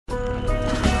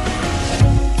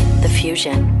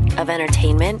fusion of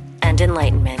entertainment and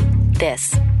enlightenment.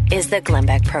 This is the Glenn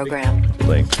Beck Program.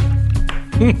 Thanks.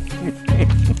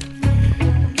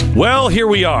 Well, here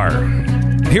we are.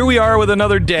 Here we are with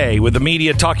another day with the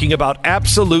media talking about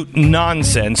absolute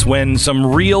nonsense when some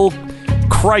real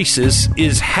crisis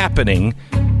is happening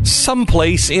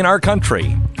someplace in our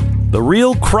country. The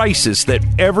real crisis that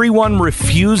everyone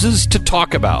refuses to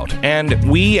talk about. And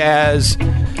we as,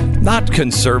 not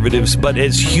conservatives, but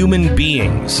as human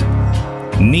beings,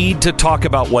 need to talk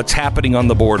about what's happening on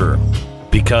the border.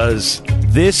 Because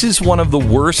this is one of the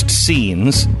worst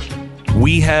scenes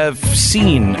we have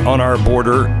seen on our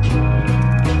border,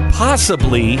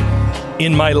 possibly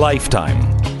in my lifetime.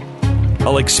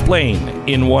 I'll explain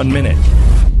in 1 minute.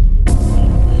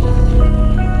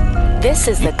 This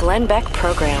is the Glenn Beck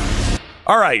Program.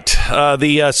 All right.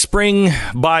 The spring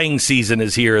buying season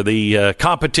is here. The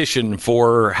competition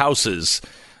for houses.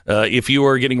 If you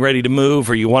are getting ready to move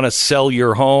or you want to sell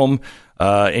your home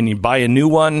and you buy a new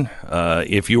one,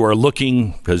 if you are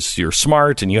looking because you're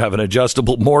smart and you have an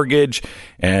adjustable mortgage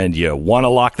and you want to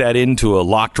lock that into a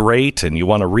locked rate and you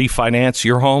want to refinance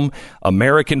your home,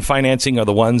 American Financing are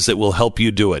the ones that will help you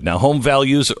do it. Now, home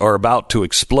values are about to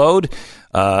explode.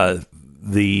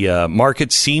 The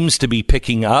market seems to be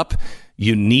picking up.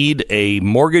 You need a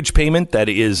mortgage payment that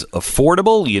is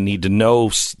affordable. You need to know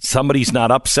somebody's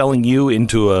not upselling you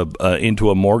into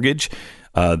a mortgage.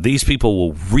 These people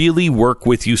will really work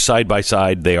with you side by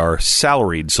side. They are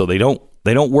salaried, so they don't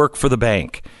work for the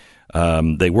bank.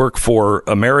 They work for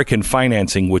American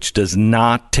Financing, which does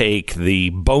not take the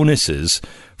bonuses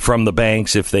from the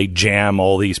banks if they jam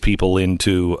all these people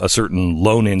into a certain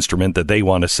loan instrument that they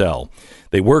want to sell.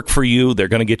 They work for you. They're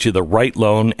going to get you the right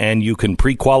loan, and you can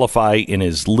pre-qualify in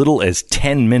as little as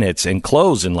 10 minutes and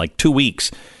close in like 2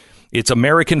 weeks. It's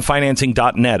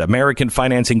AmericanFinancing.net,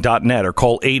 AmericanFinancing.net, or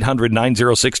call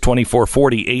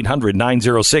 800-906-2440,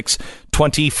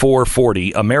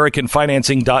 800-906-2440,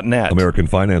 AmericanFinancing.net. American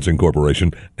Financing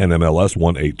Corporation, NMLS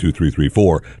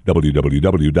 182334,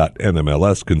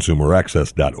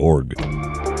 www.nmlsconsumeraccess.org.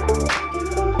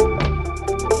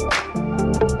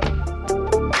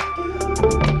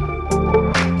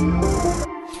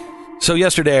 So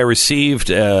yesterday I received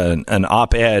an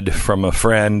op-ed from a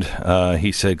friend.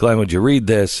 He said, Glenn, would you read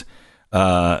this?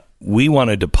 We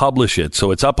wanted to publish it,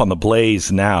 so it's up on the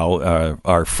Blaze now.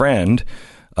 Our friend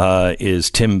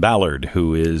is Tim Ballard,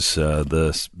 who is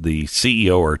the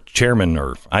CEO or chairman,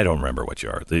 or I don't remember what you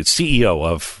are, the CEO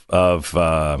of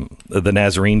the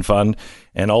Nazarene Fund,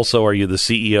 and also are you the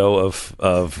CEO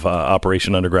of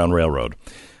Operation Underground Railroad?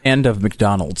 And of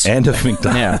McDonald's.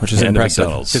 Yeah, which is impressive.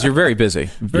 Because you're very busy.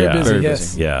 Very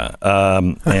busy. Yeah.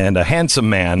 And a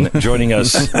handsome man joining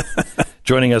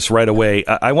us right away.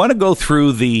 I want to go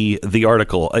through the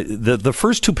article. The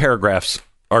first two paragraphs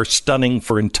are stunning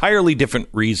for entirely different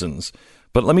reasons.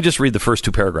 But let me just read the first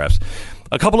two paragraphs.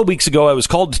 A couple of weeks ago, I was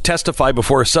called to testify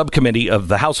before a subcommittee of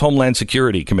the House Homeland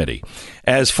Security Committee.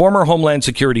 As former Homeland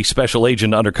Security Special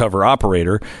Agent Undercover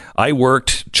Operator, I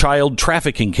worked child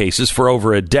trafficking cases for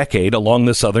over a decade along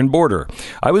the southern border.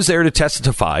 I was there to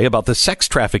testify about the sex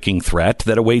trafficking threat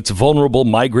that awaits vulnerable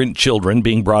migrant children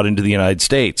being brought into the United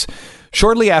States.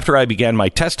 Shortly after I began my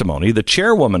testimony, the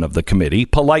chairwoman of the committee,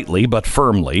 politely but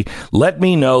firmly, let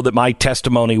me know that my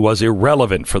testimony was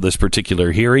irrelevant for this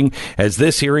particular hearing, as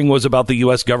this hearing was about the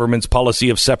U.S. government's policy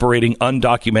of separating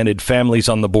undocumented families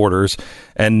on the borders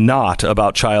and not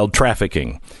about child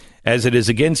trafficking. As it is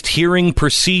against hearing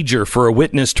procedure for a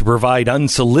witness to provide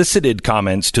unsolicited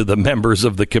comments to the members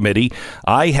of the committee,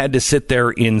 I had to sit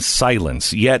there in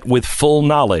silence, yet with full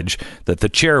knowledge that the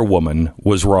chairwoman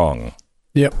was wrong.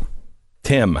 Yep.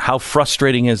 Tim, how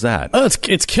frustrating is that? Oh,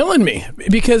 it's killing me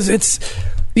because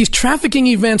these trafficking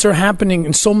events are happening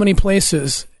in so many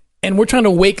places, and we're trying to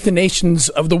wake the nations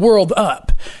of the world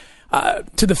up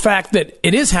to the fact that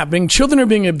it is happening. Children are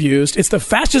being abused. It's the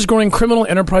fastest growing criminal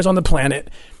enterprise on the planet.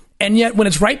 And yet when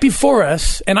it's right before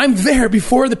us, and I'm there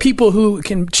before the people who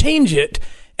can change it,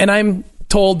 and I'm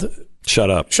told,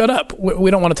 shut up. We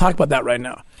don't want to talk about that right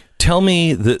now. Tell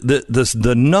me,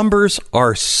 the numbers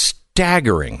are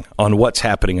staggering on what's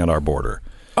happening on our border.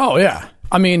 Oh, yeah.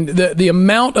 I mean, the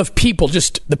amount of people,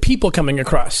 just the people coming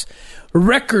across,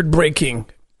 record-breaking,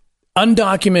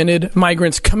 undocumented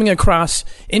migrants coming across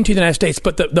into the United States.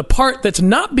 But the part that's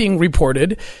not being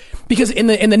reported, because in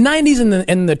the 90s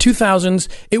and the 2000s,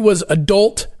 it was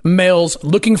adult males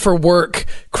looking for work,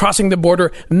 crossing the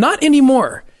border. Not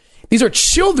anymore. These are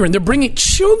children.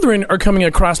 Children are coming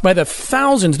across by the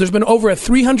thousands. There's been over a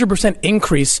 300%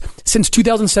 increase since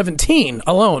 2017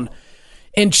 alone.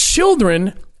 And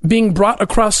children being brought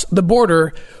across the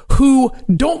border who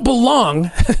don't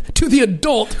belong to the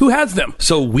adult who has them.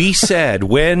 So we said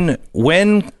when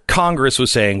Congress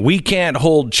was saying we can't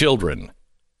hold children,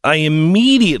 I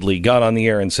immediately got on the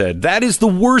air and said that is the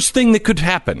worst thing that could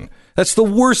happen. That's the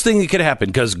worst thing that could happen,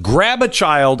 because grab a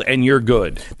child and you're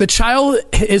good. The child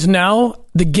is now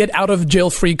the get out of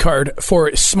jail free card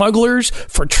for smugglers,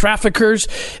 for traffickers.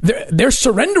 They're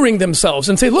surrendering themselves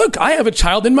and say, look, I have a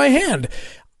child in my hand,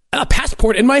 a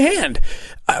passport in my hand.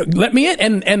 Let me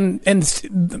in. And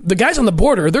the guys on the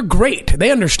border, they're great. They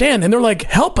understand. And they're like,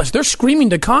 help us. They're screaming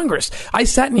to Congress. I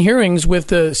sat in hearings with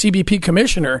the CBP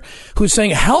commissioner who's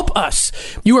saying, help us.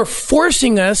 You are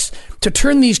forcing us to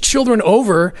turn these children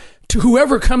over to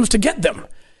whoever comes to get them.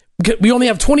 We only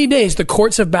have 20 days. The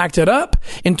courts have backed it up.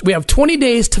 And we have 20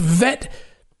 days to vet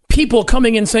people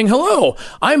coming in saying, hello,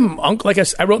 I'm Uncle, like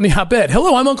I wrote in the op-ed,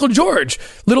 hello, I'm Uncle George.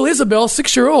 Little Isabel,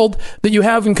 6-year-old that you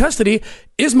have in custody,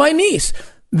 is my niece.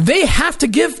 They have to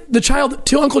give the child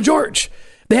to Uncle George.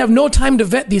 They have no time to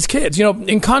vet these kids.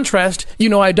 In contrast,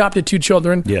 I adopted 2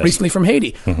 children recently from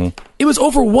Haiti. Mm-hmm. It was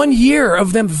over 1 year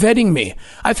of them vetting me.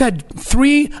 I've had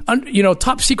 3,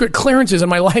 top secret clearances in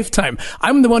my lifetime.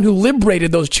 I'm the one who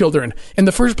liberated those children in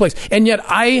the first place. And yet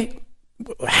I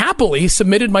happily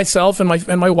submitted myself and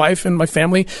my wife and my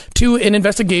family to an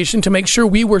investigation to make sure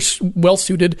we were well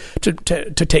suited to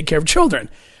take care of children.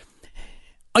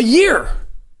 A year.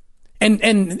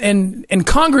 And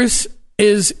Congress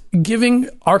is giving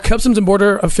our Customs and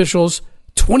Border officials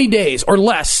 20 days or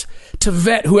less to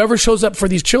vet whoever shows up for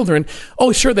these children.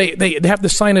 Oh, sure, they have to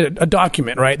sign a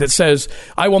document, right, that says,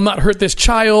 I will not hurt this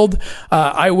child,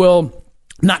 I will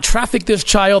not traffic this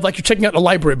child, like you're checking out a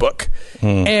library book.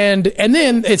 And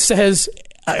then it says,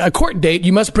 a court date,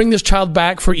 you must bring this child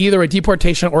back for either a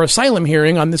deportation or asylum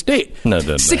hearing on this date. No.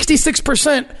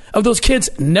 66% of those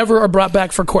kids never are brought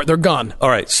back for court. They're gone. All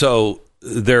right, so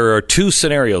there are 2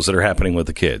 scenarios that are happening with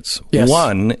the kids. Yes.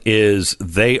 One is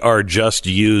they are just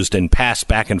used and passed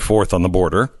back and forth on the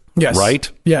border. Yes. Right?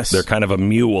 Yes. They're kind of a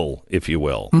mule, if you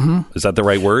will. Mm-hmm. Is that the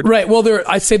right word? Right. Well,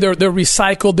 I'd say they're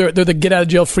recycled. They're the get out of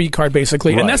jail free card,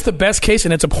 basically. Right. And that's the best case,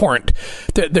 and it's abhorrent.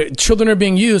 The children are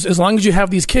being used as long as you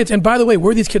have these kids. And by the way,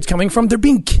 where are these kids coming from? They're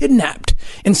being kidnapped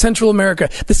in Central America.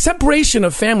 The separation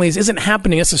of families isn't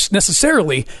happening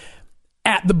necessarily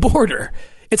at the border.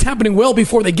 It's happening well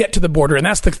before they get to the border, and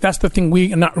that's the thing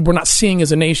we're not seeing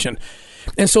as a nation.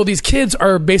 And so these kids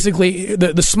are basically,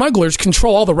 the smugglers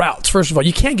control all the routes. First of all,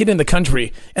 you can't get in the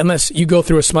country unless you go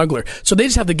through a smuggler. So they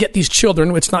just have to get these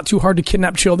children. It's not too hard to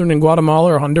kidnap children in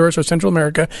Guatemala or Honduras or Central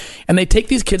America. And they take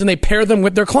these kids and they pair them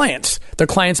with their clients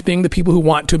being the people who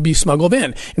want to be smuggled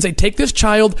in. And say, take this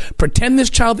child, pretend this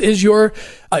child is your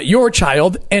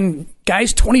child, and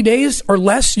guys, 20 days or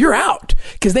less, you're out.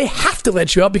 Because they have to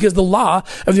let you out, because the law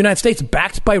of the United States,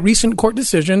 backed by recent court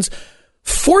decisions,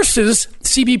 forces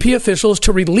CBP officials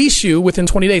to release you within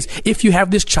 20 days if you have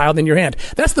this child in your hand.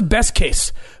 That's the best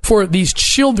case for these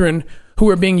children who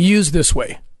are being used this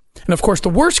way. And of course, the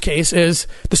worst case is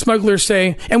the smugglers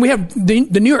say, and we have the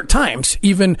New York Times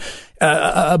even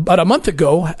about a month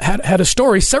ago had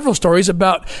several stories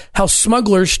about how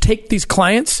smugglers take these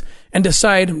clients and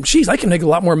decide, geez, I can make a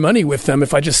lot more money with them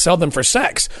if I just sell them for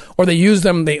sex. Or they use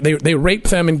them, they rape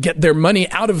them and get their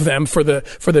money out of them for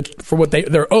what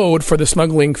they're owed for the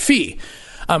smuggling fee.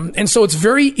 And so it's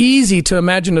very easy to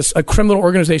imagine a criminal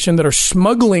organization that are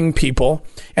smuggling people,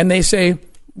 and they say,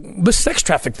 let's sex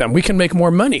traffic them. We can make more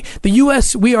money. The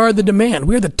U.S., we are the demand.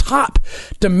 We are the top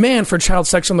demand for child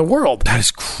sex in the world. That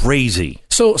is crazy.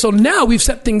 So now we've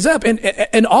set things up,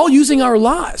 and all using our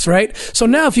laws, right? So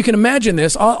now, if you can imagine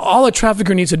this, all a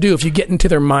trafficker needs to do, if you get into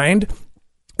their mind,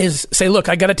 is say, look,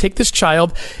 I got to take this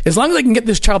child. As long as I can get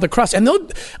this child across, and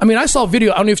I saw a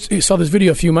video. I don't know if you saw this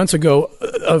video a few months ago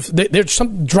of they're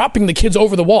dropping the kids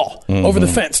over the wall, over the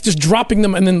fence, just dropping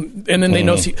them, and then they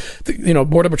know,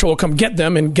 Border Patrol will come get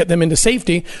them and get them into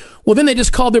safety. Well, then they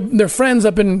just call their friends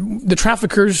up in the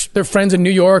traffickers, their friends in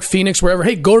New York, Phoenix, wherever.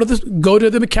 Hey, go to the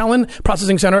McAllen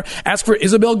Processing Center. Ask for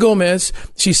Isabel Gomez.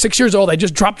 She's 6 years old. I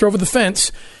just dropped her over the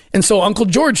fence, and so Uncle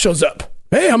George shows up.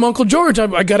 Hey, I'm Uncle George.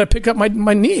 I got to pick up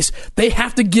my niece. They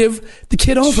have to give the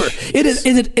kid over. It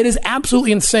is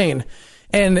absolutely insane.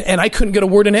 And I couldn't get a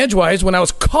word in edgewise when I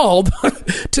was called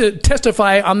to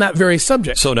testify on that very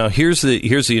subject. So now here's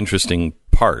the interesting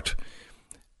part.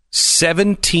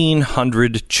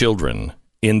 1,700 children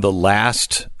in the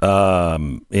last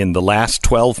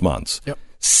 12 months. Yep.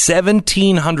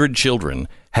 1,700 children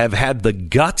have had the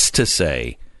guts to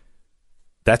say,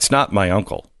 "That's not my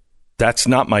uncle. That's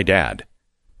not my dad."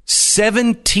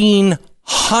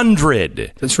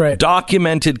 That's right.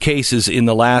 Documented cases in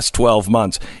the last 12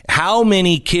 months. How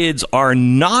many kids are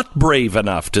not brave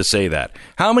enough to say that?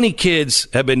 How many kids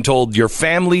have been told your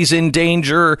family's in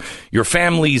danger, your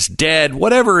family's dead,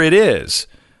 whatever it is?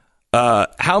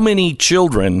 How many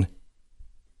children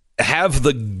have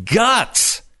the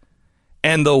guts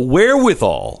and the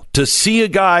wherewithal to see a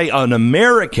guy, an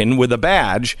American with a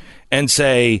badge, and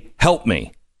say, help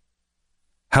me?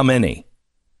 How many?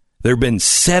 There have been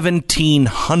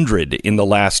 1,700 in the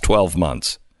last 12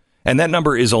 months. And that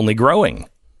number is only growing.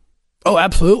 Oh,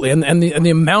 absolutely. And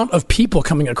the amount of people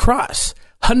coming across,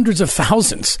 hundreds of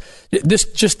thousands.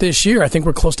 This year, I think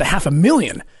we're close to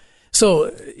 500,000.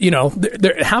 So,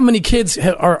 how many kids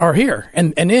are here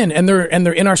and they're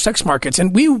in our sex markets,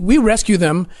 and we rescue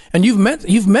them. And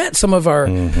you've met some of our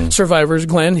survivors,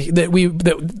 Glenn, who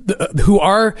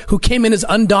came in as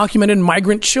undocumented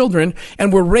migrant children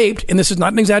and were raped. And this is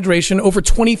not an exaggeration, over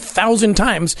 20,000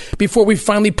 times before we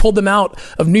finally pulled them out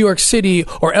of New York City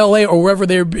or LA or wherever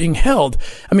they're being held.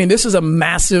 I mean, this is a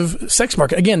massive sex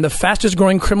market. Again, the fastest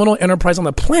growing criminal enterprise on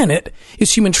the planet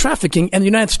is human trafficking, and the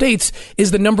United States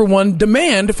is the number one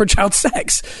demand for child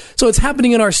sex. So it's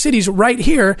happening in our cities right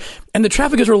here, and the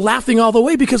traffickers are laughing all the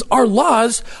way because our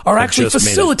laws are actually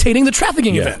facilitating the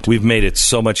trafficking event. We've made it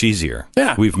so much easier.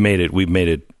 Yeah. We've made it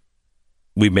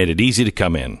easy to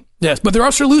come in. Yes, but there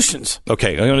are solutions.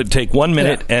 Okay, I'm going to take 1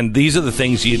 minute, and these are the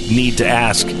things you need to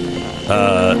ask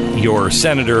your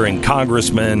senator and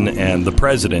congressman and the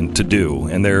president to do,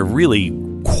 and they're really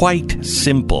quite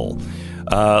simple.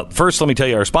 First, let me tell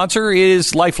you, our sponsor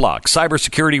is LifeLock.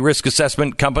 Cybersecurity risk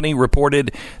assessment company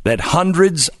reported that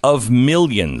hundreds of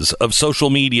millions of social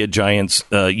media giants'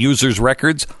 users'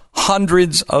 records,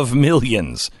 hundreds of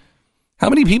millions. How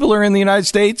many people are in the United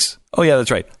States? Oh, yeah,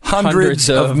 that's right. Hundreds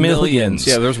of millions.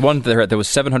 Yeah, there's one that was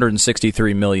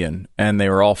 763 million, and they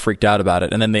were all freaked out about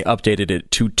it. And then they updated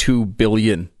it to 2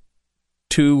 billion.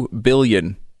 2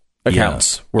 billion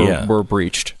accounts were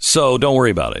breached. So don't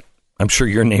worry about it. I'm sure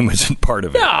your name isn't part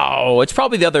of it. No, it's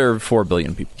probably the other 4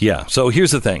 billion people. Yeah. So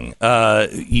here's the thing.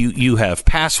 You have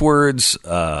passwords,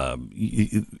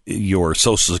 your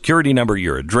social security number,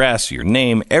 your address, your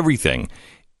name, everything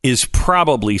is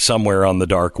probably somewhere on the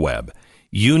dark web.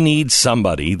 You need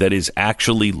somebody that is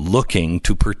actually looking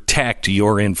to protect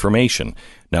your information.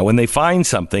 Now, when they find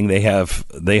something, they have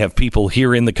people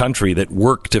here in the country that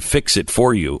work to fix it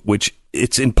for you, which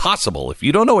it's impossible. If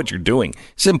you don't know what you're doing,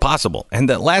 it's impossible. And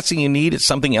the last thing you need is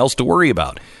something else to worry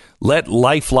about. Let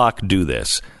LifeLock do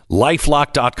this.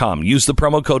 LifeLock.com. Use the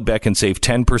promo code Beck and save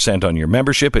 10% on your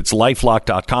membership. It's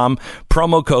LifeLock.com.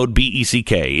 Promo code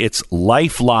BECK. It's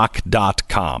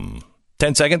LifeLock.com.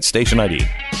 10 seconds. Station ID.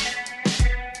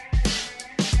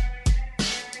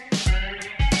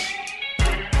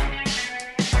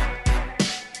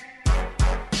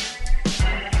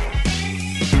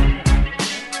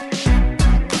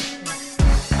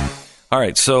 All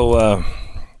right, so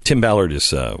Tim Ballard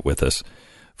is with us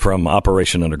from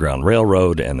Operation Underground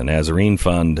Railroad and the Nazarene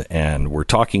Fund, and we're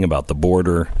talking about the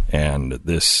border and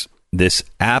this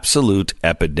absolute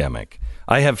epidemic.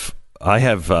 I have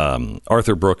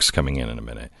Arthur Brooks coming in a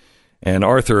minute, and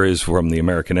Arthur is from the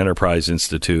American Enterprise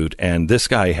Institute, and this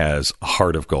guy has a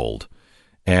heart of gold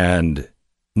and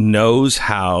knows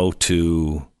how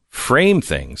to frame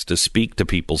things to speak to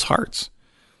people's hearts.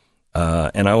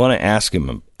 And I want to ask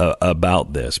him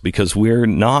about this because we're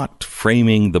not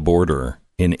framing the border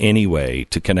in any way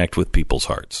to connect with people's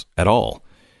hearts at all.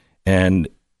 And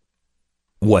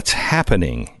what's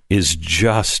happening is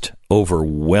just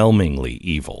overwhelmingly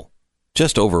evil.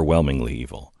 Just overwhelmingly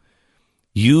evil.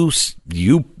 You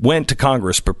went to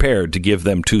Congress prepared to give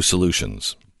them 2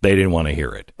 solutions. They didn't want to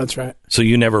hear it. That's right. So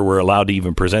you never were allowed to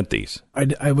even present these.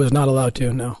 I was not allowed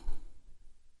to, no.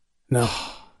 No.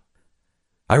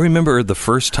 I remember the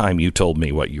first time you told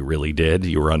me what you really did.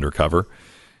 You were undercover.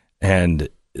 And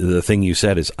the thing you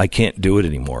said is, I can't do it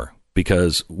anymore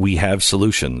because we have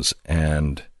solutions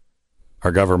and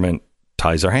our government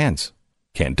ties our hands.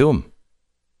 Can't do them.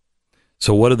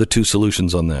 So what are the 2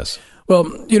 solutions on this? Well,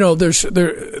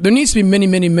 there needs to be many,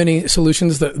 many, many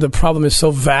solutions. The problem is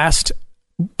so vast.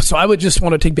 So I would just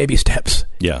want to take baby steps.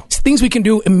 Yeah. It's things we can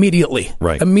do immediately.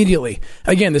 Right. Immediately.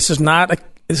 Again, this is not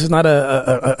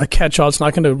a catch-all. It's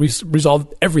not going to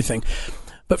resolve everything.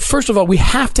 But first of all, we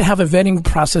have to have a vetting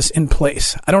process in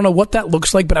place. I don't know what that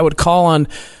looks like, but I would call on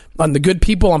the good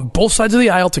people on both sides of the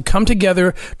aisle to come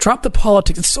together, drop the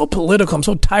politics. It's so political. I'm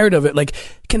so tired of it. Like,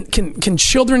 can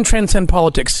children transcend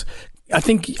politics?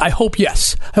 I hope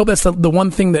yes. I hope that's the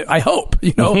one thing that I hope,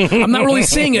 I'm not really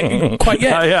seeing it quite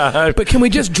yet. Yeah. But can we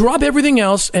just drop everything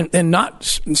else and not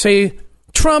say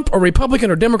Trump or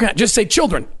Republican or Democrat, just say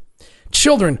children.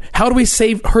 Children. How do we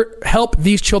help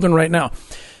these children right now?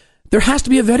 There has to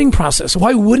be a vetting process.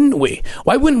 Why wouldn't we?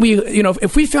 Why wouldn't we,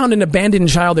 if we found an abandoned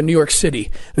child in New York City,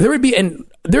 there would be a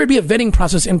vetting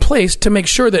process in place to make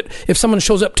sure that if someone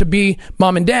shows up to be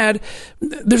mom and dad,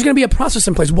 there's going to be a process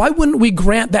in place. Why wouldn't we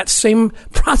grant that same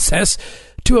process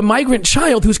to a migrant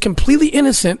child who's completely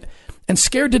innocent and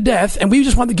scared to death, and we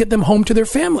just want to get them home to their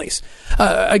families?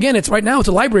 Again, it's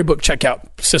a library book checkout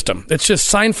system. It's just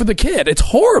signed for the kid. It's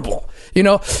horrible,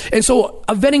 And so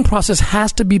a vetting process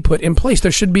has to be put in place.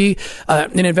 There should be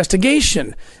an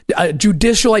investigation,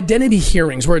 judicial identity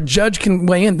hearings where a judge can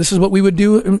weigh in. This is what we would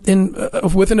do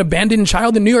with an abandoned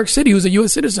child in New York City who's a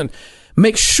U.S. citizen.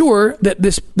 Make sure that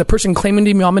the person claiming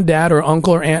to be mom and dad or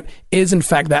uncle or aunt is in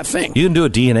fact that thing. You can do a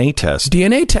DNA test.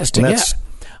 DNA testing, yeah.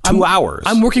 2 hours.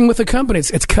 I'm working with a company.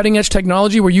 It's cutting edge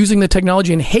technology. We're using the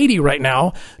technology in Haiti right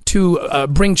now to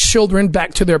bring children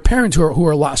back to their parents who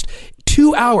are lost.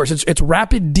 2 hours. It's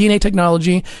rapid DNA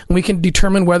technology, and we can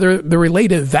determine whether they're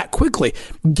related that quickly.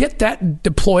 Get that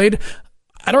deployed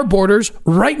at our borders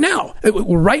right now.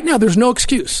 Right now, there's no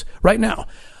excuse. Right now.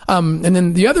 And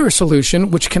then the other solution,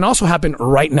 which can also happen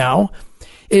right now,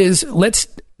 is let's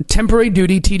temporary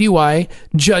duty, TDY,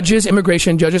 judges,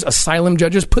 immigration judges, asylum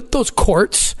judges, put those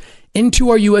courts into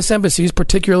our U.S. embassies,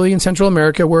 particularly in Central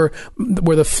America where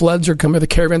the floods are coming, the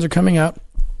caravans are coming out.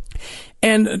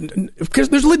 And because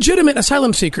there's legitimate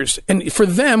asylum seekers. And for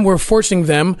them, we're forcing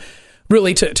them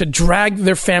really to drag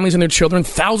their families and their children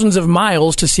thousands of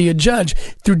miles to see a judge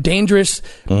through dangerous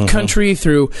country,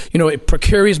 through,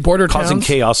 precarious border towns. Causing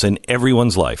chaos in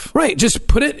everyone's life. Right. Just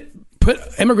put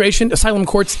immigration, asylum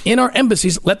courts in our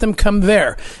embassies, let them come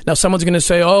there. Now, someone's going to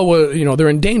say, they're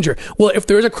in danger. Well, if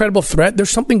there is a credible threat, there's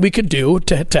something we could do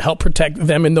to help protect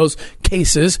them in those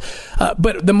cases.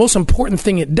 But the most important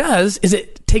thing it does is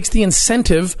it takes the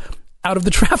incentive out of the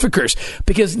traffickers,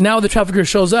 because now the trafficker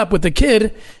shows up with the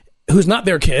kid who's not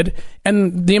their kid,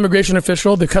 and the immigration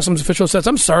official, the customs official says,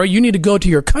 I'm sorry, you need to go to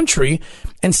your country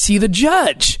and see the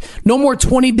judge. No more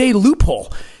 20-day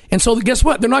loophole. And so guess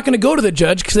what? They're not going to go to the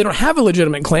judge because they don't have a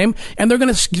legitimate claim, and they're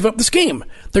going to give up the scheme.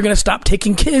 They're going to stop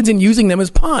taking kids and using them as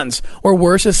pawns, or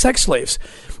worse, as sex slaves.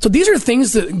 So these are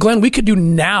things that, Glenn, we could do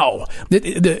now.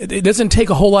 It doesn't take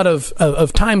a whole lot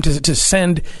of time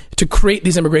to create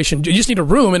these immigration. You just need a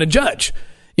room and a judge,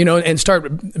 and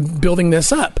start building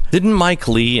this up. Didn't Mike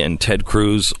Lee and Ted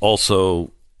Cruz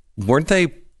also, weren't they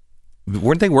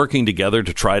working together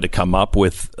to try to come up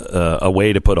with a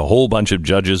way to put a whole bunch of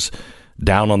judges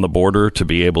down on the border to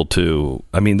be able to,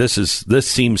 this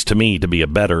seems to me to be a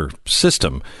better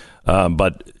system,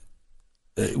 but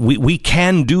we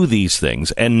can do these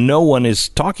things, and no one is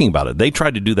talking about it. They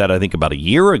tried to do that, I think, about a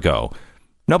year ago.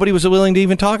 Nobody was willing to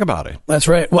even talk about it. That's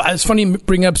right. Well, it's funny you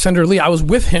bring up Senator Lee. I was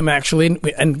with him, actually,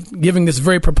 and giving this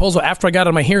very proposal after I got out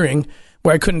of my hearing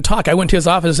where I couldn't talk. I went to his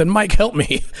office and said, Mike, help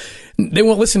me. They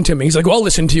won't listen to me. He's like, well, I'll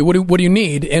listen to you. What do you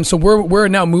need? And so we're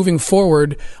now moving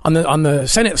forward on the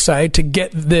Senate side to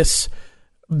get this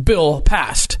bill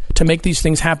passed to make these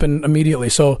things happen immediately.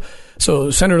 So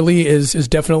Senator Lee is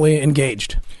definitely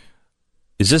engaged.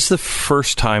 Is this the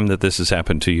first time that this has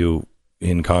happened to you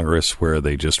in Congress where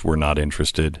they just were not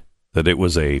interested, that it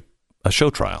was a show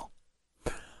trial?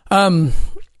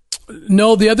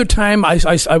 No, the other time I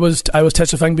was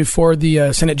testifying before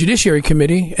the Senate Judiciary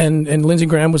Committee, and Lindsey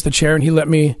Graham was the chair, and he let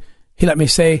me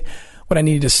say what I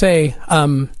needed to say.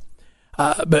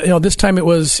 But this time it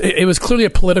was clearly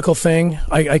a political thing.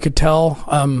 I could tell.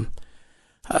 I've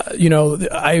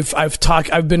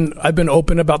been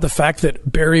open about the fact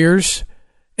that barriers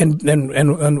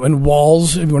and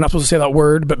walls, we're not supposed to say that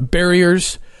word, but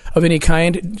barriers of any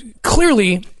kind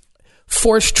clearly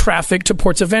force traffic to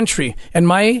ports of entry. And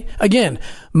my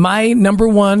number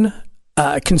one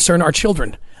concern are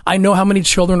children. I know how many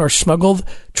children are smuggled,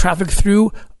 trafficked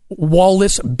through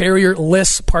wall-less,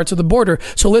 barrier-less parts of the border.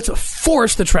 So let's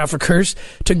force the traffickers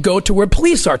to go to where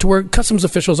police are, to where customs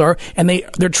officials are, and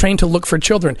they're trained to look for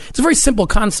children. It's a very simple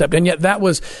concept, and yet that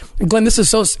was, Glenn, this is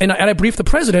so, and I briefed the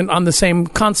president on the same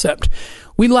concept.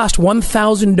 We lost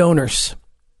 1,000 donors.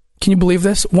 Can you believe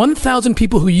this? 1,000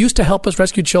 people who used to help us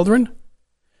rescue children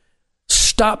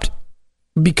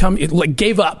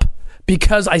gave up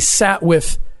because I sat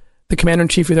with the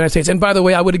Commander-in-Chief of the United States. And by the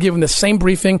way, I would have given the same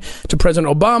briefing to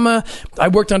President Obama. I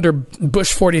worked under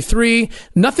Bush 43.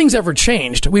 Nothing's ever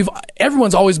changed.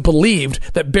 Everyone's always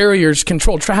believed that barriers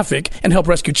control traffic and help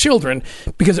rescue children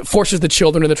because it forces the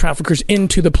children and the traffickers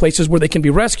into the places where they can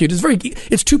be rescued.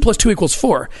 It's 2 + 2 =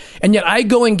 4. And yet I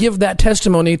go and give that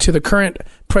testimony to the current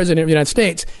President of the United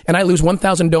States, and I lose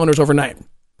 1,000 donors overnight.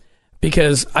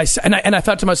 because I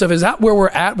thought to myself, is that where we're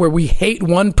at, where we hate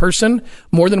one person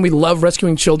more than we love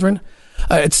rescuing children?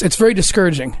 It's very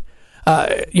discouraging.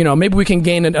 Maybe we can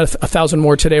gain 1,000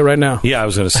 more today, right now. Yeah, I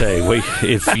was going to say, wait,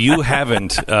 if you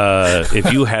haven't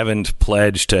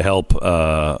pledged to help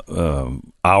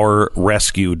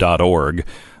ourrescue.org,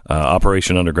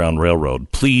 Operation Underground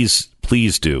Railroad, please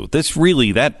do. This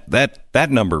really,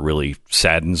 that number really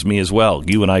saddens me as well.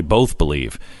 You and I both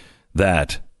believe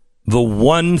that the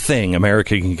one thing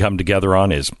America can come together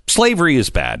on is slavery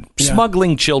is bad,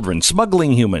 smuggling children,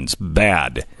 smuggling humans,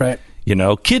 bad. Right.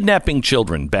 Kidnapping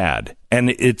children, bad.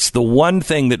 And it's the one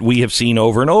thing that we have seen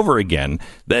over and over again,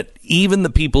 that even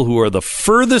the people who are the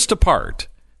furthest apart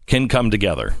can come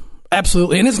together.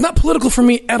 Absolutely. And it's not political for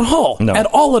me at all. No. At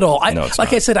all. It's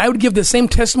like I said, I would give the same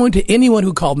testimony to anyone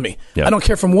who called me. Yep. I don't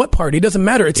care from what party. It doesn't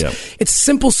matter. It's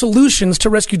simple solutions to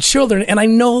rescue children. And I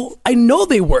know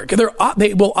they work.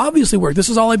 They will obviously work. This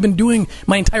is all I've been doing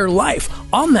my entire life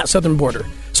on that southern border.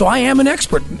 So I am an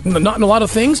expert. Not in a lot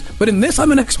of things, but in this,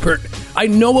 I'm an expert. I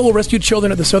know what will rescue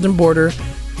children at the southern border,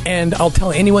 and I'll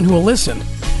tell anyone who will listen.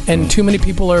 And too many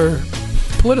people are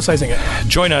politicizing it.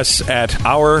 Join us at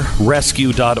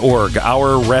ourrescue.org,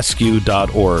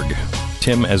 ourrescue.org.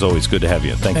 Tim, as always, good to have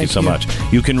you. Thank you so much.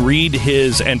 You can read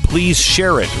and please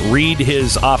share it, read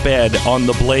his op-ed on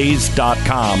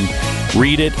theblaze.com.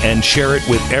 Read it and share it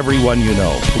with everyone you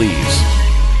know, please.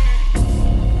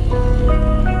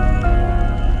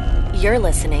 You're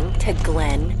listening to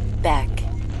Glenn Beck.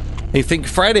 I think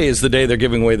Friday is the day they're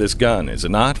giving away this gun, is it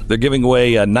not? They're giving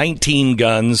away 19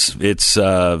 guns. It's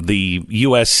the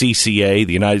USCCA,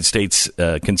 the United States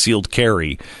Concealed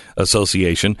Carry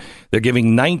Association. They're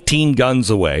giving 19 guns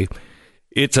away.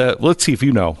 It's let's see if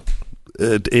you know.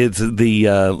 It's the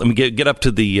let me get up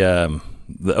to the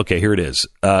okay, here it is.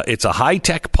 It's a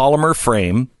high-tech polymer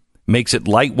frame, makes it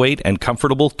lightweight and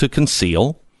comfortable to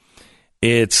conceal.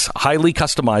 It's highly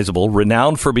customizable,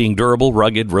 renowned for being durable,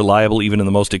 rugged, reliable, even in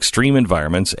the most extreme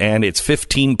environments. And its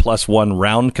 15+1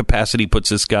 round capacity puts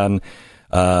this gun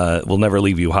will never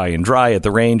leave you high and dry at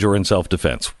the range or in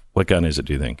self-defense. What gun is it,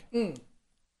 do you think?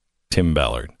 Tim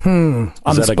Ballard.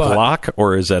 Is that a Glock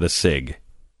or is that a SIG?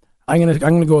 I'm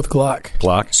gonna go with Glock.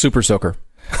 Glock? Super Soaker.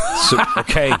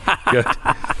 Okay, good.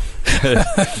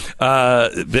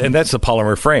 And that's the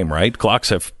polymer frame, right?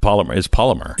 Glocks have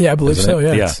polymer. Yeah, I believe so.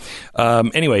 Yeah.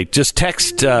 Anyway, just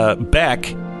text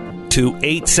Beck to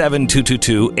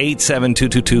 87222,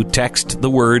 87222. Text the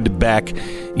word Beck.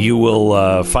 You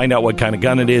will find out what kind of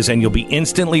gun it is, and you'll be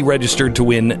instantly registered to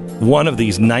win one of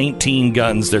these 19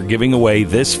 guns they're giving away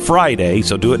this Friday.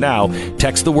 So do it now.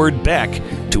 Text the word Beck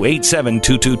to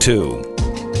 87222.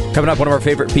 Coming up, one of our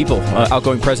favorite people,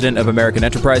 outgoing president of American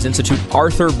Enterprise Institute,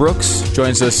 Arthur Brooks,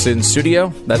 joins us in studio.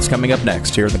 That's coming up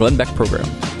next here in the Glenn Beck program.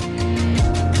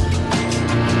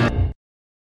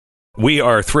 We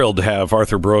are thrilled to have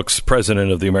Arthur Brooks,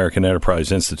 president of the American Enterprise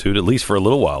Institute, at least for a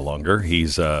little while longer.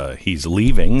 He's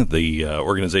leaving the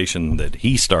organization that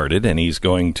he started, and he's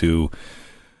going to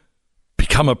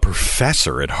become a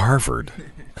professor at Harvard.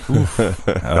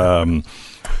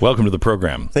 Welcome to the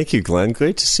program. Thank you, Glenn.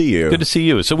 Great to see you. Good to see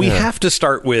you. So we have to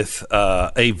start with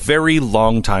a very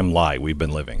long-time lie we've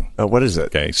been living. What is it?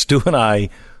 Okay, Stu and I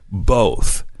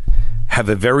both have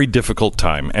a very difficult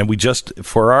time, and we just,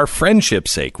 for our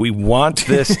friendship's sake, we want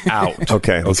this out.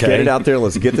 Okay, let's get it out there.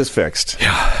 Let's get this fixed.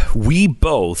 We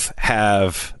both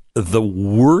have the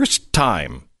worst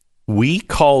time. We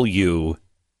call you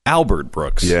Albert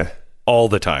Brooks all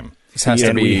the time. This has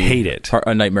to be we hate it.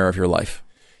 A nightmare of your life.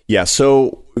 Yeah,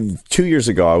 so 2 years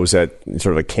ago, I was at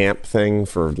sort of a camp thing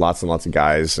for lots and lots of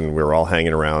guys, and we were all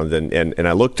hanging around, and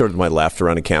I looked toward my left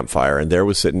around a campfire, and there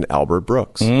was sitting Albert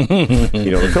Brooks,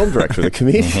 the film director, the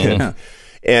comedian.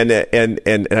 And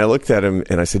I looked at him,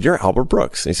 and I said, "You're Albert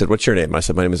Brooks." And he said, "What's your name?" And I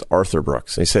said, "My name is Arthur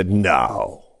Brooks." And he said,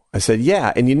 "No." I said,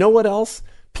 "Yeah." And you know what else?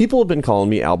 People have been calling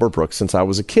me Albert Brooks since I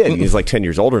was a kid. He's like 10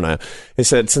 years older now. He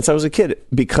said, "Since I was a kid,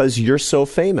 because you're so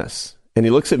famous." And he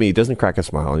looks at me, he doesn't crack a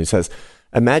smile, and he says,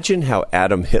 "Imagine how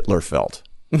Adam Hitler felt."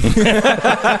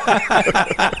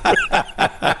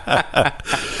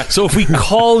 So if we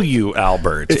call you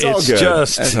Albert, it's all good.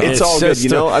 It's all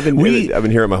good. I've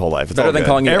been hearing my whole life. It's better than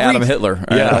calling you Adam Hitler.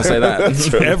 I'll say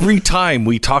that. Every time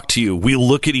we talk to you, we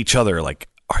look at each other like,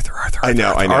 Arthur. I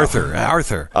know.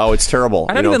 Arthur. Oh, it's terrible.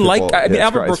 I don't even like. I mean,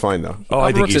 Albert Brooks is fine though. Oh,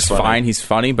 I think Brooks is fine. He's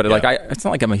funny, but it's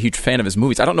not like I'm a huge fan of his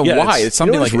movies. I don't know why. It's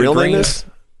something like his real name is.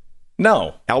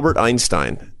 No, Albert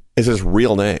Einstein is his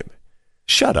real name.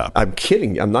 Shut up. I'm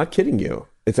kidding. I'm not kidding you.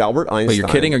 It's Albert Einstein. But you're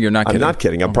kidding or you're not kidding? I'm not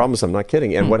kidding. I promise I'm not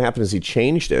kidding. And what happened is he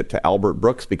changed it to Albert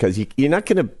Brooks because you're not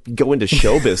going to go into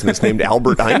show business named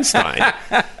Albert Einstein.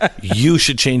 You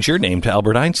should change your name to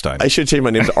Albert Einstein. I should change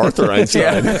my name to Arthur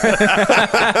Einstein.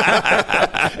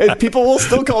 And people will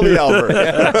still call me Albert.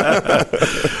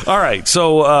 All right.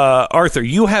 So, Arthur,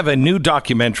 you have a new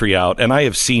documentary out, and I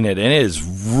have seen it, and it is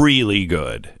really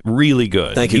good. Really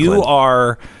good. Thank you, You Clint.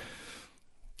 are...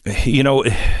 You know,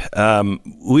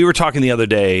 we were talking the other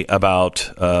day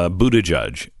about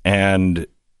Buttigieg, and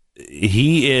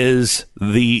he is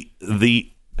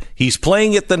he's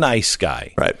playing it the nice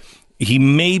guy. Right. He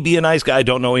may be a nice guy. I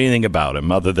don't know anything about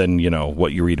him other than,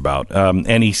 what you read about.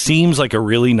 And he seems like a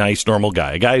really nice, normal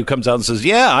guy. A guy who comes out and says,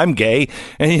 yeah, I'm gay.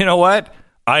 And you know what?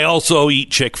 I also eat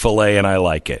Chick-fil-A and I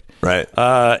like it. Right.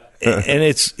 And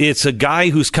it's a guy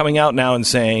who's coming out now and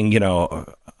saying,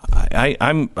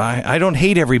 I don't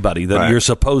hate everybody that you're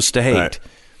supposed to hate. Right.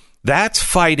 That's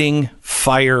fighting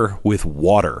fire with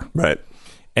water. Right.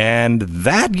 And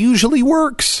that usually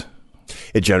works.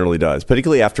 It generally does,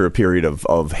 particularly after a period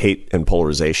of hate and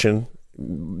polarization.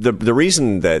 The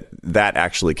reason that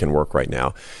actually can work right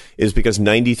now is because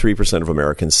 93% of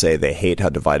Americans say they hate how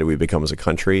divided we become as a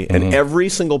country. And every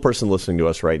single person listening to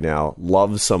us right now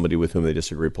loves somebody with whom they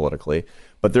disagree politically.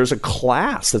 But there's a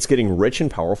class that's getting rich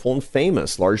and powerful and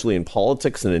famous, largely in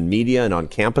politics and in media and on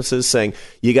campuses, saying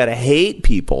you got to hate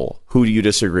people who you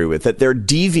disagree with, that they're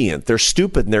deviant, they're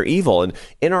stupid, and they're evil. And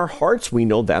in our hearts, we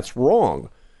know that's wrong.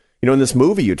 In this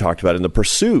movie you talked about, in The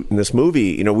Pursuit, in this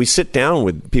movie, we sit down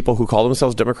with people who call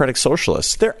themselves democratic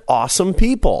socialists. They're awesome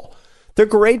people. They're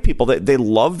great people. They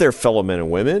love their fellow men and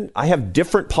women. I have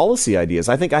different policy ideas.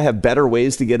 I think I have better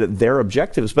ways to get at their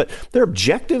objectives, but their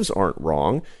objectives aren't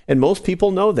wrong, and most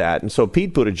people know that. And so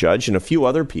Pete Buttigieg and a few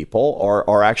other people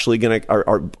are actually going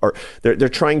to they're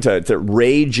trying to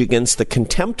rage against the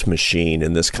contempt machine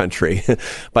in this country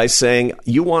by saying,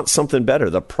 you want something better.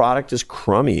 The product is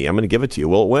crummy. I'm going to give it to you.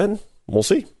 Will it win? We'll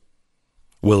see.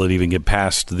 Will it even get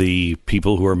past the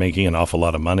people who are making an awful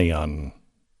lot of money on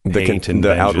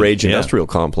the outrage industrial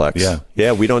complex?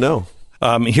 Yeah, we don't know.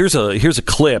 Here's a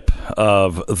clip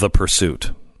of The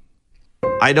Pursuit.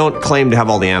 I don't claim to have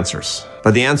all the answers,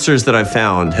 but the answers that I've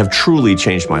found have truly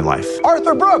changed my life.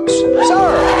 Arthur Brooks,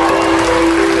 sir.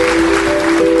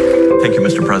 Thank you,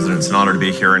 Mr. President. It's an honor to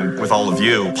be here and with all of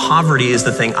you. Poverty is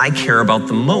the thing I care about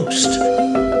the most.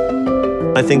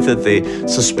 I think that the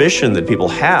suspicion that people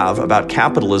have about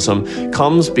capitalism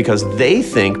comes because they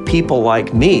think people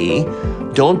like me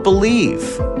don't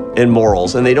believe in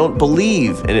morals and they don't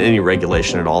believe in any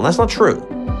regulation at all. And that's not true.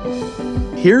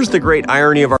 Here's the great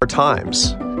irony of our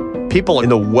times. People in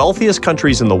the wealthiest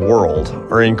countries in the world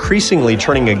are increasingly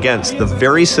turning against the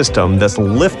very system that's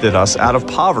lifted us out of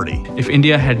poverty. If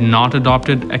India had not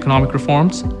adopted economic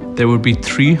reforms, there would be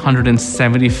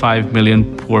 375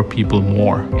 million poor people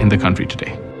more in the country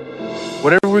today.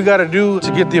 Whatever we got to do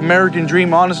to get the American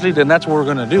dream, honestly, then that's what we're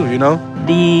going to do,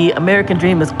 The American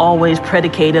dream is always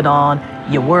predicated on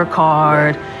you work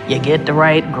hard, you get the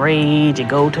right grades, you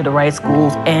go to the right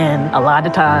schools, and a lot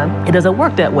of time it doesn't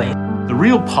work that way. The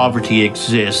real poverty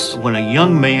exists when a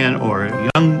young man or a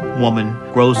young woman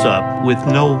grows up with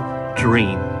no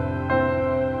dream.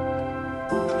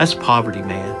 That's poverty,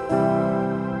 man.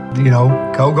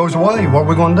 Coal goes away. What are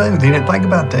we going to do? They didn't think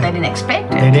about that. They didn't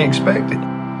expect it. They didn't expect it.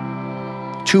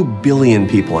 2 billion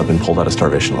people have been pulled out of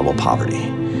starvation level poverty.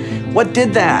 What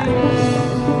did that?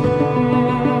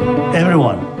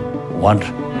 Everyone wants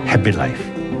happy life,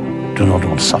 do not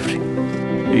want suffering.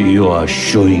 You are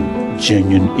showing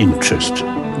genuine interest,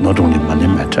 not only money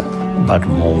matter, but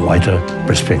more wider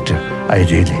perspective. I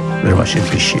really very much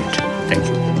appreciate it. Thank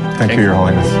you. Thank you, Your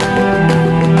Holiness.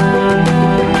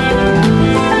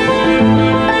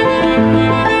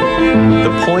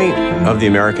 The point of the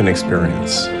American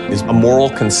experience is a moral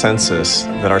consensus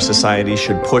that our society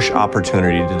should push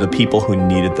opportunity to the people who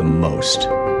need it the most.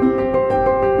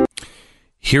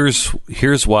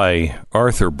 Here's why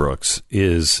Arthur Brooks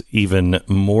is even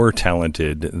more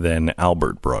talented than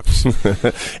Albert Brooks.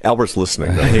 Albert's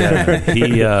listening.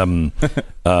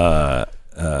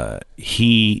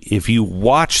 If you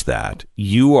watch that,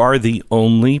 you are the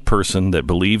only person that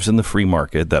believes in the free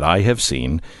market that I have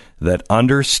seen that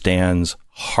understands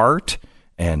heart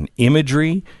and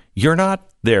imagery. You're not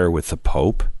there with the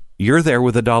Pope. You're there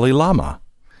with the Dalai Lama.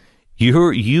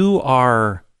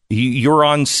 You're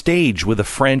on stage with a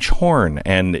French horn,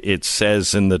 and it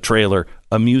says in the trailer,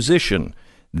 a musician.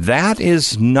 That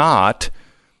is not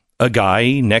a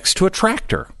guy next to a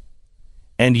tractor.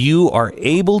 And you are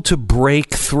able to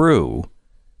break through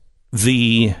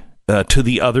to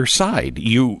the other side.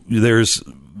 There's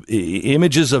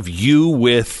images of you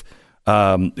with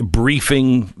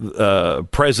briefing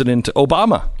President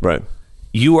Obama. Right.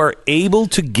 You are able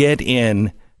to get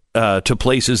in to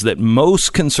places that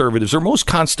most conservatives or most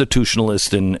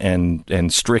constitutionalists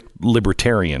and strict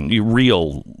libertarian,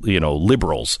 real,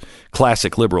 liberals,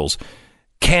 classic liberals,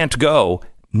 can't go,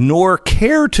 nor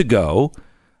care to go.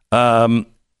 And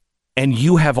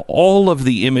you have all of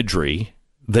the imagery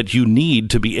that you need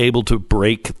to be able to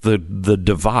break the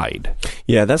divide.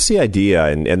 Yeah, that's the idea,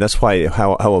 and that's why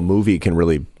how a movie can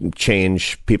really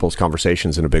change people's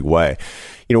conversations in a big way.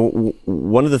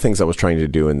 One of the things I was trying to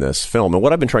do in this film, and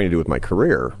what I've been trying to do with my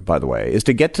career, by the way, is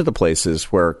to get to the places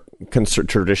where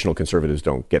traditional conservatives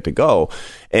don't get to go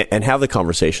and have the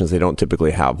conversations they don't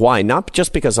typically have. Why? Not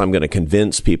just because I'm going to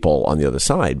convince people on the other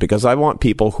side, because I want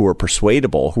people who are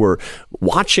persuadable, who are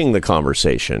watching the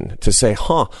conversation to say,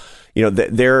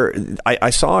 I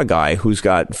saw a guy who's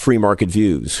got free market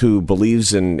views, who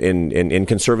believes in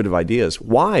conservative ideas.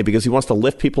 Why? Because he wants to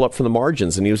lift people up from the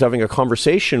margins, and he was having a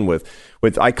conversation with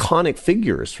iconic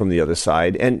figures from the other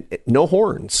side, and no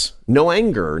horns, no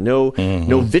anger, no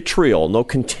vitriol, no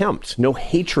contempt, no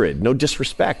hatred, no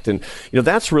disrespect, and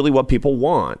that's really what people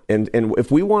want. And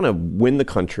if we want to win the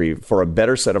country for a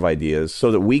better set of ideas,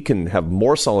 so that we can have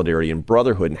more solidarity and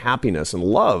brotherhood and happiness and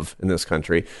love in this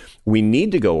country, we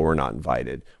need to go where we're not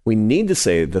invited. We need to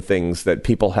say the things that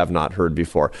people have not heard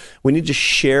before. We need to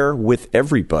share with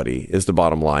everybody is the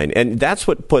bottom line. And that's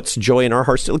what puts joy in our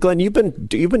hearts. Glenn, you've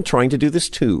been trying to do this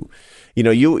too.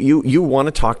 You want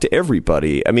to talk to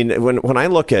everybody. I mean, when I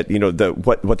look at,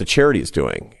 what the charity is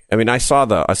doing, I mean, I saw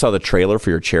the trailer for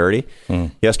your charity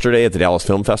yesterday at the Dallas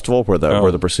Film Festival where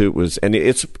the pursuit was, and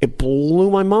it blew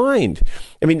my mind.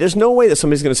 I mean, there's no way that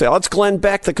somebody's going to say, "Oh, it's Glenn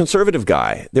Beck, the conservative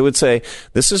guy." They would say,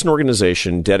 "This is an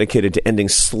organization dedicated to ending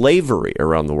slavery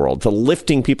around the world, to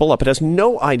lifting people up. It has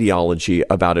no ideology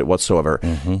about it whatsoever."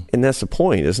 And that's the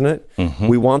point, isn't it?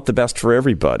 We want the best for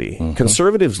everybody.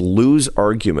 Conservatives lose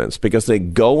arguments because they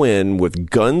go in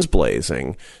with guns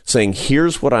blazing, saying,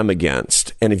 "Here's what I'm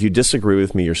against, and if you disagree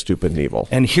with me, you're stupid and evil."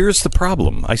 And here's the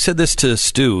problem. I said this to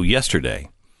Stu yesterday.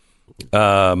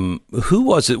 Who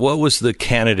was it? What was the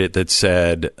candidate that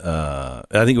said, I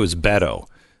think it was Beto,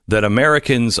 that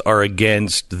Americans are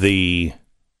against the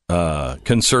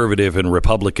conservative and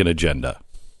Republican agenda?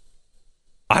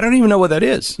 I don't even know what that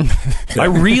is. I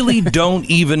really don't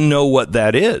even know what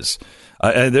that is.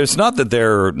 There's not that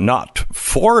they're not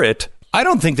for it. I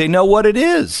don't think they know what it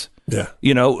is. Yeah.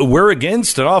 We're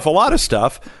against an awful lot of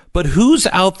stuff, but who's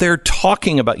out there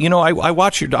talking about, I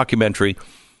watched your documentary.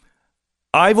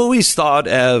 I've always thought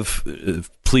of,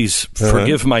 please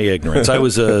forgive my ignorance. I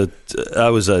was a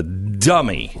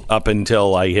dummy up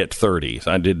until I hit 30.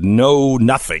 I did know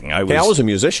nothing. I was a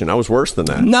musician. I was worse than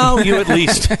that. No, you at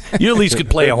least could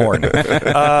play a horn. But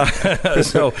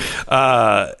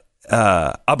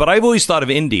I've always thought of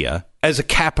India as a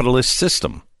capitalist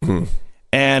system.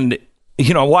 And,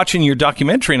 watching your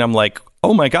documentary and I'm like,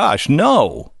 oh my gosh,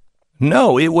 no,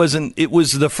 it wasn't. It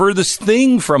was the furthest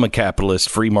thing from a capitalist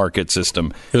free market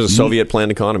system. It was a Soviet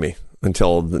planned economy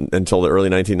until the early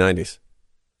 1990s.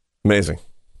 Amazing.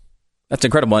 That's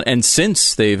incredible. And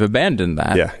since they've abandoned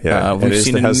that, we've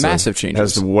seen massive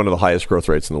changes. Has one of the highest growth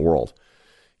rates in the world.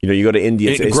 You go to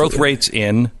India. Growth rates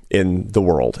in the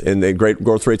world, and the great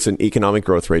growth rates and economic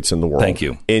growth rates in the world. Thank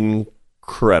you.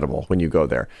 Incredible when you go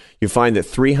there. You find that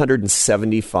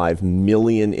 375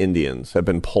 million Indians have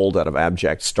been pulled out of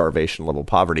abject starvation level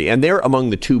poverty. And they're among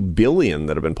the 2 billion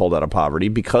that have been pulled out of poverty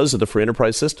because of the free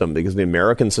enterprise system, because the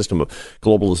American system of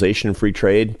globalization and free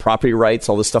trade, property rights,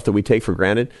 all this stuff that we take for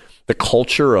granted, the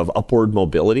culture of upward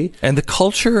mobility. And the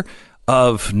culture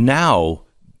of now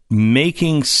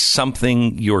making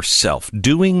something yourself,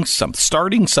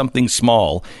 starting something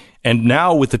small. And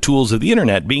now with the tools of the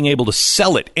internet, being able to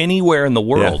sell it anywhere in the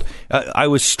world. Yeah. I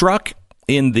was struck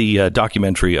in the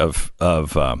documentary of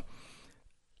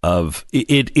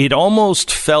it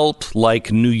almost felt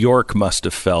like New York must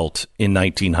have felt in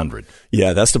 1900.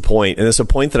 Yeah, that's the point. And it's a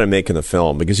point that I make in the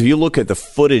film, because if you look at the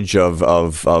footage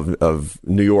of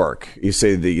New York, you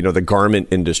say the garment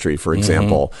industry, for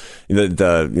example,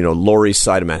 the Lower East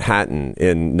Side of Manhattan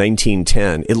in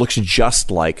 1910, it looks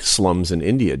just like slums in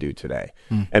India do today.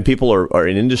 And people are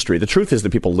in industry. The truth is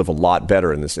that people live a lot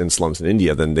better in slums in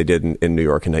India than they did in New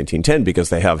York in 1910, because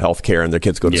they have health care and their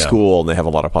kids go to school and they have a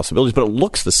lot of possibilities, but it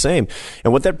looks the same.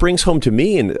 And what that brings home to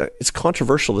me, and it's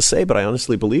controversial to say, but I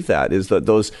honestly believe that, is that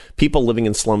those people living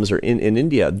in slums or in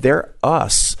India, they're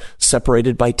us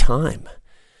separated by time.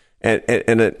 And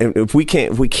if we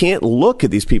can't look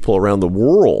at these people around the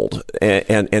world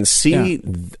and see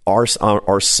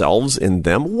ourselves in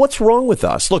them, what's wrong with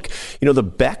us? Look, the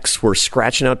Becks were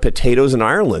scratching out potatoes in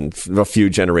Ireland a few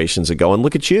generations ago, and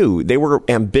look at you. They were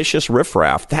ambitious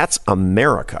riffraff. That's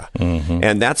America. Mm-hmm.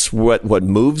 And that's what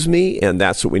moves me, and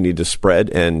that's what we need to spread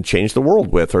and change the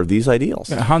world with, are these ideals.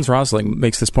 Hans Rosling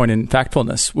makes this point in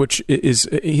Factfulness, which is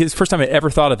his first time I ever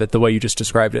thought of it the way you just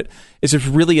described it. It's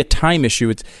really a time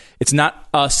issue. It's not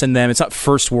us and them. It's not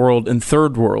first world and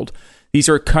third world. These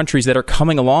are countries that are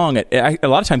coming along at a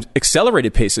lot of times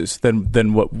accelerated paces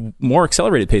than what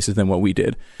we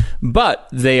did. But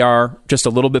they are just a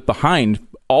little bit behind.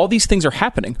 All these things are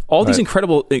happening. All these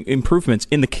incredible improvements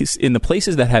in the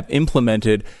places that have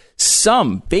implemented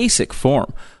some basic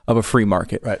form of a free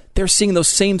market. Right. They're seeing those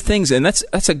same things, and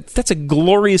that's a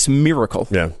glorious miracle.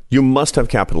 Yeah. You must have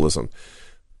capitalism.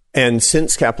 And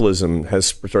since capitalism has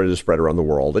started to spread around the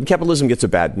world, and capitalism gets a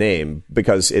bad name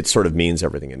because it sort of means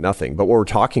everything and nothing. But what we're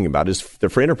talking about is the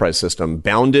free enterprise system,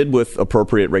 bounded with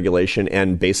appropriate regulation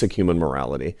and basic human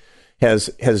morality, has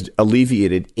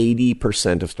alleviated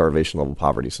 80% of starvation level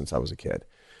poverty since I was a kid.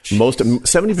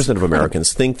 70% of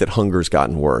Americans think that hunger's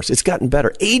gotten worse. It's gotten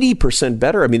better. 80%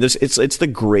 better. I mean, it's the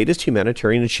greatest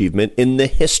humanitarian achievement in the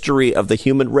history of the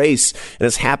human race. And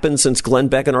it's happened since Glenn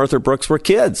Beck and Arthur Brooks were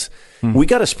kids. We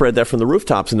got to spread that from the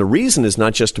rooftops. And the reason is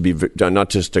not just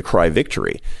to cry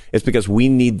victory. It's because we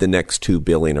need the next 2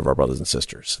 billion of our brothers and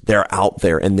sisters. They're out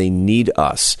there and they need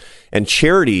us. And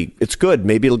charity, it's good.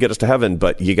 Maybe it'll get us to heaven,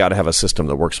 but you got to have a system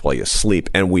that works while you sleep.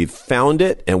 And we've found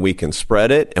it, and we can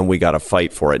spread it, and we got to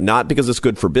fight for it. Not because it's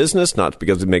good for business, not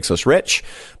because it makes us rich,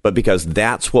 but because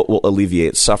that's what will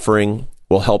alleviate suffering,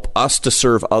 will help us to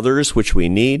serve others, which we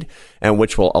need, and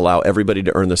which will allow everybody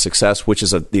to earn the success, which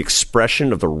is the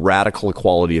expression of the radical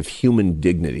equality of human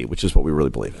dignity, which is what we really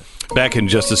believe in. Back in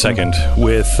just a second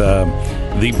with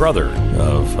the brother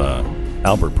of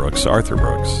Albert Brooks, Arthur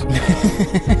Brooks,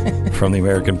 from the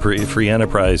American Free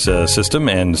Enterprise System,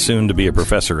 and soon to be a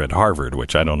professor at Harvard,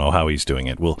 which I don't know how he's doing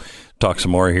it. We'll talk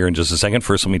some more here in just a second.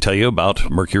 First, let me tell you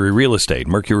about Mercury Real Estate.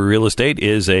 Mercury Real Estate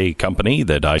is a company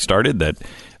that I started that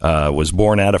was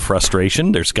born out of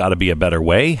frustration. There's got to be a better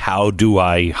way. How do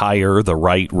I hire the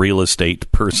right real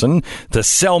estate person to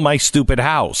sell my stupid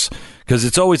house? Because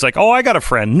it's always like, oh, I got a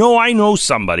friend. No, I know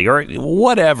somebody, or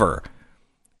whatever.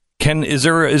 Is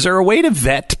there a way to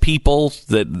vet people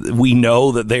that we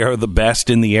know that they are the best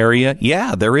in the area?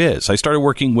 Yeah, there is. I started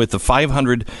working with the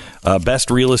 500 best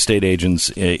real estate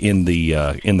agents in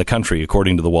the country,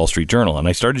 according to the Wall Street Journal, and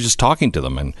I started just talking to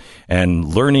them and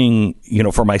learning,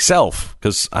 for myself,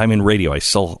 because I'm in radio. I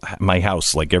sell my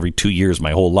house like every 2 years,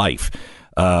 my whole life.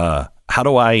 How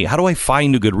do I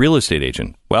find a good real estate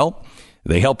agent? Well,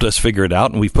 they helped us figure it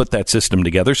out, and we've put that system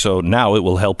together. So now it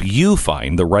will help you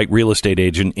find the right real estate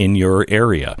agent in your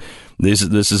area. This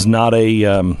is not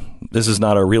a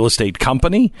real estate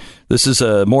company. This is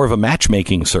more of a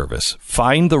matchmaking service.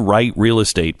 Find the right real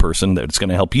estate person that's going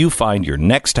to help you find your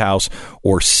next house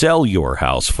or sell your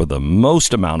house for the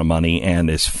most amount of money and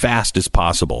as fast as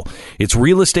possible. It's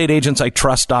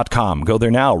realestateagentsitrust.com. Go there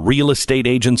now.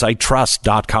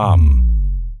 realestateagentsitrust.com.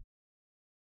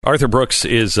 Arthur Brooks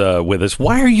is with us.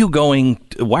 Why are you going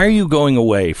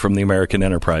away from the American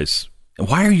enterprise?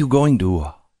 Why are you going to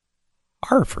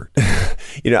Harvard?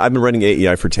 I've been running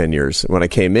AEI for 10 years. When I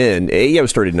came in, AEI was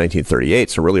started in 1938.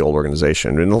 It's a really old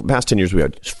organization. In the past 10 years, we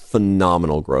had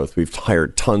phenomenal growth. We've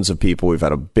hired tons of people. We've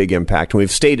had a big impact. And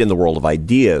we've stayed in the world of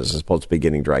ideas as opposed to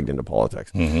getting dragged into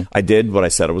politics. Mm-hmm. I did what I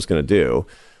said I was going to do.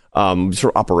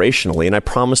 Sort of operationally, and I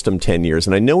promised them 10 years.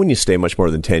 And I know when you stay much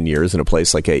more than 10 years in a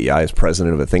place like AEI as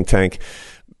president of a think tank,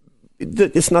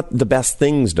 it's not the best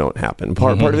things don't happen.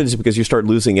 Part of it is because you start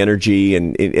losing energy,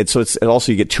 and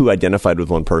also you get too identified with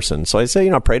one person. So I say,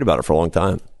 I prayed about it for a long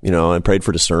time. I prayed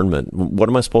for discernment. What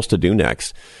am I supposed to do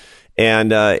next?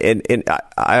 And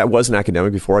I was an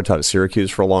academic before. I taught at Syracuse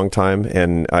for a long time,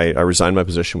 and I resigned my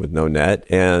position with no net.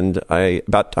 And I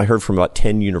heard from about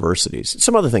 10 universities,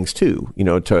 some other things too.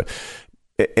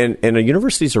 And a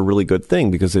university is a really good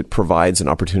thing because it provides an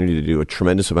opportunity to do a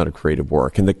tremendous amount of creative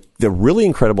work. And the really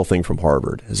incredible thing from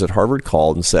Harvard is that Harvard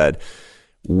called and said,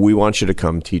 "We want you to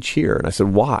come teach here." And I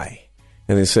said, "Why?"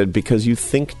 And they said, "Because you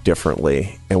think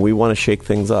differently, and we want to shake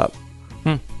things up."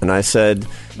 And I said,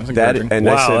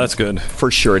 that's good.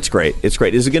 For sure, it's great. It's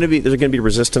great. Is there going to be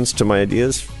resistance to my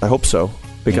ideas? I hope so,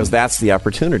 because that's the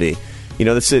opportunity.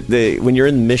 That's it. When you're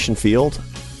in the mission field,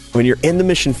 when you're in the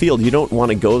mission field, you don't want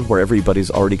to go where everybody's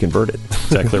already converted.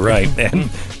 Exactly right. And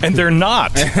they're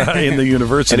not in the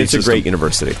university And it's system. a great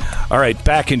university. All right,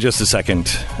 back in just a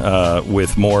second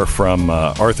with more from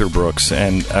Arthur Brooks.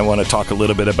 And I want to talk a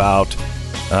little bit about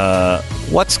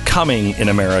what's coming in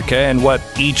America and what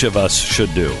each of us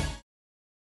should do.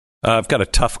 I've got a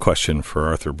tough question for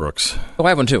Arthur Brooks. Oh, I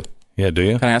have one too. Yeah, do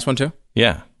you? Can I ask one too?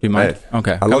 Yeah. Do you mind?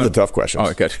 Okay. I love the tough questions.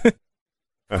 Oh, good.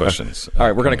 Questions. All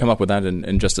right, we're going to come up with that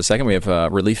in just a second. We have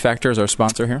Relief Factor as our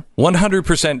sponsor here.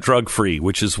 100% drug-free,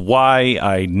 which is why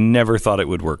I never thought it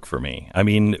would work for me. I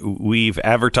mean, we've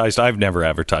advertised. I've never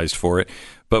advertised for it,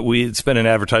 but it's been an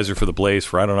advertiser for the Blaze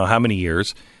for I don't know how many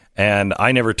years, and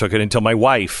I never took it until my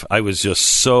wife. I was just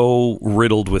so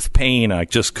riddled with pain. I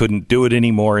just couldn't do it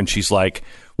anymore, and she's like,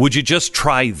 would you just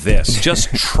try this?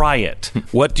 Just try it.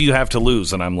 What do you have to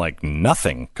lose? And I'm like,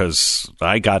 nothing, because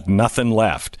I got nothing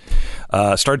left.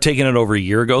 Started taking it over a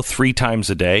year ago, 3 times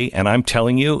a day. And I'm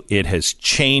telling you, it has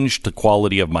changed the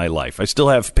quality of my life. I still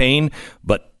have pain,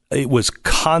 but it was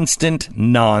constant,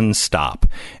 nonstop.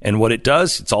 And what it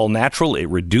does, it's all natural. It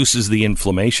reduces the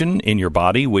inflammation in your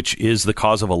body, which is the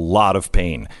cause of a lot of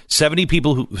pain.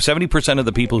 70% of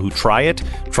the people who try it,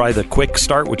 try the quick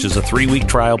start, which is a 3-week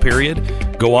trial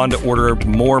period, go on to order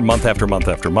more month after month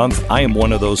after month. I am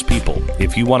one of those people.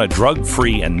 If you want a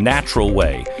drug-free and natural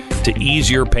way to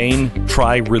ease your pain,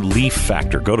 try Relief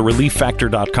Factor. Go to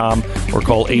relieffactor.com or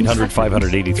call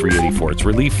 800-500-8384. It's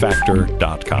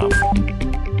relieffactor.com.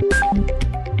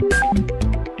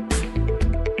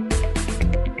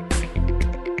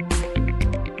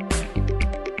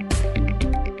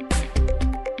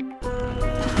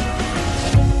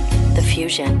 The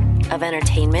fusion of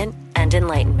entertainment and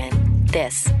enlightenment.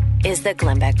 This is the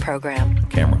Glenn Beck Program.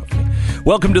 Camera.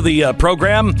 Welcome to the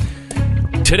program.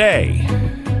 Today,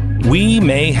 we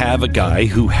may have a guy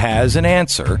who has an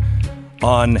answer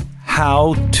on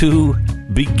how to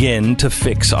begin to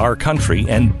fix our country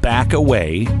and back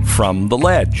away from the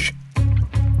ledge.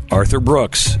 Arthur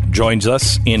Brooks joins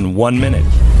us in 1 minute.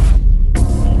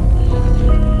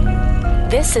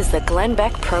 This is the Glenn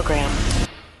Beck Program.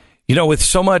 You know, with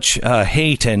so much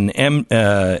hate and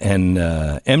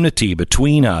enmity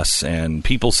between us and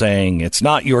people saying it's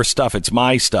not your stuff, it's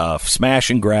my stuff, smash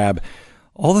and grab,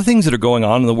 all the things that are going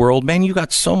on in the world, man, you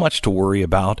got so much to worry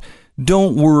about.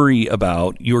 Don't worry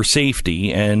about your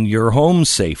safety and your home's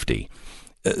safety.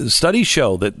 Studies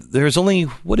show that there's only,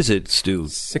 what is it, Stu?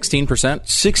 16%?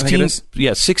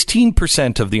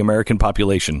 16% of the American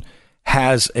population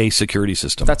has a security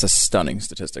system. That's a stunning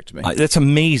statistic to me. That's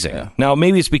amazing. Yeah. Now,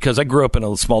 maybe it's because I grew up in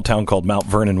a small town called Mount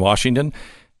Vernon, Washington.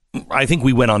 I think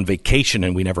we went on vacation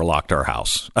and we never locked our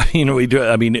house. I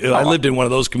lived in one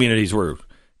of those communities where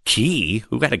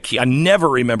who got a key? I never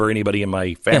remember anybody in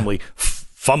my family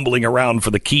fumbling around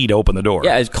for the key to open the door.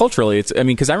 Yeah, culturally,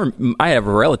 because I have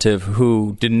a relative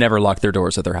who never lock their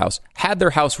doors at their house, had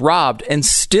their house robbed, and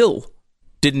still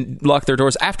didn't lock their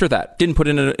doors after that, didn't put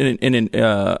in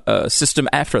a system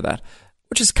after that,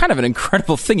 which is kind of an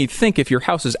incredible thing. You'd think if your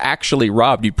house is actually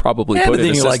robbed, you'd probably put in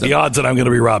a system. Like the odds that I'm going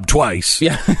to be robbed twice.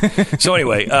 Yeah. So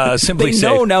anyway, Simply Safe. They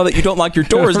know now that you don't lock your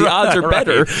doors, the odds are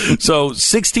better. Right. So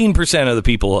 16% of the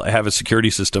people have a security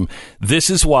system. This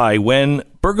is why when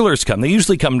burglars come, they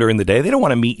usually come during the day. They don't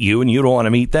want to meet you and you don't want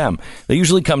to meet them. They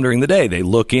usually come during the day. They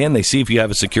look in, they see if you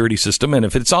have a security system, and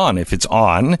if it's on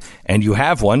and you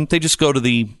have one, they just go to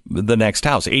the next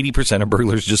house. 80% of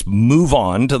burglars just move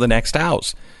on to the next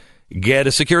house. Get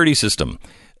a security system.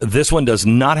 This one does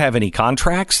not have any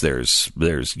contracts. There's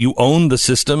you own the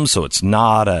system, so it's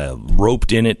not a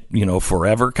roped in it,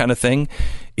 forever kind of thing.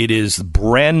 It is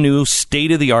brand new,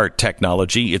 state-of-the-art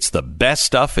technology. It's the best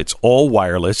stuff. It's all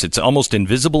wireless. It's almost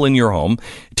invisible in your home.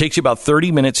 It takes you about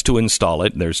 30 minutes to install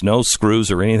it. There's no screws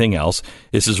or anything else.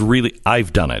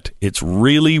 I've done it. It's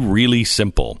really, really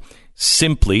simple.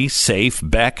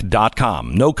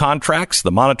 SimplySafeBeck.com. No contracts.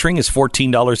 The monitoring is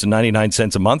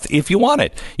 $14.99 a month if you want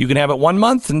it. You can have it 1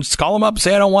 month and just call them up and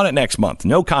say, I don't want it next month.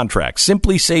 No contracts.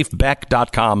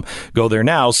 SimplySafeBeck.com. Go there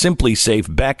now.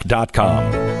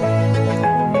 SimplySafeBeck.com.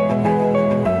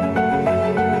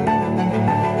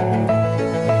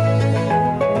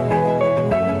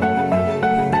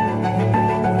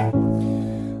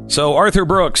 So Arthur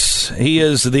Brooks, he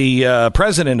is the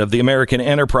president of the American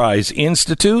Enterprise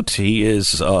Institute. He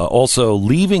is also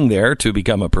leaving there to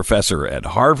become a professor at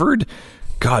Harvard.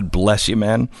 God bless you,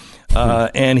 man.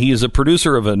 And he is a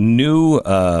producer of a new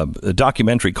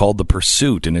documentary called The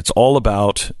Pursuit, and it's all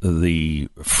about the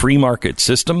free market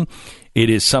system. It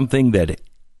is something that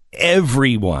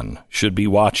everyone should be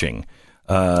watching,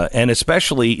 and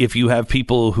especially if you have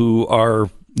people who are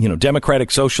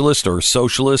democratic socialist or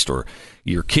socialist, or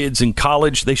your kids in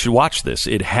college, they should watch this.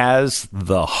 It has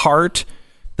the heart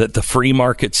that the free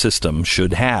market system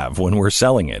should have when we're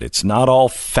selling it. It's not all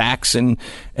facts and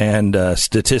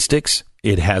statistics.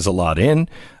 It has a lot in.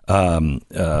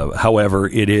 However,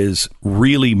 it is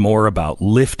really more about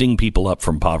lifting people up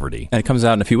from poverty. And it comes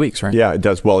out in a few weeks, right? Yeah, it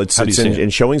does. Well, it's in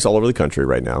showings all over the country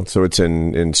right now. So it's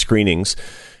in screenings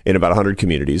in about 100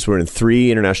 communities. We're in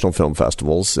 3 international film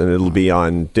festivals, and it'll be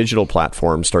on digital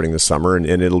platforms starting this summer, and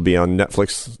it'll be on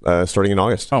Netflix starting in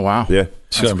August. Oh, wow. Yeah.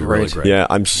 It's going to be really great. Yeah,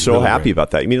 I'm so really happy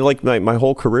about that. I mean, like my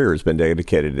whole career has been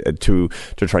dedicated to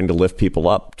trying to lift people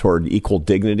up toward equal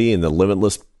dignity and the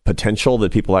limitless potential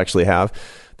that people actually have.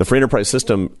 The free enterprise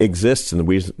system exists, and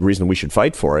the reason we should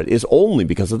fight for it is only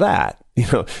because of that.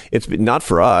 It's not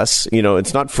for us.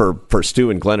 It's not for Stu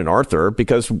and Glenn and Arthur,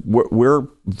 because we're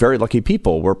very lucky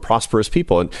people. We're prosperous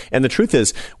people. And the truth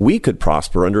is, we could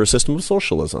prosper under a system of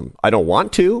socialism. I don't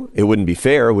want to. It wouldn't be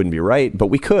fair. It wouldn't be right, but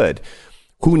we could.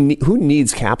 Who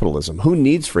needs capitalism? Who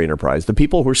needs free enterprise? The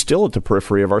people who are still at the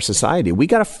periphery of our society. We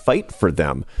got to fight for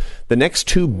them. The next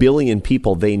 2 billion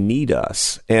people, they need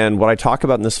us. And what I talk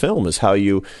about in this film is how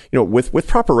with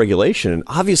proper regulation, and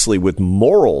obviously with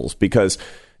morals, because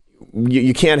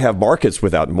you can't have markets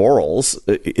without morals.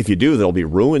 If you do, they'll be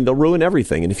ruined. They'll ruin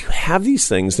everything. And if you have these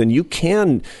things, then you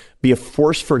can be a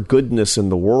force for goodness in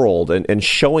the world, and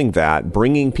showing that,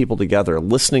 bringing people together,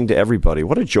 listening to everybody.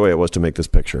 What a joy it was to make this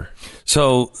picture.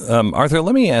 So, Arthur,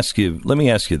 let me ask you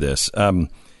this.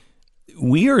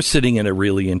 We are sitting in a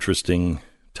really interesting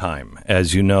time.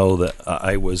 As you know, that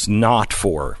I was not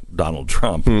for Donald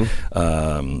Trump,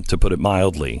 to put it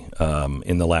mildly,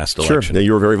 in the last election. Sure,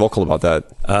 you were very vocal about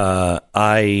that.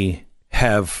 I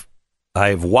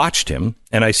have watched him,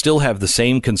 and I still have the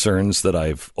same concerns that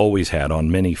I've always had on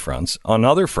many fronts. On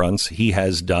other fronts, he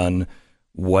has done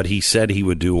what he said he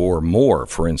would do or more.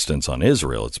 For instance, on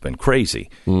Israel, it's been crazy.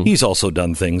 He's also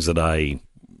done things that I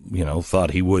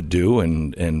thought he would do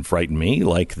and frighten me,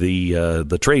 like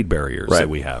the trade barriers that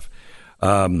we have.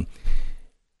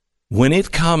 When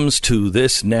it comes to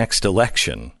this next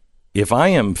election, if I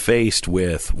am faced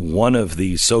with one of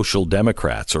these social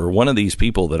democrats or one of these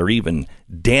people that are even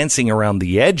dancing around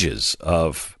the edges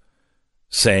of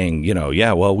saying,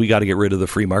 we got to get rid of the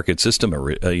free market system,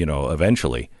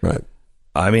 eventually. Right.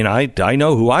 I mean, I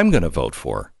know who I'm going to vote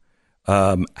for.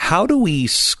 How do we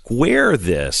square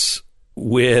this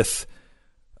with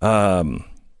what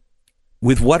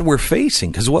we're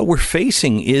facing? Because what we're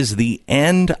facing is the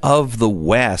end of the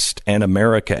West and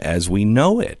America as we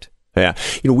know it. Yeah.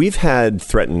 We've had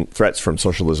threats from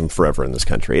socialism forever in this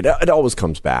country. It always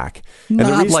comes back. And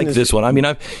Not like this one. I mean,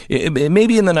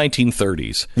 maybe in the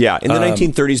 1930s. Yeah, in the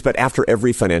 1930s, but after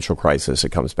every financial crisis,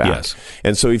 it comes back. Yes.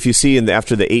 And so if you see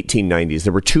after the 1890s,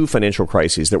 there were 2 financial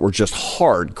crises that were just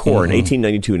hardcore. In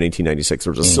 1892 and 1896,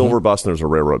 there was a silver bust and there was a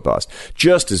railroad bust.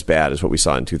 Just as bad as what we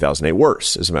saw in 2008.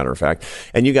 Worse, as a matter of fact.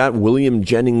 And you got William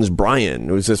Jennings Bryan,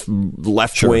 who was this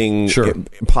left-wing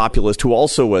populist who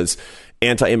also was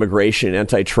anti-immigration,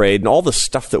 anti-trade, and all the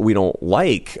stuff that we don't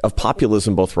like of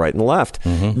populism, both right and left.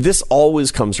 This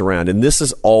always comes around, and this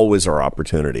is always our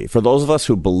opportunity. For those of us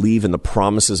who believe in the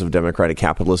promises of democratic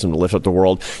capitalism to lift up the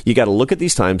world, you got to look at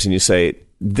these times and you say,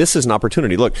 this is an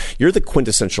opportunity. Look, you're the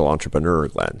quintessential entrepreneur,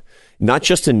 Glenn. Not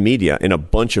just in media, in a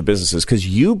bunch of businesses, because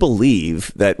you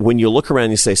believe that when you look around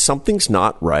and you say something's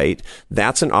not right,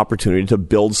 that's an opportunity to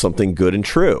build something good and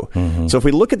true. So if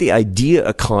we look at the idea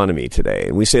economy today,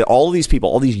 and we say all these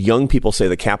young people say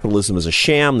that capitalism is a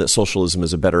sham, that socialism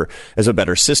is a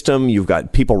better system. You've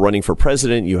got people running for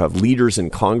president. You have leaders in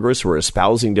Congress who are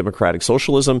espousing democratic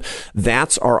socialism.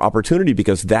 That's our opportunity,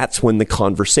 because that's when the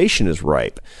conversation is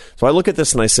ripe. So I look at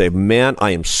this and I say, man,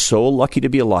 I am so lucky to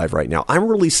be alive right now. I'm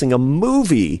releasing a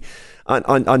movie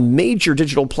on major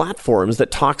digital platforms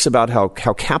that talks about how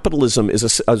capitalism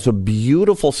is a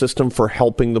beautiful system for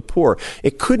helping the poor.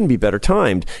 It couldn't be better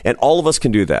timed, and all of us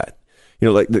can do that.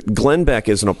 Glenn Beck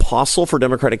is an apostle for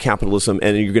democratic capitalism,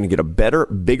 and you're going to get a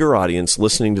bigger audience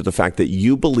listening to the fact that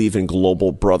you believe in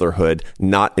global brotherhood,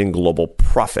 not in global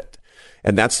profit.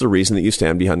 And that's the reason that you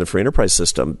stand behind the free enterprise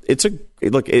system.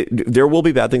 There will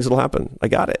be bad things that'll happen. I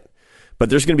got it. But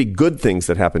there's going to be good things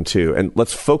that happen too. And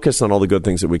let's focus on all the good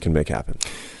things that we can make happen.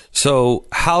 So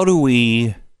how do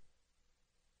we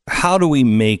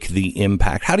make the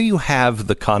impact? How do you have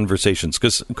the conversations?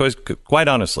 Because quite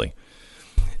honestly,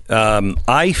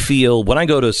 I feel when I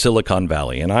go to Silicon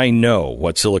Valley, and I know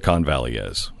what Silicon Valley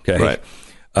is. Okay. Right.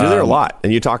 You're there a lot,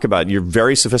 and you're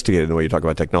very sophisticated in the way you talk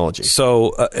about technology.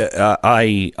 So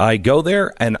I go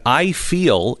there, and I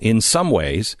feel in some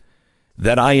ways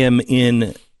that I am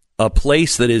in a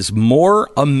place that is more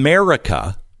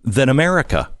America than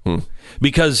America.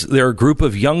 Because there are a group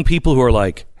of young people who are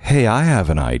like, hey, I have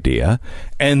an idea,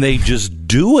 and they just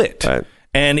do it. Right.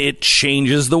 And it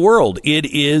changes the world. It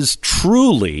is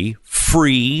truly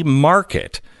free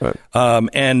market. Right.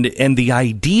 And the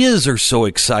ideas are so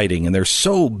exciting and they're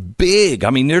so big. I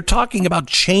mean, they're talking about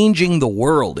changing the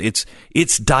world.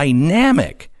 It's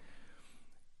dynamic.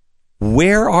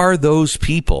 Where are those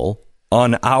people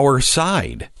on our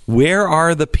side? Where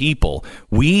are the people?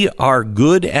 We are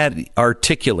good at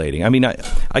articulating. I mean,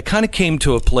 I kind of came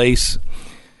to a place,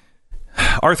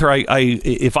 Arthur, I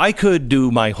if I could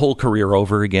do my whole career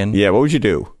over again. Yeah, what would you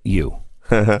do? You.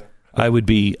 I would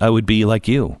be like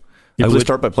you. You would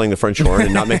start by playing the French horn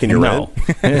and not making your rent?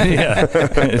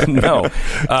 Yeah. No.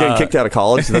 Getting kicked out of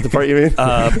college? Is that the part you mean?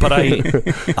 But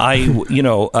I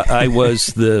was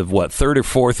the, third or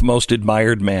fourth most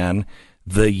admired man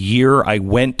the year I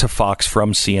went to Fox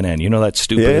from CNN. You know that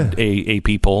stupid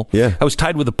AP poll? Yeah. I was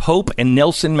tied with the Pope and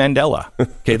Nelson Mandela.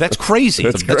 Okay, that's crazy.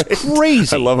 That's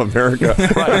crazy. I love America.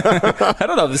 Right. I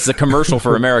don't know if this is a commercial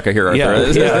for America here,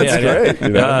 Arthur. That's great. You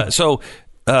know?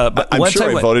 But I'm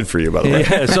sure I voted for you, by the way.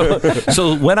 Yeah,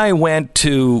 so when I went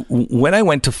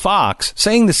to Fox,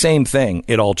 saying the same thing,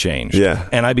 it all changed. Yeah.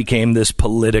 And I became this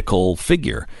political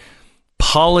figure.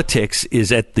 Politics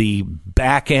is at the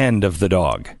back end of the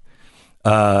dog,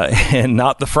 and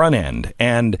not the front end.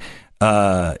 And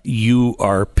you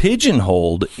are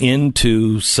pigeonholed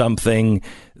into something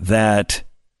that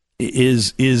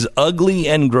is ugly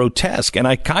and grotesque. And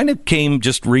I kind of came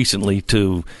just recently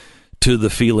to the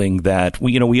feeling that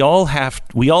we all have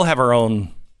our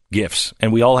own gifts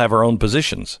and we all have our own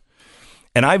positions.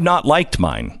 And I've not liked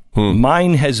mine.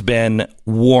 Mine has been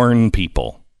warn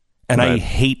people. And I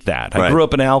hate that. I grew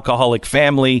up in an alcoholic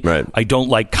family. Right. I don't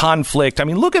like conflict. I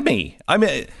mean, look at me. I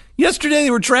mean, yesterday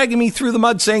they were dragging me through the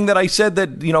mud saying that I said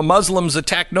that, Muslims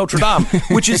attacked Notre Dame,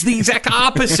 which is the exact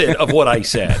opposite of what I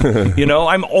said.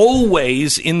 I'm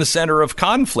always in the center of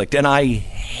conflict and I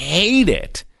hate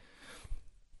it.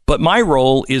 But my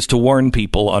role is to warn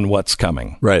people on what's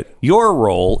coming. Right. Your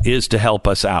role is to help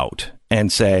us out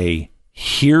and say,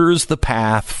 here's the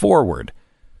path forward.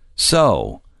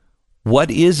 So what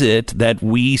is it that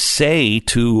we say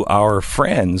to our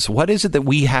friends? What is it that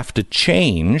we have to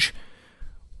change?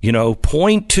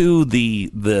 Point to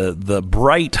the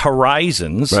bright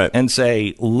horizons and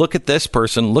say, look at this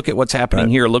person, look at what's happening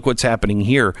here, look what's happening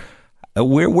here.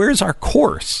 Where's our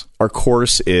course? Our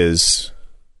course is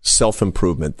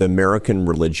self-improvement, the American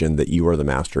religion that you are the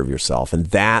master of yourself. And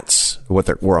that's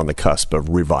what we're on the cusp of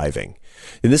reviving.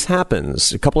 And this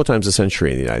happens a couple of times a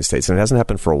century in the United States, and it hasn't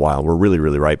happened for a while. We're really,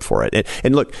 really ripe for it.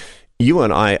 And look, you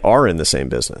and I are in the same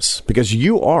business because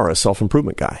you are a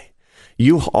self-improvement guy.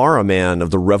 You are a man of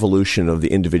the revolution of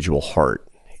the individual heart.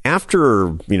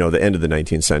 After, the end of the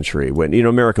 19th century, when,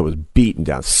 America was beaten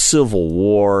down, civil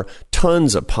war,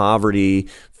 tons of poverty,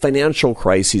 financial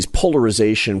crises,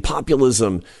 polarization,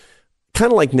 populism,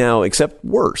 kind of like now, except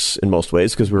worse in most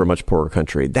ways because we were a much poorer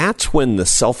country. That's when the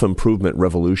self-improvement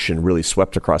revolution really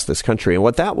swept across this country. And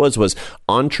what that was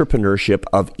entrepreneurship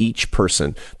of each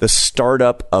person, the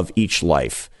startup of each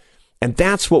life. And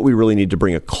that's what we really need to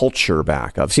bring a culture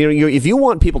back of. So, if you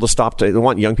want people to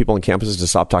want young people on campuses to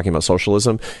stop talking about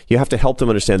socialism, you have to help them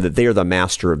understand that they are the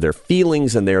master of their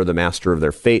feelings and they are the master of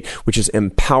their fate, which is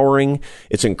empowering,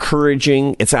 it's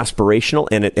encouraging, it's aspirational,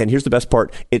 and here's the best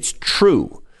part, it's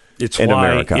true.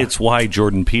 America. It's why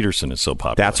Jordan Peterson is so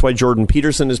popular. That's why Jordan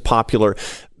Peterson is popular.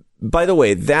 By the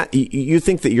way, that you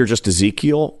think that you're just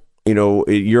Ezekiel.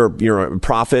 You're a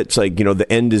prophet. It's like, the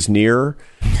end is near.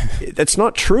 That's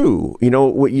not true.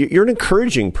 You're an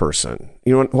encouraging person.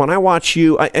 When I watch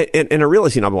you, and I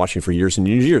realize, I've been watching for years and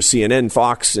years, CNN,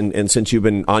 Fox, and since you've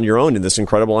been on your own in this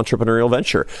incredible entrepreneurial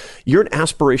venture, you're an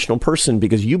aspirational person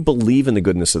because you believe in the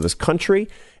goodness of this country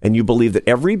and you believe that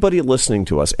everybody listening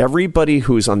to us, everybody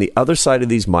who's on the other side of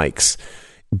these mics,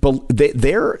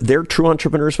 they're true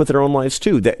entrepreneurs with their own lives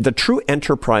too. The true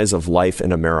enterprise of life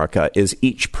in America is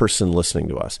each person listening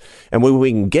to us. And when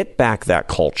we can get back that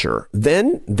culture,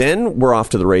 then we're off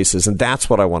to the races. And that's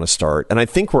what I want to start. And I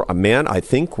think we're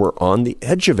on the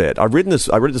edge of it. I read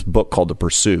this book called The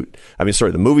Pursuit.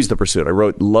 The movie's The Pursuit. I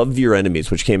wrote Love Your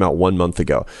Enemies, which came out 1 month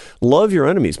ago. Love your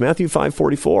enemies, Matthew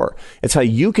 5:44. It's how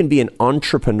you can be an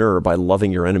entrepreneur by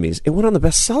loving your enemies. It went on the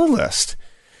bestseller list.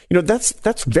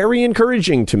 That's very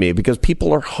encouraging to me because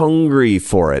people are hungry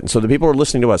for it. And so the people are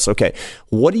listening to us. Okay,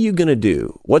 what are you going to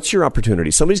do? What's your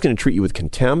opportunity? Somebody's going to treat you with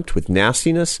contempt, with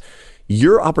nastiness.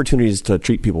 Your opportunity is to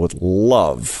treat people with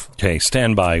love. Okay,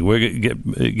 stand by. We're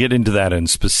going to get into that in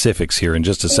specifics here in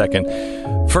just a second.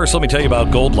 First, let me tell you about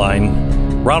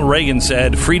Goldline. Ronald Reagan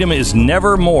said, "Freedom is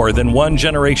never more than one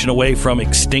generation away from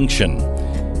extinction."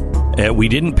 We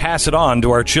didn't pass it on to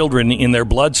our children in their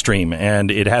bloodstream, and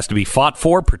it has to be fought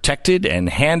for, protected, and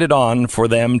handed on for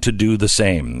them to do the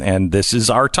same. And this is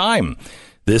our time.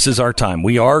 This is our time.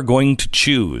 We are going to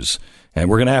choose, and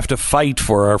we're going to have to fight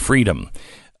for our freedom.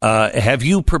 Have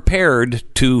you prepared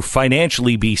to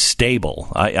financially be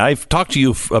stable? I've talked to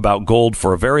you about gold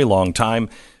for a very long time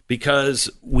because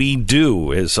we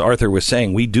do, as Arthur was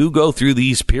saying, we do go through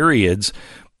these periods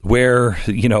where,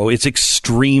 it's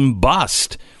extreme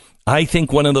bust. I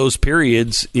think one of those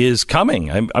periods is coming.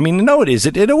 I mean, no, it is.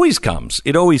 It always comes.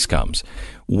 It always comes.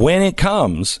 When it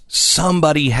comes,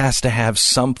 somebody has to have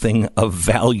something of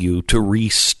value to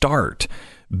restart.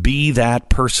 Be that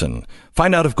person.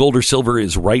 Find out if gold or silver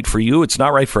is right for you. It's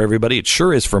not right for everybody. It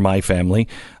sure is for my family.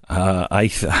 I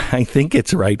think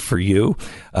it's right for you.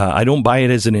 I don't buy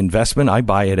it as an investment. I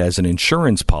buy it as an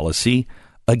insurance policy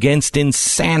against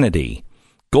insanity.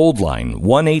 Goldline,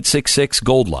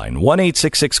 1-866-GOLDLINE,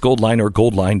 1-866-GOLDLINE or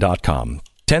goldline.com.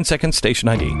 10 seconds, station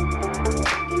ID.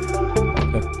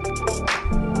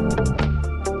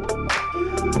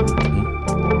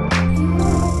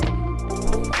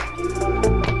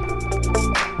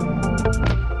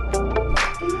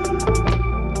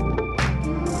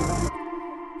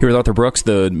 Here with Arthur Brooks,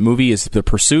 the movie is The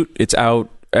Pursuit. It's out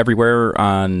everywhere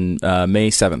on May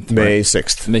 7th. May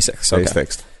 6th. May 6th, okay. May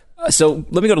 6th. So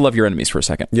let me go to Love Your Enemies for a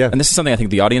second. Yeah. And this is something I think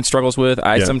the audience struggles with.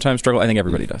 I sometimes struggle. I think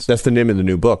everybody does. That's the name of the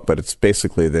new book, but it's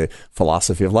basically the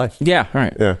philosophy of life. Yeah, all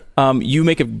right. Yeah. You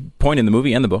make a point in the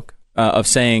movie and the book of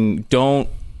saying don't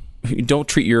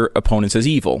treat your opponents as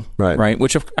evil, right?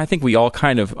 Which I think we all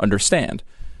kind of understand.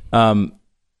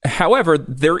 However,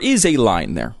 there is a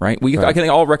line there, right? I can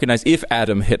all recognize if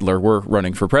Adam Hitler were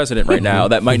running for president right now,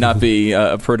 that might not be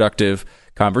a productive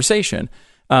conversation.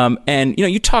 And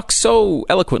you talk so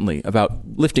eloquently about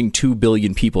lifting 2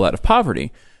 billion people out of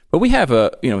poverty, but we have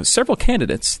several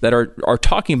candidates that are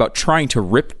talking about trying to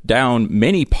rip down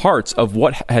many parts of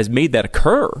what has made that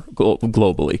occur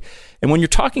globally. And when you're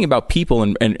talking about people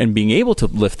and being able to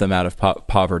lift them out of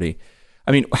poverty,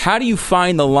 I mean, how do you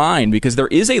find the line? Because there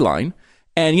is a line.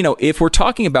 And, if we're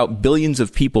talking about billions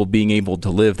of people being able to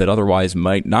live that otherwise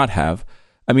might not have,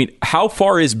 I mean, how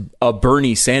far is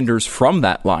Bernie Sanders from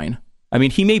that line? I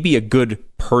mean, he may be a good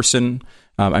person.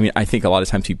 I think a lot of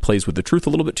times he plays with the truth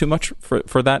a little bit too much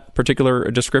for that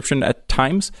particular description at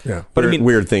times. Yeah, but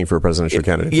weird thing for a presidential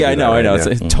candidate. Yeah, I know.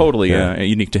 It's totally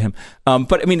unique to him.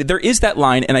 But I mean, there is that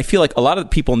line, and I feel like a lot of the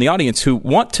people in the audience who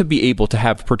want to be able to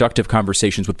have productive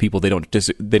conversations with people they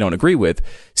don't agree with,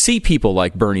 see people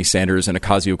like Bernie Sanders and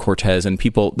Ocasio-Cortez and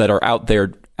people that are out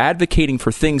there advocating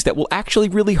for things that will actually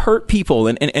really hurt people.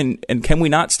 And can we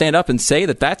not stand up and say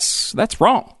that that's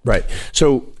wrong? Right.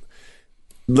 So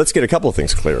let's get a couple of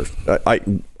things clear.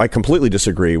 I completely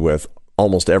disagree with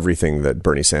almost everything that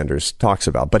Bernie Sanders talks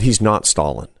about, but he's not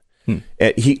Stalin.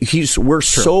 We're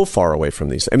so far away from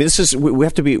these. I mean,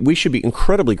 we should be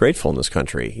incredibly grateful in this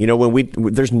country.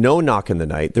 When there's no knock in the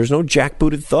night, there's no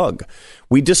jackbooted thug.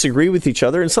 We disagree with each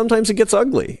other, and sometimes it gets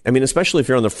ugly. I mean, especially if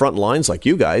you're on the front lines like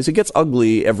you guys, it gets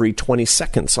ugly every 20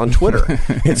 seconds on Twitter.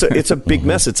 It's a big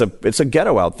mess. It's a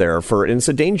ghetto out there and it's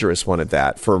a dangerous one at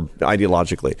that for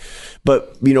ideologically.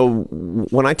 But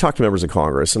when I talk to members of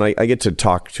Congress, and I get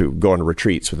to go on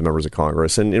retreats with members of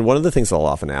Congress, and one of the things I'll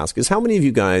often ask is, how many of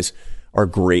you guys are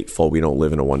grateful we don't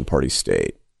live in a one-party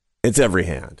state? It's every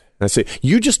hand. And I say,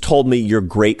 you just told me you're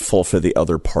grateful for the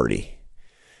other party.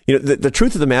 The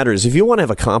truth of the matter is, if you want to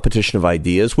have a competition of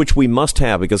ideas, which we must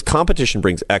have, because competition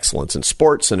brings excellence in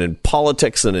sports and in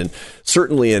politics and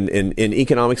certainly in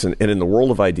economics and in the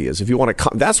world of ideas. If you want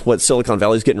that's what Silicon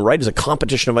Valley is getting right, is a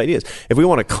competition of ideas. If we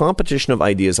want a competition of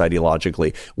ideas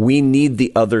ideologically, we need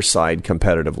the other side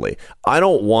competitively. I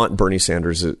don't want Bernie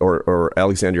Sanders or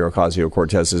Alexandria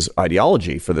Ocasio-Cortez's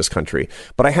ideology for this country,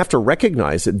 but I have to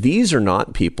recognize that these are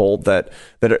not people that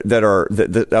are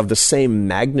of the same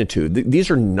magnitude.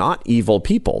 These are not evil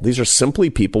people. These are simply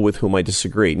people with whom I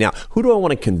disagree. Now, who do I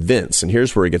want to convince? And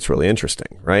here's where it gets really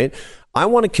interesting, right? I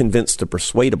want to convince the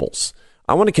persuadables.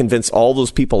 I want to convince all those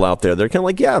people out there that are kind of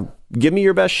like, yeah, give me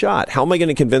your best shot. How am I going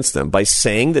to convince them? By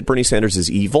saying that Bernie Sanders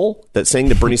is evil? Saying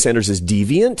that Bernie Sanders is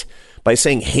deviant? By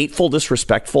saying hateful,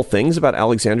 disrespectful things about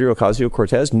Alexandria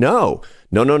Ocasio-Cortez? No.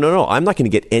 I'm not going to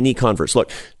get any converts. Look,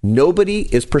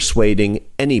 nobody is persuading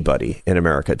anybody in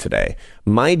America today.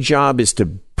 My job is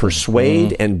to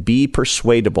persuade and be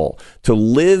persuadable, to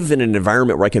live in an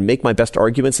environment where I can make my best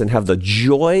arguments and have the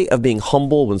joy of being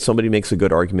humble when somebody makes a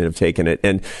good argument of taking it.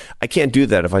 And I can't do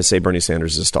that if I say Bernie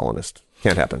Sanders is a Stalinist.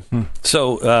 Can't happen.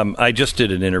 So I just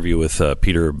did an interview with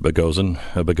Peter Boghossian.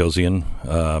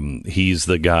 He's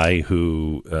the guy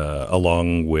who,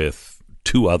 along with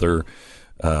two other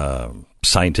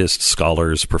scientists,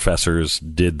 scholars, professors,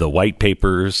 did the white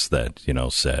papers that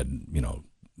said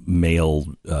male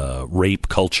rape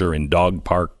culture in dog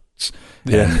parks.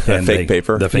 And fake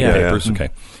paper. The fake papers. Okay.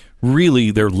 Really,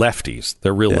 they're lefties.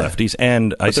 They're real lefties.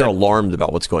 And they're alarmed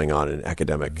about what's going on in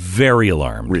academic. Very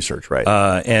alarmed. Research, right.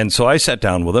 And so I sat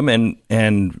down with them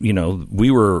and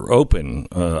we were open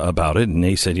about it. And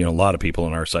they said, a lot of people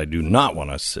on our side do not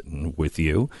want us sitting with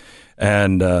you.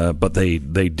 And but they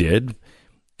did.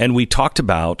 And we talked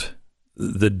about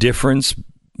the difference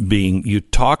being you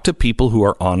talk to people who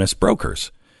are honest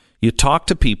brokers. You talk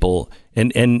to people,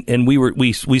 and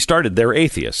we started. They're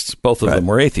atheists. Both of them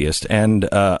were atheists, and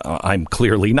I'm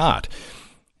clearly not.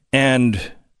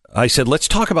 And I said, let's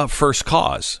talk about first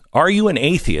cause. Are you an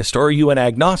atheist or are you an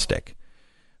agnostic?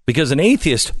 Because an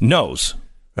atheist knows.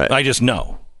 Right. I just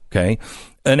know. Okay.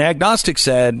 An agnostic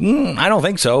said, I don't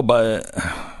think so, but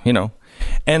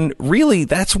And really,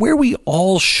 that's where we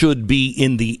all should be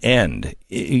in the end.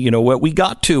 What we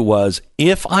got to was,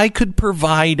 if I could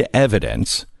provide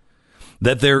evidence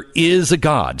that there is a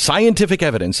God, scientific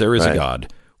evidence there is a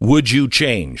God, would you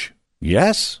change?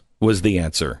 Yes, was the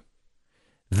answer.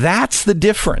 That's the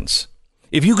difference.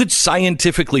 If you could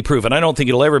scientifically prove, and I don't think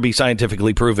it'll ever be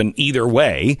scientifically proven either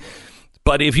way,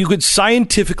 but if you could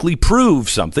scientifically prove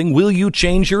something, will you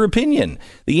change your opinion?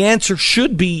 The answer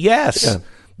should be yes. Yeah.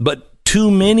 But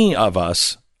too many of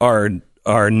us are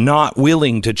not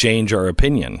willing to change our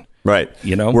opinion. Right.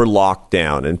 We're locked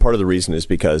down. And part of the reason is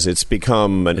because it's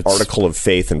become an article of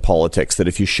faith in politics that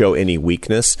if you show any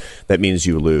weakness, that means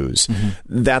you lose.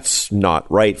 Mm-hmm. That's not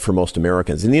right for most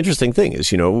Americans. And the interesting thing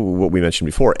is, what we mentioned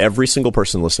before, every single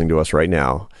person listening to us right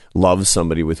now loves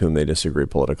somebody with whom they disagree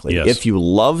politically. Yes. If you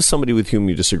love somebody with whom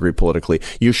you disagree politically,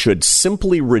 you should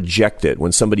simply reject it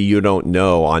when somebody you don't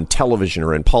know on television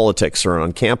or in politics or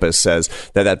on campus says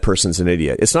that person's an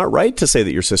idiot. It's not right to say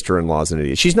that your sister-in-law is an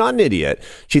idiot. She's not an idiot.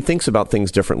 She thinks about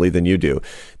things differently than you do.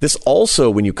 This also,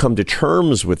 when you come to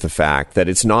terms with the fact that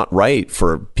it's not right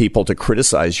for people to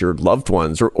criticize your loved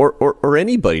ones or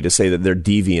anybody to say that they're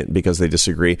deviant because they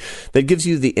disagree, that gives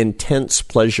you the intense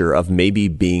pleasure of maybe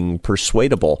being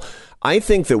persuadable. I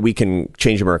think that we can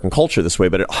change American culture this way,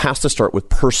 but it has to start with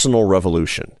personal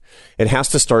revolution. It has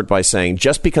to start by saying,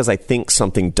 just because I think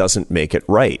something doesn't make it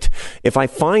right. If I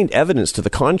find evidence to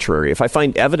the contrary, if I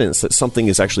find evidence that something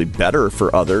is actually better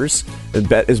for others,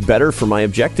 is better for my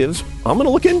objectives, I'm going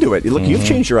to look into it. Look, you've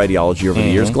changed your ideology over the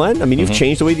years, Glenn. I mean, you've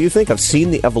changed the way that you think. I've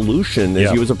seen the evolution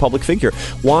as you as a public figure.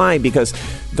 Why? Because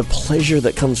the pleasure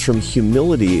that comes from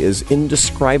humility is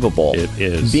indescribable. It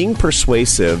is. Being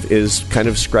persuasive is kind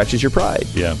of scratches your pride.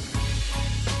 Yeah.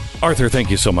 Arthur,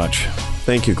 thank you so much.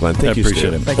 Thank you, Glenn. Thank you,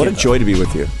 appreciate Steve. it. What a joy to be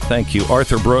with you. Thank you.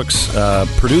 Arthur Brooks,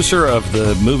 producer of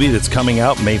the movie that's coming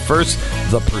out May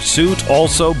 1st, The Pursuit,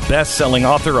 also best-selling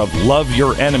author of Love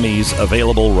Your Enemies,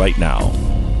 available right now.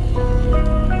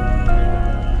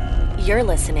 You're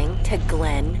listening to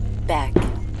Glenn Beck.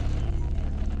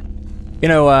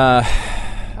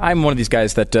 I'm one of these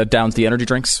guys that downs the energy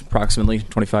drinks approximately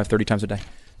 25, 30 times a day.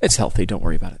 It's healthy. Don't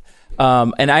worry about it.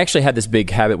 And I actually had this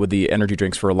big habit with the energy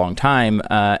drinks for a long time,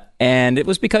 and it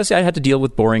was because I had to deal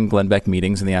with boring Glenn Beck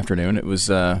meetings in the afternoon. It was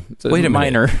Wait a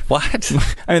minor. Minute. What?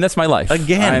 I mean, that's my life.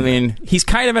 Again. I mean, he's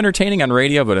kind of entertaining on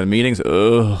radio, but in meetings,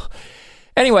 ugh.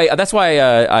 Anyway, that's why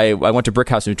I went to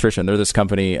Brickhouse Nutrition. They're this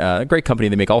company, a great company.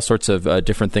 They make all sorts of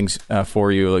different things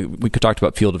for you. We could talk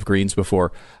about Field of Greens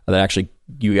before. That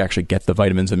you actually get the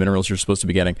vitamins and minerals you're supposed to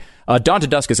be getting. Dawn to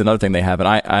Dusk is another thing they have, and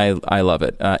I love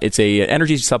it. It's an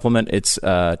energy supplement. It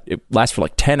lasts for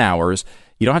like 10 hours.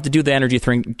 You don't have to do the energy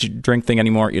drink thing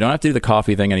anymore. You don't have to do the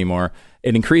coffee thing anymore.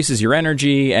 It increases your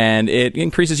energy, and it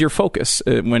increases your focus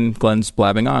when Glenn's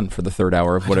blabbing on for the third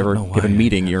hour of whatever given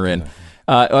meeting you're in.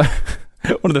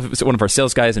 One of our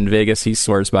sales guys in Vegas, he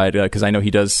swears by it because I know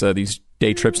he does these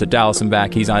day trips to Dallas and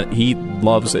back. He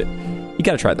loves it. You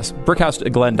got to try this.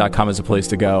 BrickHouseGlenn.com is a place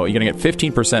to go. You're going to get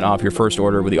 15% off your first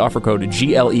order with the offer code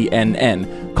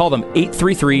GLENN. Call them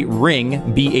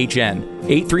 833-RING-BHN.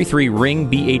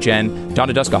 833-RING-BHN. Dawn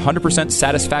to Dusk, 100%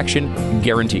 satisfaction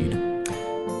guaranteed.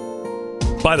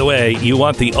 By the way, you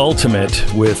want the ultimate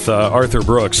with Arthur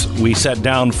Brooks. We sat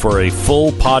down for a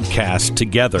full podcast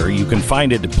together. You can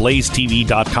find it at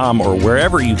BlazeTV.com or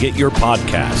wherever you get your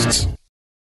podcasts.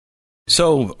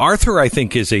 So Arthur, I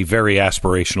think, is a very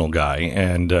aspirational guy,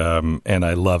 and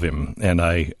I love him, and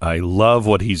I love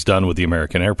what he's done with the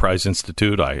American Enterprise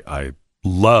Institute. I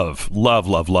love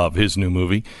his new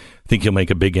movie. I think he'll make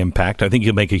a big impact. I think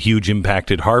he'll make a huge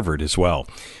impact at Harvard as well.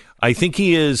 I think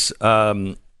he is,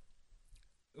 well,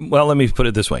 let me put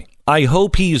it this way. I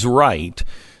hope he's right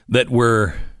that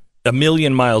we're a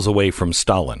million miles away from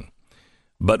Stalin,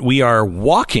 but we are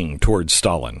walking towards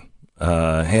Stalin,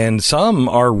 and some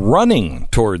are running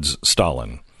towards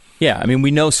Stalin. Yeah, I mean,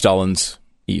 we know Stalin's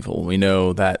evil. We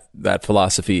know that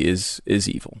philosophy is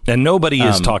evil. And nobody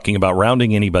is talking about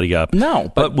rounding anybody up.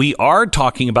 No. But we are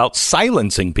talking about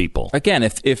silencing people. Again,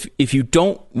 if you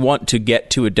don't want to get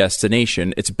to a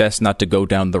destination, it's best not to go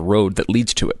down the road that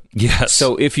leads to it. Yes.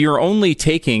 So if you're only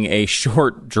taking a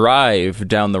short drive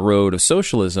down the road of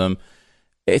socialism,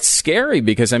 it's scary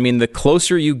because, I mean, the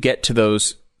closer you get to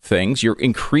those things, you're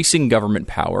increasing government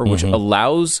power, which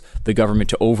allows the government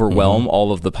to overwhelm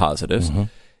all of the positives.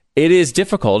 It is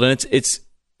difficult, and it's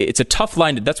a tough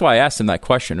line. That's why I asked him that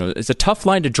question. It's a tough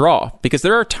line to draw because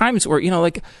there are times where,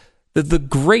 like the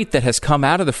great that has come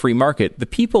out of the free market, the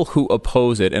people who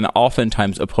oppose it and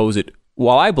oftentimes oppose it,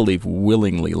 while I believe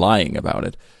willingly lying about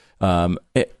it. I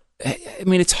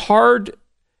mean, it's hard.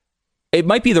 It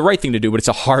might be the right thing to do, but it's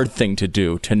a hard thing to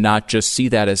do to not just see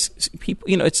that as people.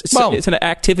 It's an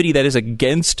activity that is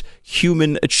against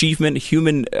human achievement,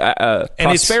 human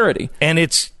prosperity,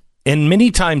 and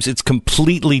many times it's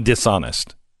completely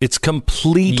dishonest. It's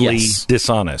completely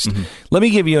dishonest. Let me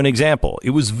give you an example. It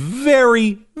was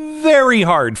very, very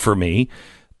hard for me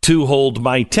to hold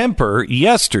my temper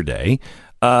yesterday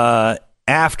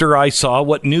after I saw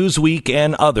what Newsweek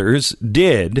and others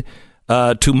did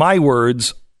to my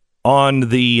words on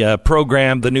the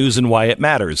program, The News and Why It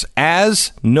Matters.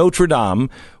 As Notre Dame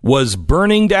was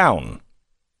burning down,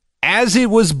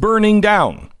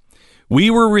 we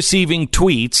were receiving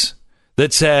tweets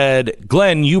that said,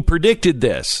 Glenn, you predicted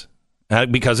this.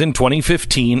 Because in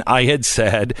 2015, I had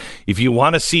said, if you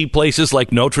want to see places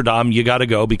like Notre Dame, you got to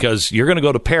go because you're going to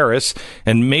go to Paris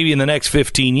and maybe in the next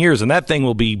 15 years, and that thing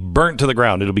will be burnt to the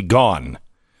ground. It'll be gone.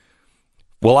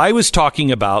 Well, I was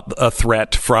talking about a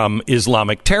threat from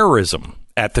Islamic terrorism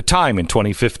at the time in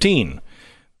 2015.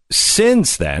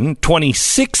 Since then,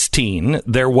 2016,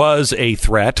 there was a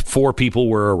threat. 4 people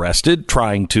were arrested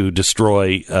trying to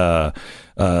destroy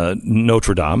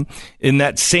Notre Dame. In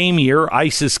that same year,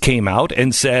 ISIS came out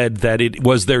and said that it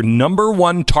was their number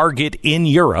one target in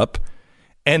Europe.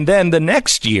 And then the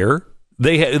next year,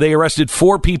 they arrested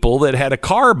 4 people that had a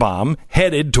car bomb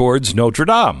headed towards Notre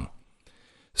Dame.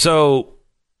 So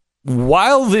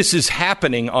while this is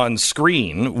happening on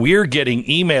screen, we're getting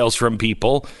emails from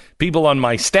people. People on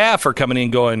my staff are coming in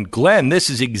going, Glenn,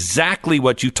 this is exactly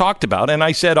what you talked about. And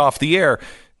I said off the air,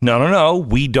 no,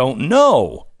 we don't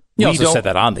know. You also said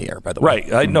that on the air, by the way.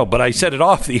 Right, I know, but I said it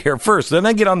off the air first. Then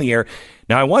I get on the air.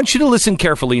 Now, I want you to listen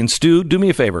carefully. And Stu, do me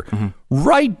a favor.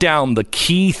 Write down the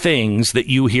key things that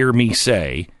you hear me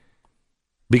say,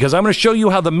 because I'm going to show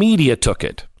you how the media took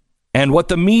it. And what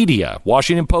the media,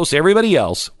 Washington Post, everybody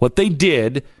else, what they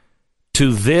did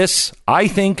to this, I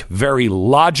think, very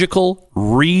logical,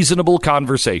 reasonable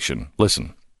conversation.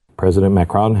 Listen. President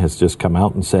Macron has just come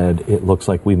out and said it looks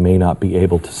like we may not be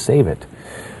able to save it.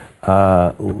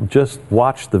 Just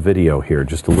watch the video here,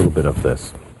 just a little bit of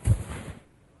this.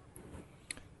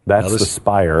 That's the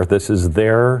spire. This is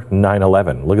their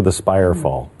 9/11. Look at the spire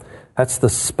fall. That's the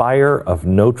spire of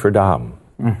Notre Dame.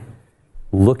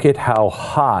 Look at how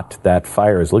hot that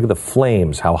fire is. Look at the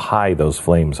flames, how high those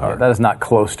flames are. Yeah, that is not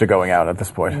close to going out at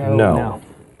this point. No.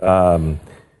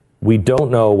 We don't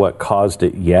know what caused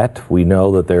it yet. We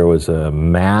know that there was a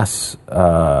mass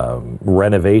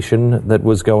renovation that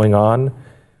was going on.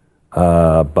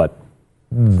 But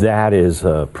that is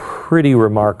a pretty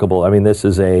remarkable. I mean, this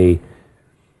is a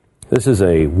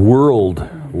world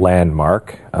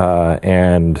landmark,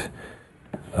 and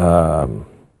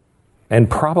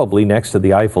probably next to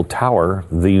the Eiffel Tower,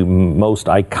 the most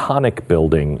iconic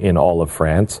building in all of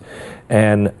France,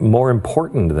 and more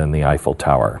important than the Eiffel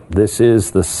Tower. This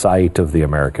is the site of the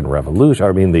American Revolution.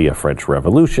 I mean, the French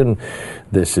Revolution.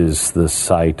 This is the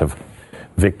site of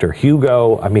Victor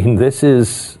Hugo. I mean, this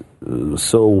is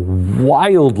so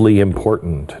wildly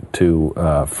important to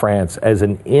France as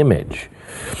an image.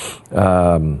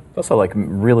 Also, like,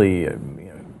 really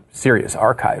serious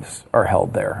archives are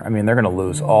held there. I mean, they're going to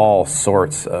lose all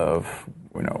sorts of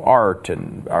art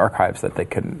and archives that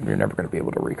you're never going to be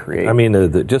able to recreate. I mean,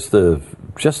 just the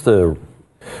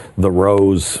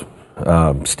rose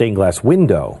stained glass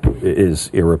window is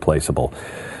irreplaceable.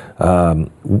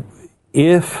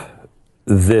 If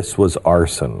this was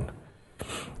arson,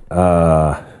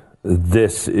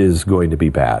 this is going to be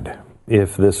bad.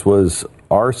 If this was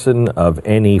arson of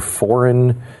any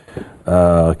foreign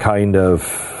kind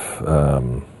of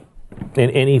in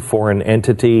any foreign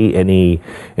entity,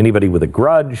 anybody with a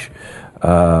grudge.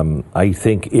 I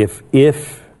think if,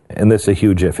 and this is a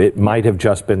huge if, it might have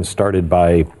just been started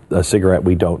by a cigarette,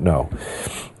 we don't know.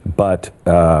 But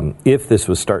if this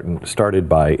was started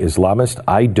by Islamists,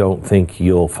 I don't think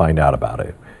you'll find out about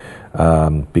it.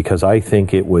 Because I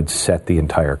think it would set the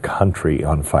entire country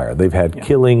on fire. They've had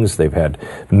killings, they've had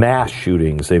mass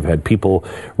shootings, they've had people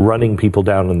running people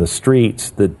down in the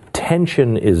streets. The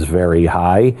tension is very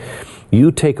high.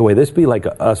 You take away, this be like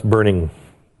us burning,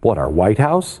 our White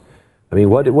House? I mean,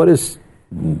 what is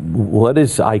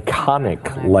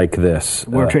iconic like this?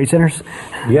 World Trade Centers?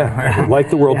 Yeah, like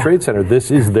the World Trade Center. This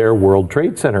is their World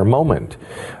Trade Center moment.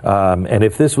 And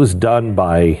if this was done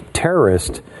by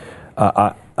terrorists,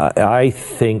 I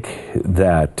think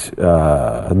that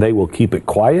they will keep it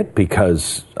quiet,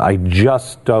 because I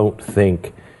just don't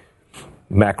think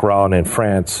Macron and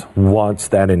France wants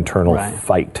that internal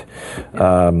fight.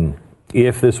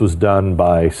 If this was done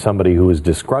by somebody who is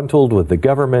disgruntled with the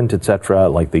government, etc.,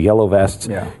 like the Yellow Vests,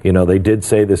 they did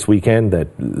say this weekend that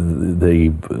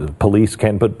the police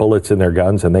can put bullets in their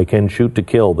guns and they can shoot to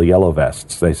kill the Yellow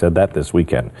Vests. They said that this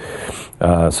weekend.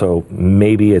 So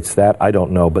maybe it's that. I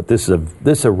don't know. But this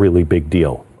is a really big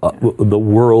deal. The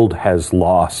world has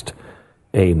lost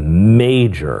a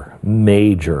major,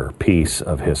 major piece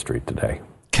of history today.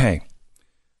 Okay.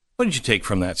 What did you take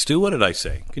from that, Stu? What did I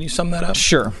say? Can you sum that up?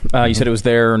 Sure. You said it was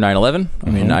there 9/11. I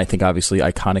mean, I think obviously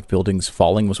iconic buildings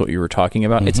falling was what you were talking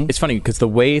about. It's funny because the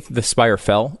way the spire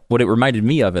fell, what it reminded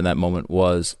me of in that moment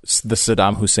was the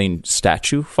Saddam Hussein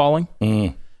statue falling.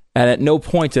 And at no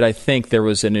point did I think there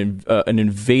was an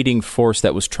invading force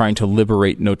that was trying to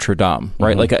liberate Notre Dame,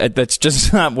 right? Like that's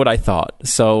just not what I thought.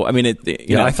 So I mean,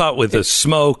 I thought with the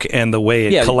smoke and the way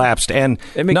it collapsed, and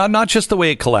not just the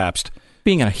way it collapsed.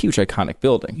 Being a huge iconic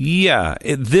building. Yeah,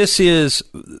 this is,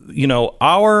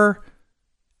 our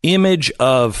image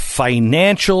of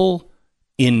financial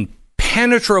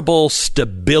impenetrable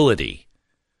stability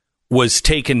was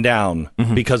taken down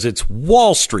because it's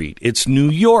Wall Street, it's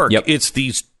New York, it's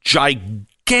these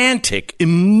gigantic,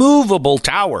 immovable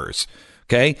towers,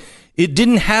 okay? It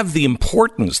didn't have the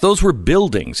importance. Those were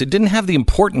buildings. It didn't have the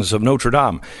importance of Notre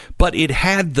Dame, but it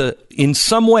had in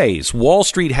some ways, Wall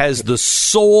Street has the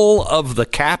soul of the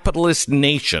capitalist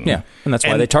nation. Yeah, and that's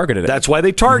why they targeted it. That's why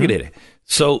they targeted it.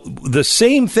 So the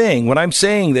same thing, when I'm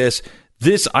saying this,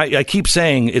 I keep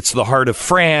saying it's the heart of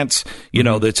France,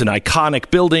 it's an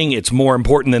iconic building. It's more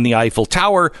important than the Eiffel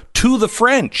Tower to the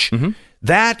French.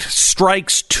 That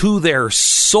strikes to their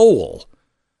soul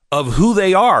of who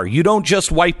they are. You don't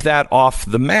just wipe that off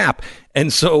the map.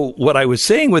 And so what I was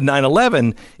saying with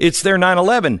 9/11, it's their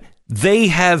 9/11. They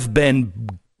have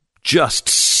been just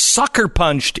sucker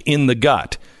punched in the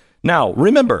gut. Now,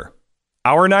 remember,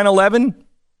 our 9/11,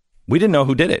 we didn't know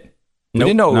who did it. We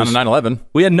didn't know it was 9/11.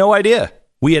 We had no idea.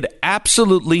 We had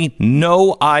absolutely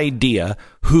no idea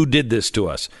who did this to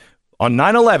us. On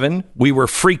 9/11, we were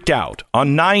freaked out.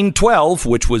 On 9/12,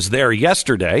 which was there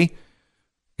yesterday,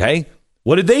 okay,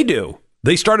 what did they do?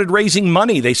 They started raising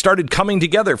money. They started coming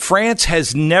together. France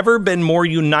has never been more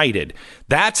united.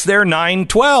 That's their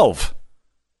 9/12.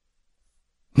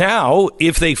 Now,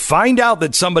 if they find out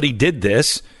that somebody did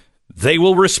this, they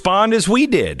will respond as we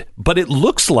did. But it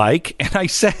looks like, and I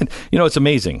said, it's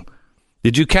amazing.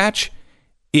 Did you catch?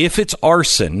 If it's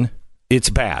arson,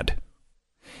 it's bad.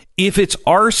 If it's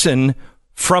arson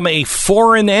from a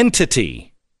foreign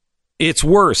entity, it's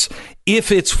worse.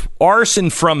 If it's arson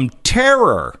from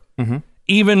terror,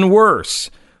 even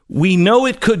worse. We know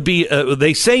it could be,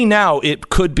 they say now it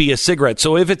could be a cigarette.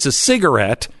 So if it's a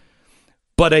cigarette,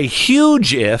 but a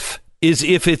huge if is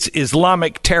if it's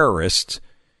Islamic terrorists,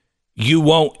 you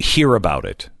won't hear about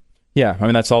it. Yeah, I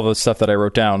mean, that's all the stuff that I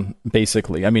wrote down,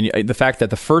 basically. I mean, the fact that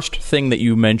the first thing that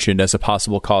you mentioned as a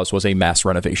possible cause was a mass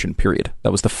renovation, period.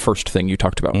 That was the first thing you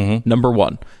talked about, number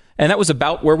one. And that was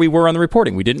about where we were on the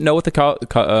reporting. We didn't know what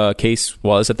the case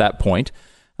was at that point.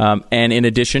 And in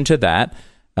addition to that,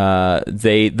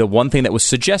 the one thing that was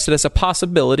suggested as a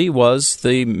possibility was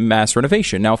the mass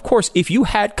renovation. Now, of course, if you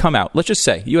had come out, let's just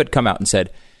say you had come out and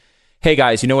said, hey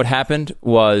guys, you know what happened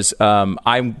was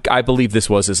I believe this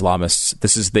was Islamists.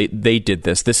 This is they did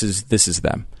this. This is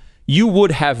them. You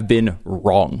would have been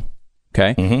wrong,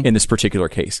 okay, in this particular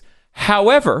case.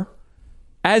 However,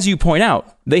 as you point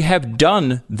out, they have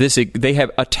done this. They have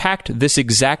attacked this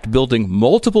exact building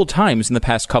multiple times in the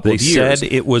past couple of years. They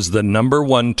said it was the number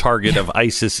one target of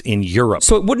ISIS in Europe.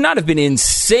 So it would not have been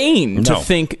insane to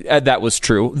think that was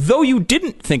true, though you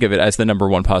didn't think of it as the number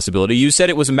one possibility. You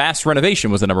said it was mass renovation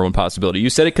was the number one possibility.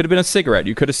 You said it could have been a cigarette.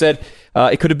 You could have said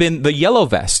it could have been the yellow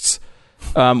vests.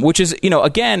 which is,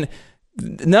 again,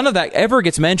 none of that ever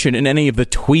gets mentioned in any of the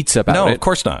tweets about it. No, of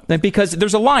course not. Because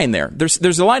there's a line there.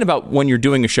 There's a line about when you're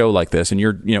doing a show like this, and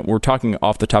we're talking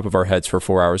off the top of our heads for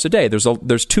 4 hours a day.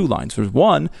 There's two lines. There's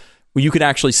one where you can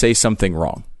actually say something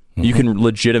wrong. Mm-hmm. You can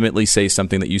legitimately say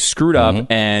something that you screwed up,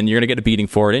 and you're going to get a beating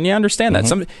for it, and you understand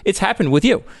that. It's happened with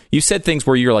you. You said things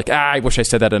where you're like, I wish I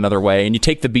said that another way, and you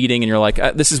take the beating, and you're like,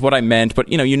 this is what I meant, but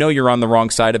you're on the wrong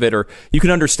side of it, or you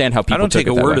can understand how people. I don't take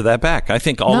a word of that back. I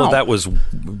think all of that was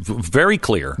very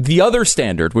clear. The other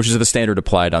standard, which is the standard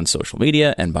applied on social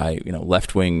media and by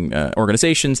left-wing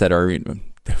organizations that are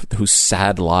whose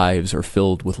sad lives are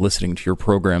filled with listening to your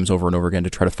programs over and over again to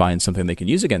try to find something they can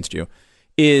use against you,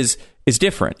 is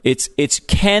different.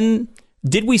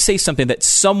 Did we say something that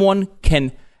someone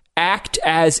can act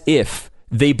as if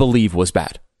they believe was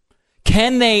bad?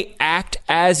 Can they act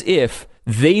as if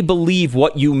they believe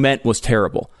what you meant was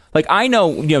terrible? Like, I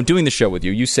know, doing the show with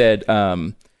you, you said,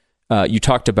 you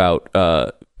talked about,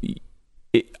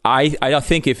 I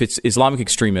think if it's Islamic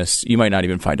extremists, you might not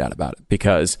even find out about it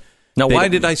because... Now, why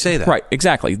did I say that? Right,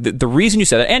 exactly. The reason you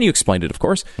said that, and you explained it, of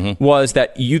course, was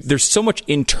that there's so much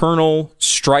internal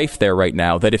strife there right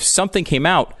now that if something came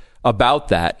out about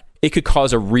that, it could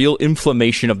cause a real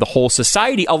inflammation of the whole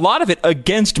society, a lot of it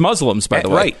against Muslims, by the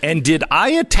way. Right, and did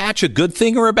I attach a good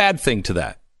thing or a bad thing to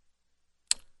that?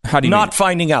 How do you Not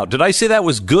finding out. Did I say that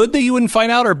was good that you wouldn't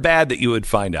find out or bad that you would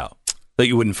find out? That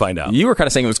you wouldn't find out? You were kind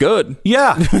of saying it was good.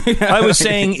 Yeah. I was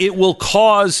saying it will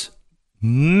cause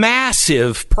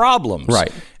massive problems.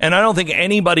 Right. And I don't think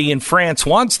anybody in France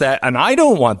wants that, and I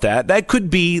don't want that. That could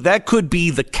be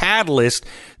the catalyst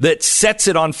that sets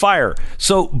it on fire.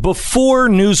 So before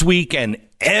Newsweek and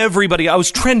everybody, I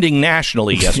was trending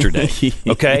nationally yesterday,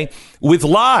 okay, with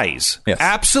lies,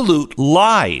 absolute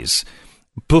lies.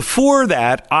 Before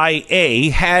that,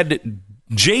 I had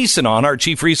Jason on, our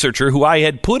chief researcher, who I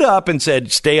had put up and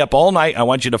said, stay up all night. I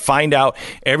want you to find out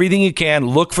everything you can.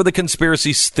 Look for the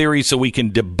conspiracy theories so we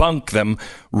can debunk them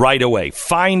right away.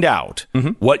 Find out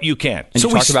what you can. And so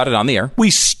we talked about it on the air. We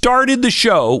started the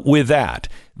show with that.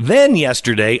 Then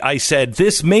yesterday, I said,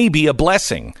 this may be a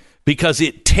blessing because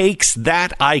it takes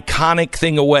that iconic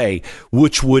thing away,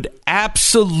 which would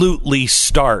absolutely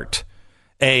start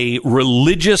a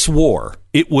religious war.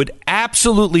 It would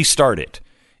absolutely start it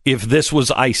if this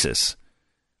was ISIS.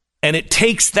 And it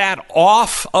takes that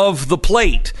off of the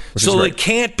plate so it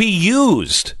can't be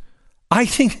used. I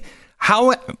think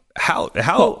how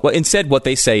well, instead what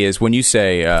they say is when you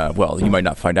say you might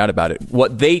not find out about it,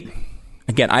 what they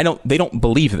don't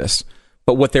believe this,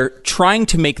 but what they're trying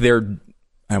to make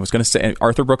I was going to say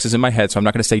Arthur Brooks is in my head, so I'm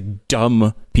not going to say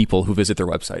dumb people who visit their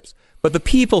websites. But the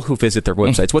people who visit their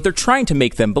websites, what they're trying to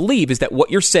make them believe is that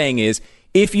what you're saying is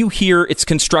if you hear its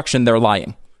construction, they're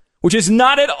lying. Which is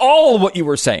not at all what you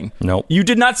were saying. No. You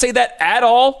did not say that at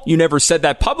all. You never said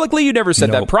that publicly. You never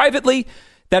said that privately.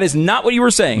 That is not what you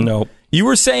were saying. No. You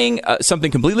were saying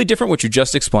something completely different, which you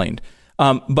just explained.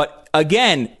 But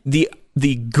again,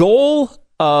 the goal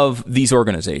of these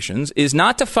organizations is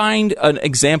not to find an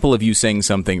example of you saying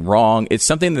something wrong. It's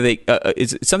something that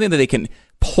they can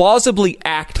plausibly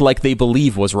act like they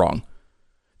believe was wrong.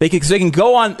 They can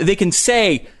go on. They can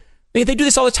say. They do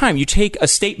this all the time. You take a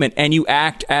statement and you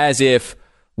act as if,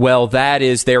 well, that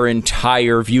is their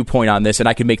entire viewpoint on this, and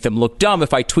I can make them look dumb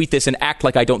if I tweet this and act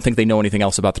like I don't think they know anything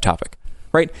else about the topic.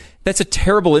 Right? That's a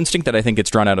terrible instinct that I think gets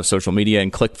drawn out of social media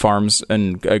and click farms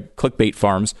and clickbait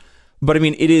farms. But I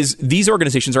mean, these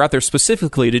organizations are out there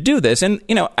specifically to do this. And,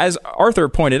 as Arthur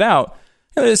pointed out,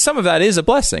 some of that is a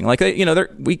blessing. Like,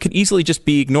 we could easily just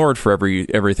be ignored for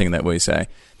everything that we say.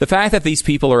 The fact that these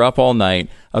people are up all night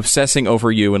obsessing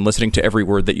over you and listening to every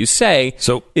word that you say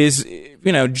is,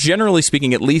 generally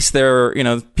speaking, at least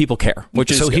people care.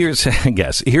 Here's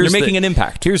you're making an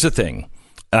impact. Here's the thing.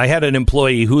 I had an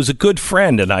employee who's a good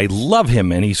friend, and I love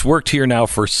him, and he's worked here now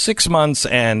for 6 months,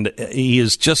 and he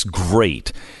is just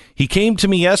great. He came to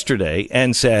me yesterday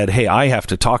and said, hey, I have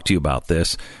to talk to you about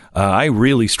this. I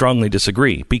really strongly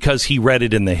disagree, because he read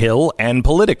it in The Hill and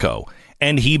Politico,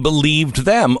 and he believed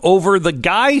them over the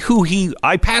guy who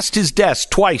I passed his desk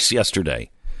twice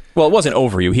yesterday. Well, it wasn't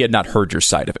over you. He had not heard your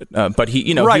side of it, but he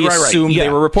assumed they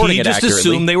were reporting it accurately. He just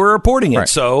assumed they were reporting it. Right.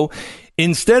 So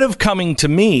instead of coming to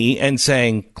me and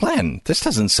saying, Glenn, this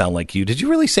doesn't sound like you. Did you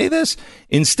really say this?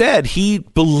 Instead, he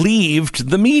believed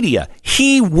the media.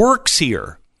 He works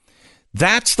here.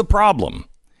 That's the problem.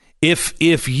 If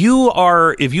you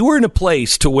were in a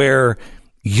place to where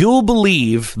you'll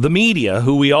believe the media,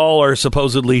 who we all are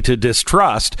supposedly to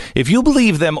distrust, if you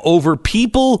believe them over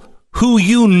people who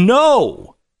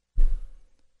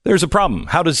there's a problem.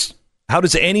 How does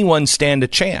anyone stand a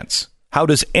chance? How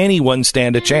does anyone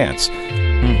stand a chance?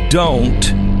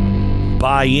 Don't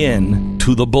buy in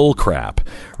to the bull crap.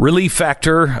 Relief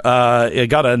Factor, I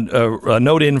got a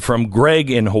note in from Greg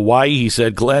in Hawaii. He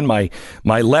said, Glenn, my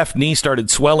left knee started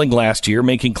swelling last year,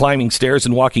 making climbing stairs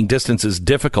and walking distances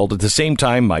difficult. At the same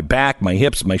time, my back, my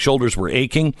hips, my shoulders were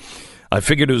aching. I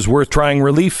figured it was worth trying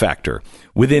Relief Factor.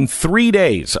 Within 3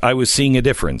 days, I was seeing a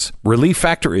difference. Relief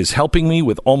Factor is helping me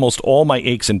with almost all my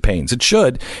aches and pains. It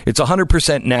should. It's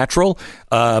 100% natural,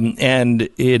 and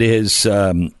it is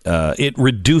it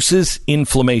reduces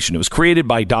inflammation. It was created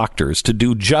by doctors to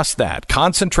do just that.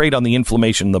 Concentrate on the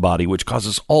inflammation in the body, which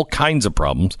causes all kinds of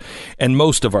problems and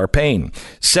most of our pain.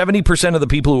 70% of the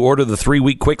people who order the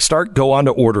 3-week quick start go on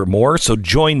to order more, so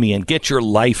join me and get your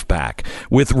life back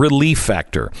with Relief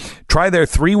Factor. Try their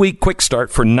 3-week quick start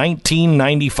for $19.95.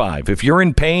 If you're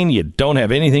in pain, you don't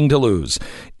have anything to lose.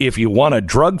 If you want a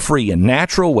drug-free and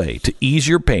natural way to ease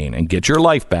your pain and get your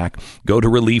life back, go to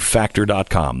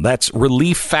ReliefFactor.com. That's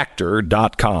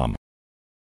ReliefFactor.com.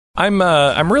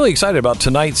 I'm really excited about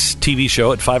tonight's TV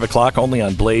show at 5 o'clock, only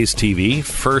on Blaze TV.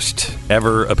 First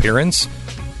ever appearance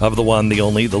of the one, the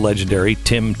only, the legendary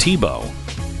Tim Tebow.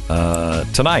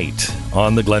 Tonight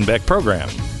on the Glenn Beck program.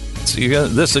 So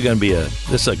this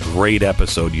is a great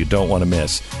episode you don't want to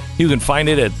miss. You can find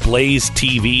it at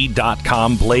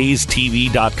BlazeTV.com,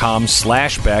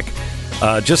 BlazeTV.com/Beck.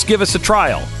 Just give us a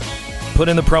trial. Put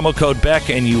in the promo code Beck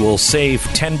and you will save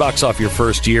 $10 off your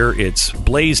first year. It's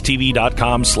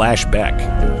BlazeTV.com/Beck.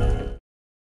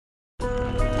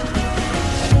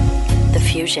 The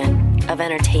fusion of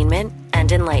entertainment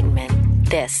and enlightenment.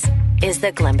 This is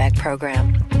the Glenn Beck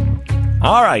program.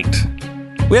 All right.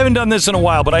 We haven't done this in a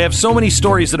while, but I have so many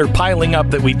stories that are piling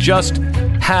up that we just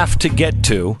have to get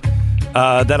to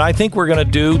that I think we're going to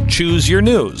do Choose Your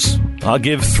News. I'll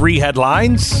give 3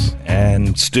 headlines,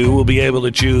 and Stu will be able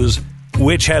to choose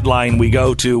which headline we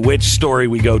go to, which story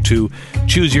we go to.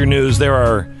 Choose Your News. There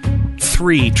are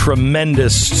 3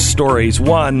 tremendous stories.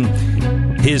 1,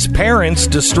 his parents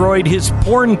destroyed his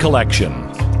porn collection,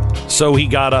 so he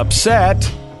got upset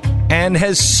and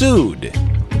has sued.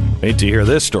 Wait to hear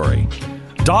this story.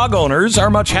 Dog owners are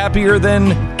much happier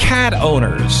than cat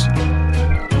owners.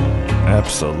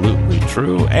 Absolutely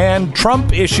true. And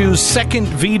Trump issues second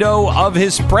veto of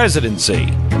his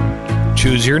presidency.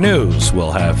 Choose Your News.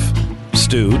 We'll have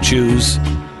Stu choose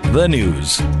the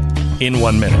news in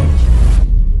 1 minute.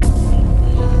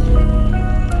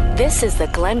 This is the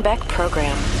Glenn Beck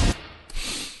program. I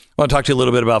want to talk to you a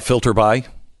little bit about Filter By.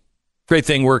 Great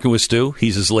thing working with Stu.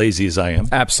 He's as lazy as I am.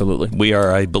 Absolutely. We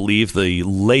are, I believe, the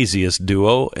laziest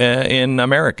duo in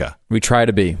America. We try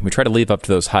to be. We try to live up to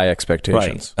those high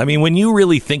expectations. Right. I mean, when you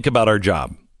really think about our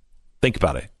job, think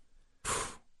about it.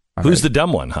 Who's the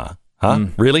dumb one, huh?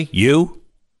 Really? You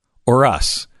or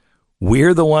us?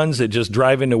 We're the ones that just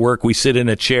drive into work, we sit in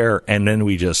a chair, and then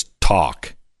we just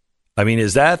talk. I mean,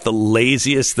 is that the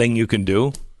laziest thing you can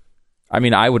do? I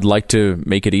mean, I would like to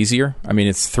make it easier. I mean,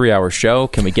 it's a 3-hour show.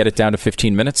 Can we get it down to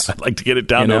 15 minutes? I'd like to get it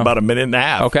down to about a minute and a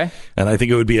half. Okay. And I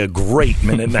think it would be a great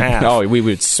minute and a half. Oh, we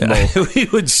would smoke. We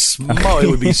would smoke. It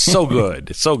would be so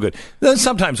good. So good.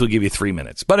 Sometimes we'll give you 3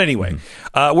 minutes. But anyway,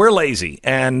 we're lazy,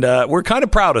 and we're kind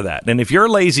of proud of that. And if you're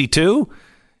lazy too,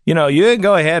 you know, you can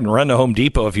go ahead and run to Home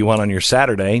Depot if you want on your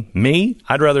Saturday. Me,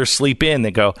 I'd rather sleep in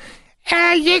than go,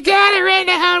 you gotta run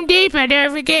to Home Depot.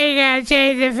 Don't forget you gotta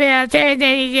change the filter. And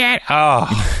then you get,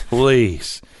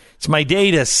 please. It's my day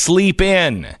to sleep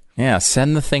in. Yeah,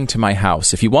 send the thing to my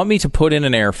house. If you want me to put in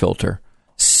an air filter,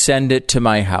 send it to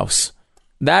my house.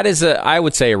 That is, I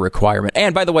would say, a requirement.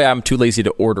 And by the way, I'm too lazy to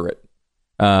order it.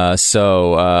 As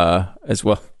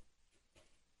well.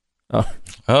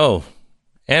 Oh,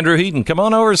 Andrew Heaton, come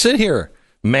on over, sit here,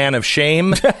 man of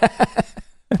shame.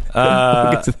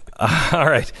 All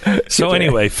right. So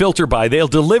anyway, Filter By, they'll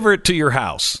deliver it to your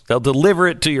house.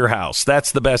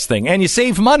 That's the best thing. And you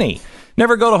save money.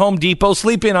 Never go to Home Depot.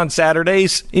 Sleep in on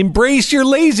Saturdays. Embrace your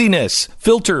laziness.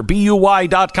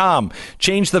 FilterBuy.com.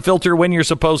 Change the filter when you're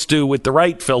supposed to with the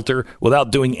right filter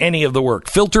without doing any of the work.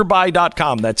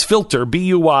 FilterBuy.com. That's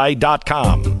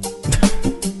FilterBuy.com.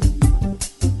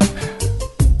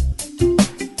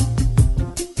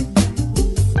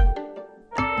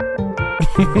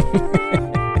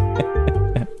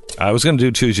 I was going to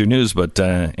do Choose Your News, but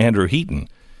Andrew Heaton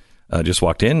just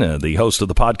walked in, the host of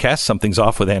the podcast. Something's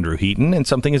off with Andrew Heaton, and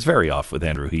something is very off with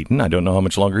Andrew Heaton. I don't know how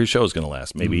much longer his show is going to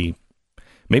last. Maybe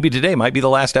today might be the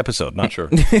last episode. Not sure.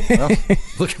 Well,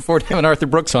 looking forward to having Arthur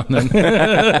Brooks on then.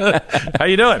 How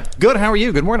you doing? Good. How are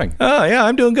you? Good morning. Oh, yeah,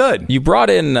 I'm doing good. You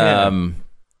brought in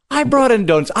I brought in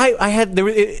donuts. I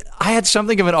had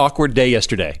something of an awkward day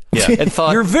yesterday. Yeah. And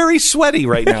thought, you're very sweaty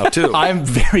right now too. I'm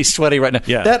very sweaty right now.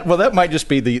 Yeah. That might just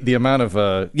be the amount of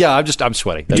I'm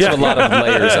sweaty. That's Yeah. a lot of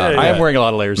layers on. I am wearing a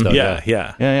lot of layers though. Yeah.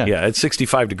 It's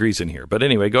 65 degrees in here. But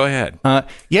anyway, go ahead. Well,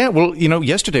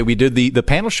 yesterday we did the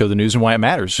panel show, The News and Why It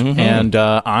Matters, Mm-hmm. and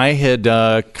I had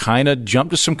kind of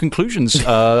jumped to some conclusions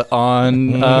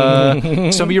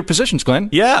on some of your positions, Glenn.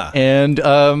 Yeah.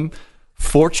 And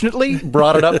fortunately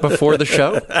brought it up before the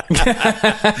show,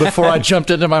 before I jumped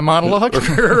into my monologue.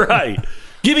 Right.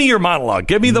 Give me your monologue.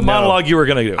 Give me the monologue you were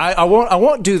going to do. I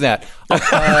won't do that.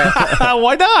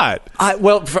 Why not? I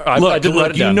did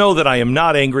write it you down. know that I am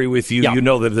not angry with you. Yeah. You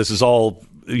know that this is all,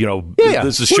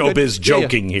 this is We're showbiz good.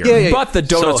 joking here. Yeah. But the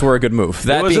donuts were a good move.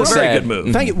 That it was being a very said, good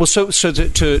move. Thank you. Well, so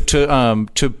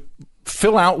to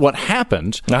fill out what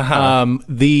happened, I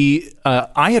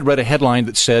had read a headline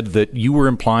that said that you were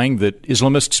implying that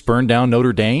Islamists burned down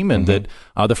Notre Dame and that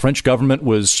the French government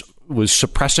was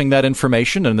suppressing that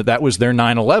information and that was their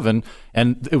 9/11,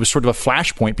 and it was sort of a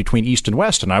flashpoint between East and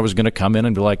West. And I was going to come in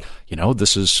and be like,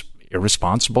 this is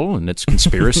irresponsible and it's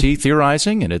conspiracy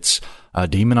theorizing and it's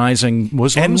demonizing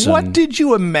Muslims. And what did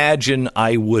you imagine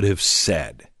I would have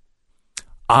said?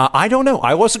 I don't know.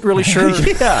 I wasn't really sure.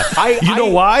 You know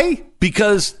why?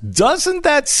 Because doesn't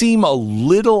that seem a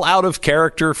little out of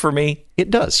character for me?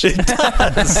 It does. It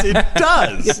does. It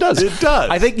does. It does. It does.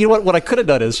 I think, what I could have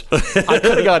done is, I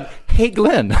could have gone, hey,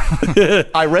 Glenn,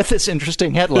 I read this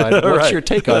interesting headline. What's Right. your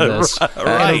take on this? Right.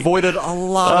 And avoided a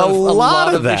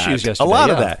lot of that. issues yesterday. A lot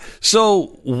of that.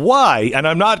 So why, and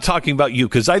I'm not talking about you,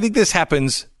 because I think this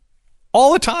happens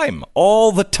all the time.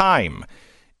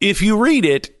 If you read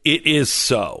it, it is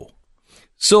so.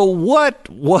 So what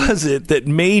was it that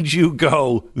made you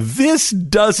go, this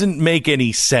doesn't make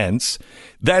any sense?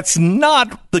 That's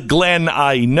not the Glenn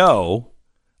I know.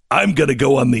 I'm going to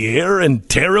go on the air and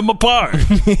tear him apart.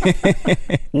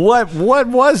 What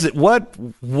was it?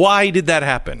 Why did that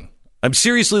happen? I'm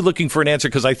seriously looking for an answer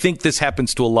because I think this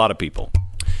happens to a lot of people.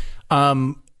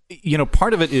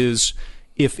 Part of it is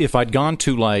if I'd gone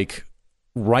to like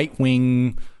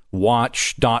right-wing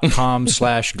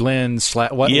watch.com/Glenn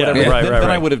whatever,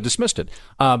 then I would have dismissed it.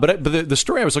 But the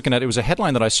story I was looking at, it was a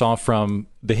headline that I saw from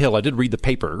The Hill. I did read the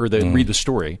paper or read the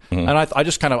story, and I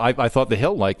just kind of I thought The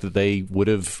Hill that they would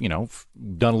have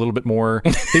done a little bit more.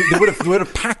 They would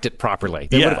have packed it properly.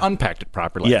 They would have unpacked it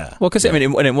properly. Yeah. Well, because and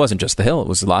it wasn't just The Hill; it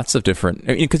was lots of different.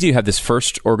 Because you have this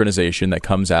first organization that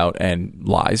comes out and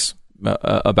lies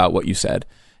about what you said,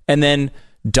 and then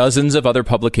dozens of other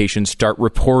publications start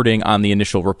reporting on the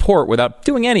initial report without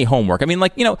doing any homework.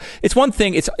 It's one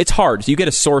thing. It's hard. So you get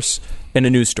a source in a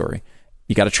news story.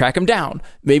 You got to track them down.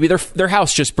 Maybe their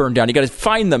house just burned down. You got to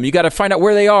find them. You got to find out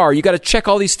where they are. You got to check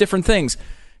all these different things.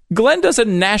 Glenn does a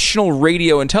national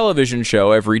radio and television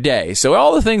show every day, so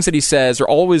all the things that he says are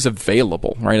always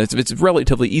available, right? It's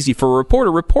relatively easy for a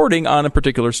reporter reporting on a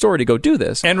particular story to go do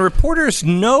this. And reporters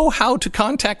know how to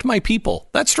contact my people.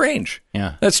 That's strange.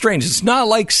 Yeah. That's strange. It's not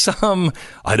like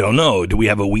I don't know, do we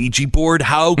have a Ouija board?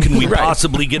 How can we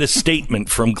possibly get a statement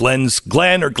from Glenn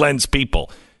or Glenn's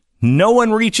people? No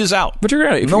one reaches out. But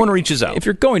no one reaches out. If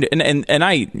you're going to, and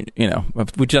I,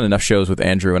 we've done enough shows with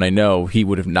Andrew, and I know he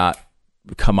would have not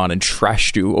come on and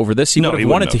trashed you over this. He would have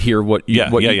wanted to hear what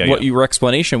your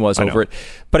explanation was over it.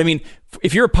 But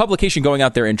if you're a publication going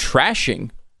out there and trashing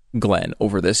Glenn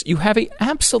over this, you have an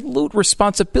absolute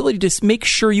responsibility to make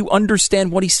sure you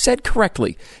understand what he said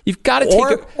correctly. You've got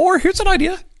to or here's an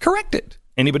idea: correct it.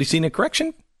 Anybody seen a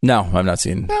correction? No, I've not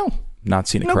seen. No, not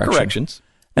seen a no correction. corrections.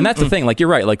 And that's the thing, you're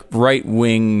right,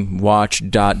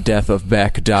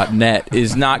 rightwingwatch.deathofbeck.net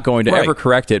is not going to ever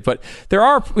correct it. But there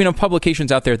are,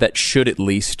 publications out there that should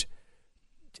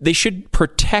they should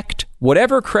protect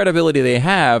whatever credibility they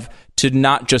have to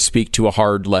not just speak to a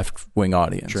hard left-wing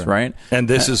audience, right? And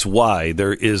this is why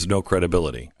there is no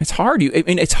credibility. It's hard.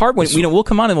 It's hard when, we'll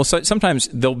come on and sometimes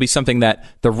there'll be something that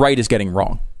the right is getting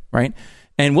wrong, right?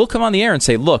 And we'll come on the air and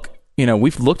say, look,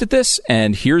 we've looked at this,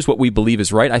 and here's what we believe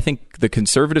is right. I think the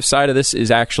conservative side of this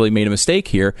is actually made a mistake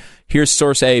here. Here's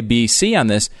source A, B, C on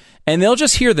this. And they'll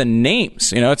just hear the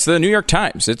names. It's the New York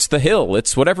Times. It's The Hill.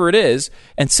 It's whatever it is.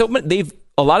 And so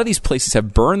a lot of these places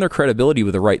have burned their credibility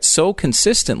with the right so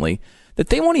consistently that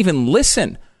they won't even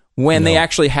listen when they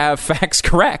actually have facts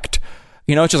correct.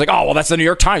 It's just like, oh, well, that's the New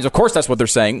York Times. Of course, that's what they're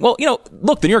saying. Well,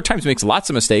 look, the New York Times makes lots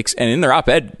of mistakes, and in their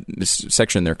op-ed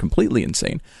section, they're completely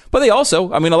insane. But they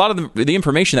also, a lot of the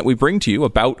information that we bring to you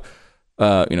about,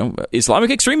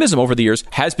 Islamic extremism over the years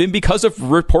has been because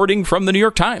of reporting from the New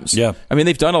York Times. Yeah.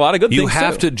 They've done a lot of good things. You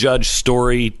have to judge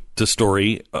story to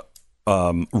story,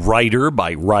 writer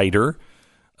by writer.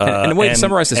 And the way to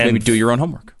summarize this, maybe do your own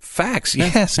homework. Facts,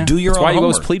 yes. Do your That's own why you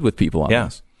homework. always plead with people on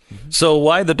this. So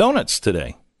why the donuts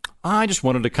today? I just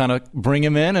wanted to kind of bring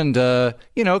him in and,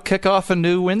 kick off a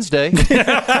new Wednesday. With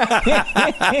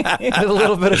a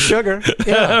little bit of sugar.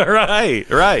 Yeah.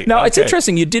 Right. Now, it's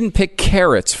interesting. You didn't pick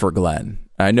carrots for Glenn.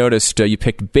 I noticed you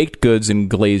picked baked goods and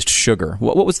glazed sugar.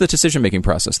 What was the decision-making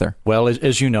process there? Well,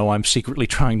 as you know, I'm secretly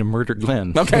trying to murder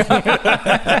Glenn. Okay. And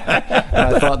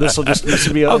I thought this will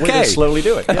be a way to slowly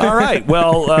do it. Yeah. All right.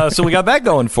 Well, so we got that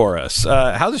going for us.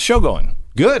 How's the show going?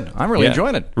 Good. I'm really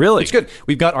enjoying it. Really? It's good.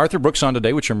 We've got Arthur Brooks on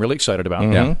today, which I'm really excited about.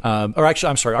 Mm-hmm. Or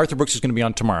actually, I'm sorry. Arthur Brooks is going to be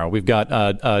on tomorrow. We've got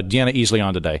Deanna Easley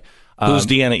on today. Who's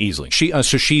Deanna Easley?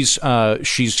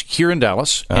 She's here in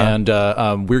Dallas, and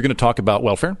we're going to talk about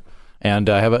welfare and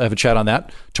have a chat on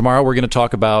that. Tomorrow we're going to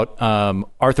talk about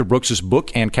Arthur Brooks's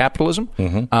book and capitalism,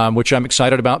 which I'm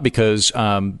excited about because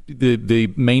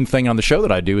the main thing on the show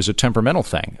that I do is a temperamental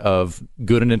thing of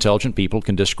good and intelligent people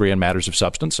can disagree on matters of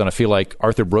substance, and I feel like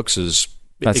Arthur Brooks is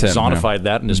exonified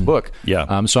that in his book.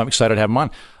 Yeah. So I'm excited to have him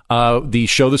on. The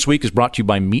show this week is brought to you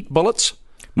by Meat Bullets.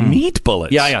 Meat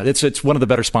Bullets? Yeah. It's one of the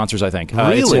better sponsors, I think.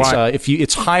 Really?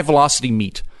 It's high velocity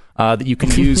meat that you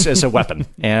can use as a weapon.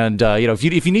 And if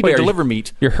you need to deliver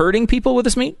meat, you're hurting people with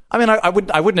this meat. I mean, I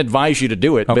wouldn't advise you to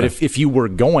do it. Okay. But if you were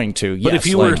going to, yes.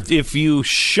 But if you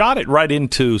shot it right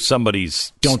into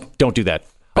somebody's, don't do that.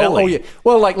 belly. Oh yeah.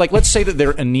 Well, like let's say that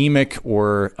they're anemic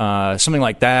or something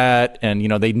like that, and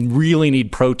they really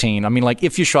need protein. I mean, like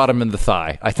if you shot them in the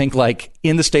thigh, I think like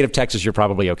in the state of Texas, you're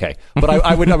probably okay. But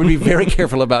I would be very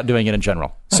careful about doing it in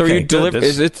general. So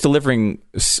is it delivering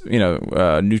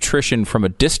nutrition from a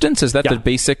distance? Is that the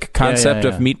basic concept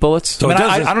of meat bullets? So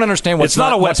I don't understand what's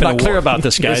not clear about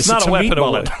this, guys. It's not a weapon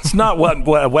of war. It's not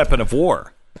a weapon of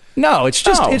war. No, it's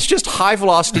just high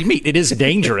velocity meat. It is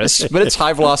dangerous, but it's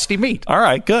high velocity meat. All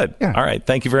right, good. Yeah. All right,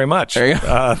 thank you very much. There you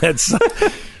go.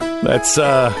 That's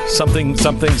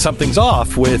something's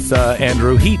off with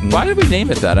Andrew Heaton. Why did we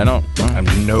name it that? I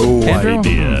have no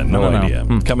idea. No I don't idea.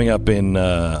 know. Coming up on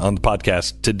the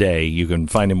podcast today, you can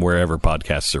find him wherever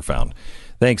podcasts are found.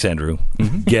 Thanks, Andrew.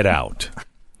 Get out.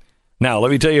 Now,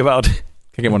 let me tell you about. Can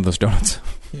I get one of those donuts?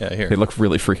 Yeah, here. They look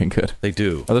really freaking good. They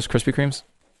do. Are those Krispy Kremes?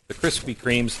 The Krispy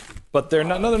Kremes, but they're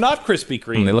not. No, they're not Krispy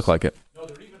Kremes. They look like it. No,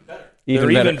 they're even better.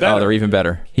 Even better. Oh, they're even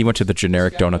better. He went to the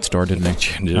generic donut store, didn't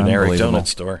he? Generic donut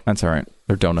store. That's all right.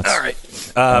 They're donuts. All right.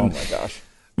 Oh my gosh.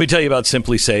 Let me tell you about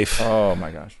Simply Safe. Oh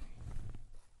my gosh.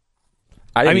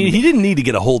 I mean, he didn't need to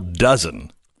get a whole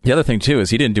dozen. The other thing too is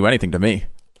he didn't do anything to me,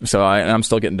 so I'm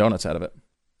still getting donuts out of it.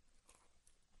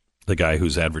 The guy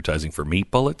who's advertising for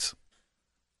meat bullets.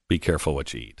 Be careful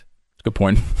what you eat. Good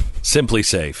point. Simply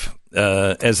Safe.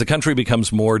 As the country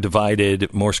becomes more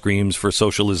divided, more screams for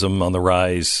socialism on the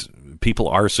rise, people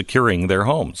are securing their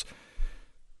homes.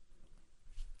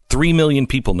 3 million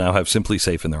people now have Simply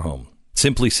Safe in their home.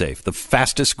 Simply Safe, the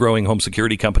fastest growing home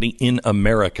security company in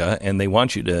America, and they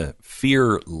want you to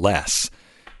fear less.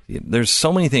 There's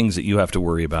so many things that you have to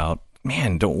worry about.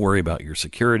 Man, don't worry about your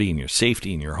security and your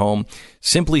safety in your home.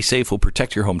 Simply Safe will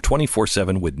protect your home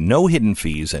 24/7 with no hidden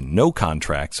fees and no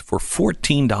contracts for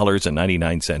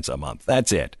 $14.99 a month.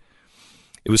 That's it.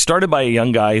 It was started by a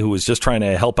young guy who was just trying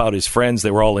to help out his friends.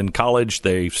 They were all in college.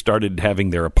 They started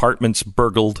having their apartments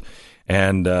burgled,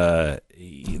 and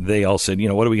they all said,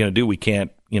 what are we going to do? We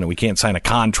can't sign a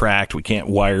contract. We can't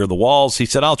wire the walls. He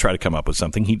said, I'll try to come up with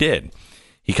something. He did.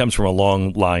 He comes from a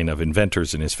long line of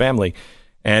inventors in his family.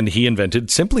 And he invented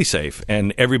Simply Safe,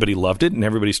 and everybody loved it, and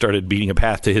everybody started beating a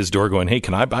path to his door going, hey,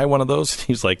 can I buy one of those?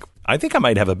 He's like, I think I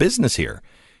might have a business here.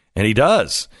 And he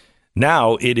does.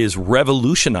 Now it is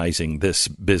revolutionizing this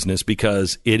business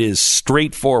because it is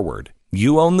straightforward.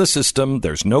 You own the system.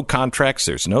 There's no contracts.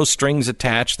 There's no strings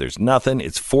attached. There's nothing.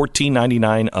 It's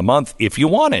 $14.99 a month if you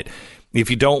want it.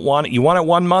 If you don't want it, you want it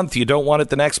 1 month, you don't want it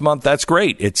the next month, that's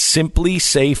great. It's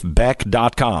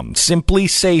simplysafebeck.com.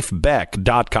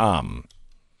 Simplysafebeck.com.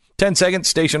 10 seconds,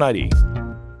 station ID.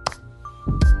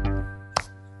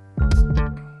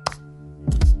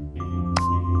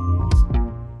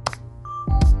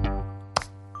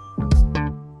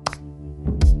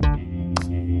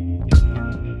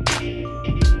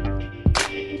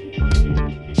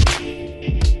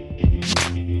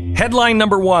 Headline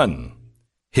number 1.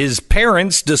 His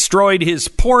parents destroyed his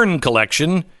porn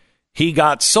collection. He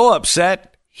got so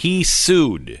upset, he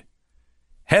sued.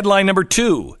 Headline number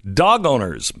 2, dog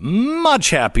owners much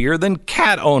happier than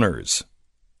cat owners.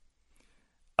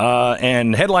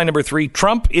 And headline number 3,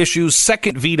 Trump issues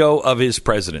second veto of his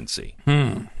presidency.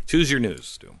 Choose your news,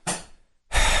 Stu.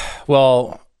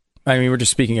 Well, I mean, we're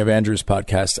just speaking of Andrew's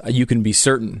podcast. You can be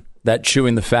certain that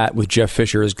Chewing the Fat with Jeff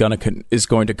Fisher is going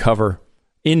to cover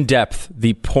in depth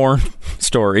the porn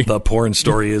story. The porn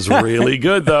story is really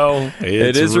good, though.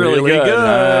 It is really good.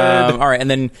 All right, and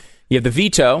then you have the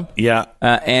veto. Yeah,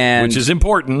 and which is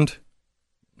important.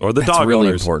 Or the that's dog really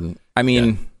owners. important. I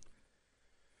mean,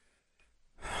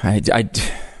 I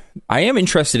am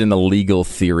interested in the legal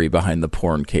theory behind the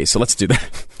porn case, so let's do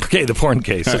that. Okay, the porn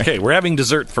case. Okay, we're having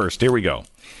dessert first. Here we go.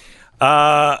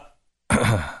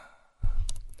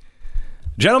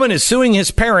 Gentleman is suing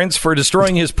his parents for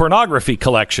destroying his pornography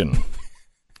collection.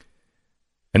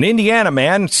 An Indiana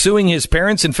man suing his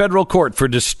parents in federal court for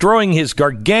destroying his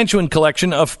gargantuan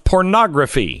collection of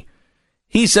pornography.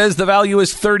 He says the value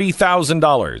is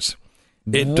 $30,000.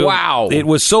 Wow. It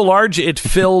was so large it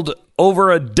filled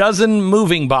over a dozen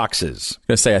moving boxes. I was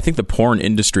going to say, I think the porn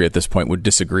industry at this point would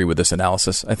disagree with this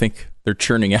analysis. I think they're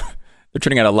churning out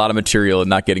a lot of material and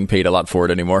not getting paid a lot for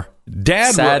it anymore.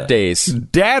 Sad days.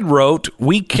 Dad wrote,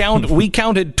 we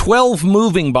counted 12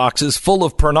 moving boxes full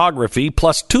of pornography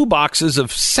plus 2 boxes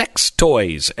of sex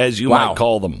toys, as you might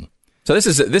call them. So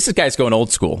this guy's going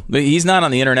old school. He's not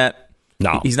on the internet.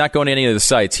 No, he's not going to any of the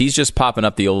sites. He's just popping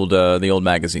up the old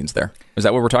magazines there. Is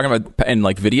that what we're talking about? And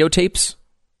like videotapes?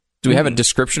 Do we have a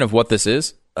description of what this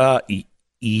is?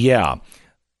 Yeah.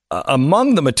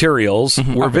 Among the materials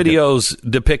were videos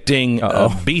depicting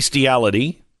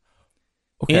bestiality,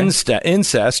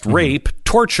 incest, rape,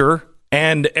 torture,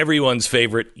 and everyone's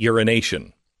favorite,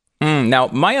 urination. Now,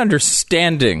 my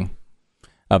understanding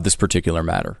of this particular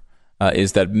matter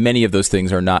is that many of those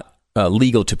things are not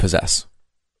legal to possess.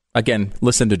 Again,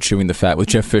 listen to Chewing the Fat with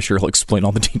Jeff Fisher. He'll explain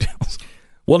all the details.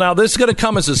 Well, now, this is going to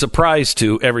come as a surprise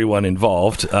to everyone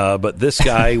involved, but this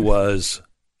guy was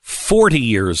 40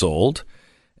 years old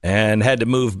and had to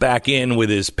move back in with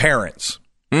his parents.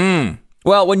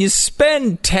 Well, when you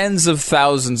spend tens of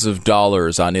thousands of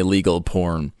dollars on illegal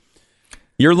porn,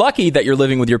 you're lucky that you're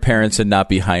living with your parents and not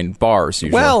behind bars.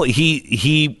 Usually. Well,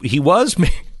 he was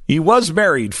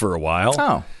married for a while.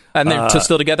 Oh. And they're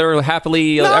still together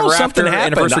happily ever after,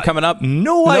 anniversary coming up?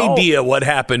 No idea what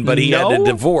happened, but he had a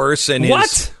divorce, and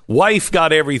his wife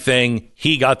got everything.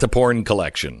 He got the porn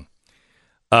collection.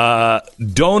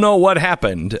 Don't know what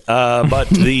happened, but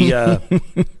the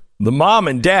mom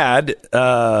and dad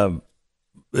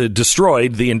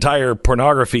destroyed the entire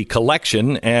pornography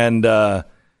collection and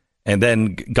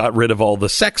then got rid of all the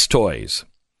sex toys.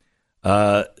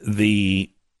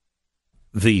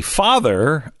 The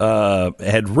father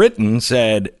had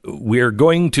said, we're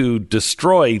going to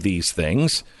destroy these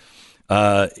things.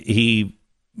 He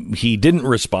didn't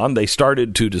respond. They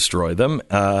started to destroy them.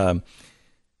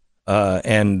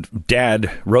 And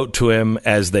Dad wrote to him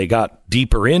as they got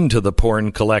deeper into the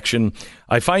porn collection,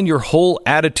 I find your whole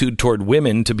attitude toward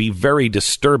women to be very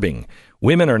disturbing.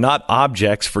 Women are not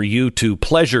objects for you to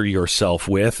pleasure yourself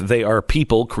with. They are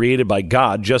people created by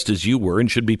God just as you were and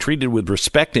should be treated with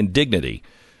respect and dignity.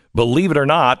 Believe it or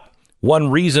not, one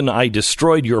reason I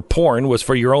destroyed your porn was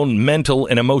for your own mental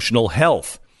and emotional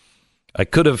health. I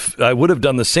would have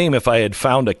done the same if I had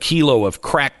found a kilo of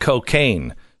crack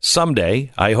cocaine.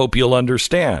 Someday, I hope you'll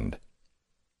understand.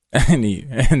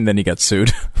 And then he got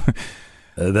sued.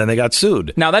 Then they got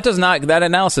sued. Now, that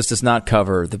analysis does not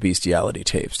cover the bestiality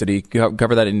tapes. Did he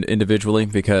cover that individually?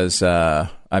 Because,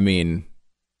 pets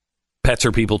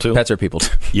are people too. Pets are people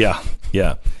too. Yeah.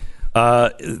 The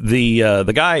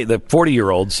guy, the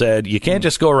 40-year-old, said, you can't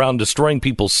just go around destroying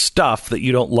people's stuff that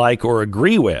you don't like or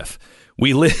agree with.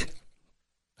 We live.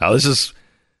 Now,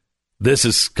 this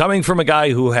is coming from a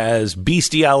guy who has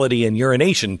bestiality and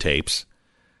urination tapes.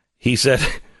 He said,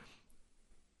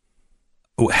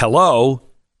 hello,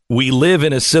 we live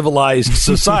in a civilized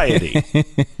society.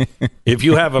 If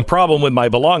you have a problem with my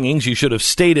belongings, you should have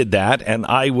stated that, and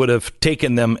I would have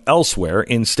taken them elsewhere.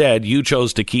 Instead, you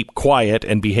chose to keep quiet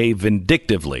and behave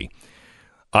vindictively.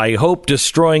 I hope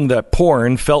destroying that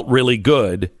porn felt really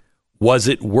good. Was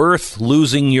it worth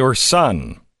losing your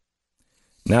son?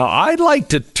 Now, I'd like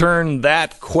to turn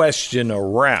that question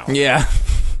around. Yeah.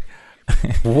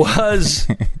 Was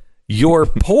your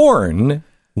porn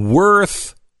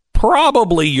worth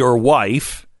probably your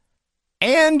wife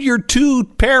and your 2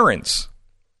 parents?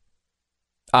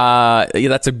 Yeah,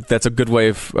 that's a good way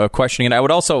of questioning it. I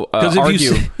would also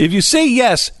argue, if you say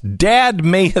yes, Dad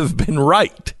may have been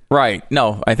right. Right.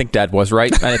 No, I think Dad was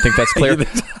right. I think that's clear.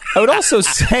 I would also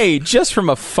say, just from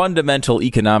a fundamental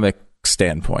economic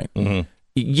standpoint,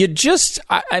 you just,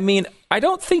 I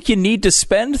don't think you need to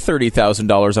spend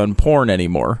 $30,000 on porn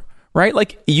anymore, right?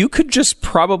 Like, you could just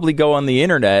probably go on the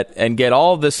internet and get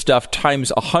all this stuff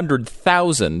times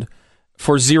 100,000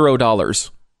 for $0,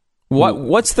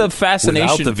 What's the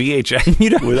fascination? Without the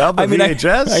VHS? Without the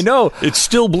VHS? I know. It's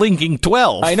still blinking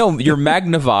 12. I know. Your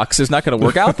Magnavox is not going to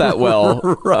work out that well.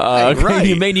 Right.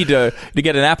 You may need to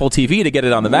get an Apple TV to get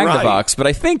it on the Magnavox. Right. But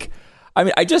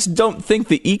I just don't think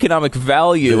the economic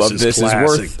value of this is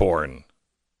worth... porn.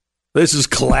 This is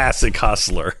classic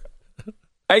hustler.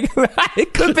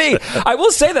 It could be. I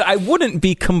will say that I wouldn't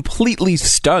be completely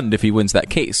stunned if he wins that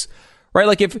case. Right?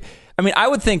 Like I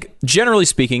would think, generally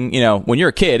speaking, when you're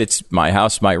a kid, it's my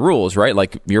house, my rules, right?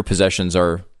 Like your possessions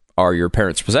are your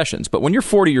parents' possessions. But when you're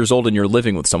 40 years old and you're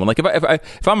living with someone, like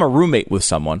if I'm a roommate with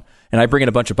someone and I bring in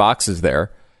a bunch of boxes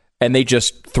there and they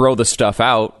just throw the stuff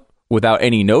out without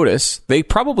any notice, they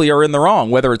probably are in the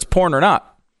wrong, whether it's porn or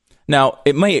not. Now,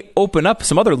 it may open up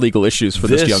some other legal issues for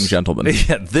this young gentleman.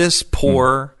 Yeah, this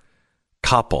poor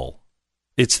couple,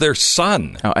 it's their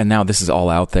son. Oh, and now this is all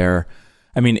out there.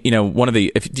 I mean, one of the,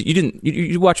 if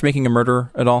you watch Making a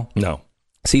Murderer at all? No.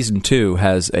 Season 2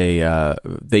 has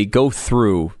they go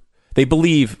through, they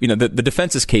believe, the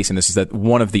defense's case in this is that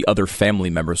one of the other family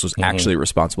members was actually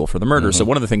responsible for the murder. So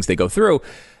one of the things they go through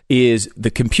is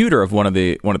the computer of one of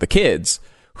the kids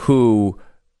who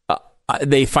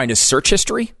they find his search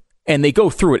history and they go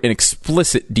through it in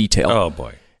explicit detail. Oh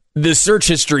boy. The search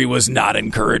history was not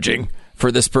encouraging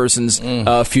for this person's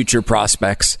future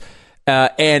prospects.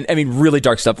 And I mean, really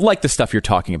dark stuff, like the stuff you're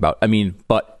talking about. I mean,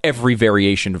 but every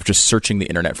variation of just searching the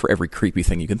internet for every creepy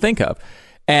thing you can think of.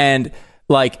 And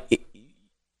like,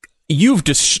 you've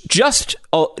just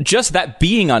that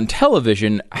being on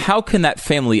television, how can that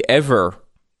family ever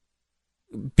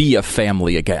be a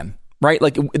family again? Right?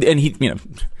 Like, and he,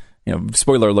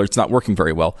 spoiler alert, it's not working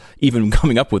very well, even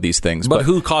coming up with these things. But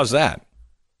who caused that?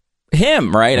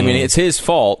 Him, right? I mean, it's his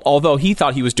fault, although he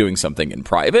thought he was doing something in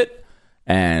private.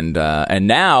 And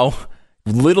now,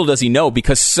 little does he know,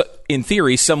 because in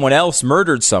theory, someone else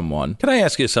murdered someone. Can I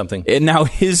ask you something? And now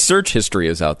his search history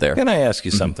is out there. Can I ask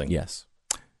you something? Yes.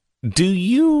 Do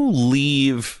you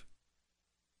leave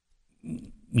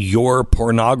your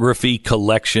pornography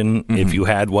collection, if you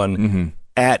had one,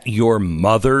 at your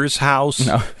mother's house?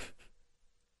 No.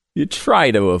 You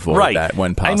try to avoid that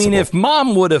when possible. I mean, if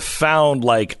mom would have found,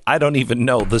 I don't even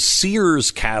know, the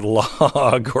Sears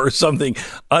catalog or something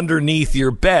underneath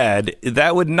your bed,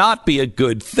 that would not be a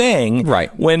good thing.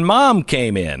 Right. When mom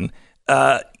came in,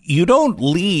 you don't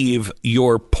leave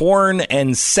your porn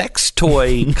and sex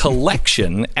toy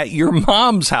collection at your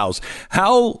mom's house.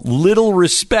 How little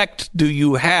respect do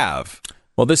you have?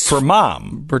 Well, this for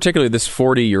mom, particularly this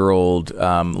 40-year-old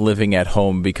living at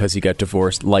home because he got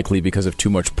divorced, likely because of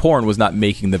too much porn, was not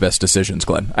making the best decisions,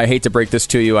 Glenn. I hate to break this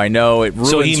to you. I know it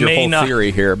ruins your whole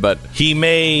theory here, but he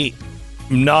may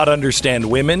not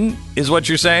understand women, is what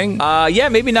you're saying? Yeah,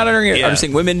 maybe not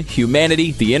understanding women,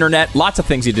 humanity, the internet, lots of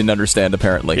things he didn't understand,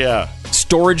 apparently. Yeah. It's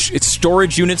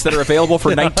storage units that are available for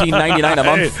 $19.99 a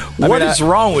month. What is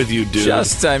wrong with you, dude? Take a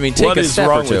step or two. What is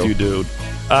wrong with you, dude?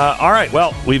 All right,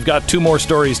 well, we've got 2 more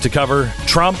stories to cover.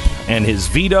 Trump and his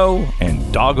veto,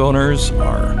 and dog owners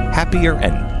are happier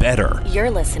and better.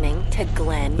 You're listening to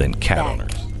Glenn than cat Beck.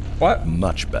 owners. What?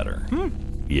 Much better.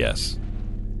 Yes.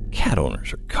 Cat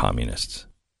owners are communists.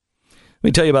 Let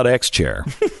me tell you about X-Chair.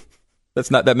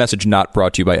 That message not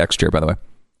brought to you by X-Chair, by the way,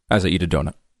 as I eat a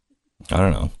donut. I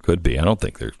don't know. Could be. I don't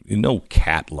think no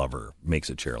cat lover makes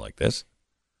a chair like this.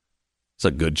 It's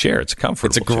a good chair. It's a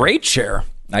comfortable chair. It's a great chair.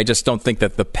 I just don't think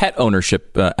that the pet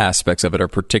ownership aspects of it are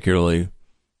particularly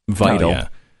vital. Oh, yeah.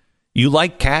 You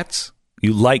like cats?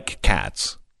 You like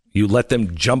cats. You let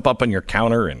them jump up on your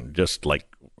counter and just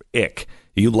ick.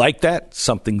 You like that?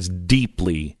 Something's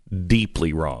deeply,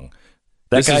 deeply wrong.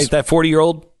 That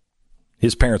 40-year-old,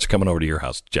 his parents are coming over to your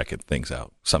house checking things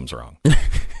out. Something's wrong.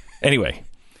 Anyway,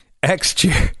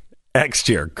 X-Chair,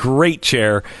 great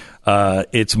chair.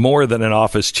 It's more than an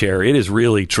office chair. It is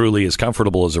really, truly as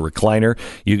comfortable as a recliner.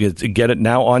 You can get it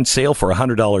now on sale for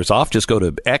 $100 off. Just go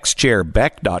to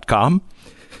xchairbeck.com.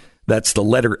 That's the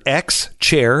letter X,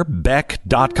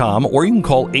 chairbeck.com, or you can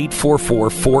call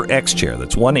 844-4XChair.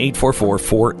 That's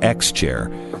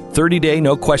 1-844-4XChair. 30-day,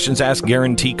 no questions asked,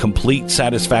 guarantee, complete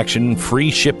satisfaction,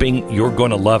 free shipping. You're going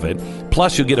to love it.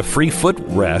 Plus, you'll get a free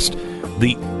footrest.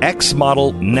 The X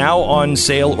model now on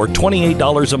sale, or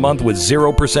 $28 a month with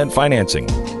 0% financing.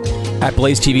 At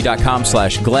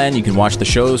blazetv.com/Glenn, you can watch the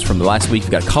shows from the last week.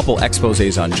 You've got a couple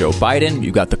exposés on Joe Biden.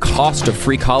 You've got the cost of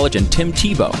free college and Tim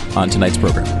Tebow on tonight's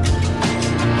program.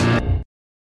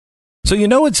 So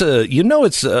it's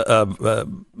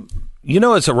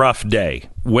a rough day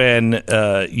when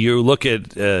you look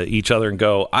at each other and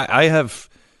go, I have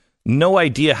no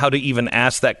idea how to even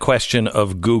ask that question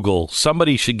of Google.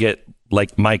 Somebody should get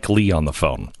Mike Lee on the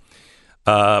phone.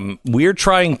 We're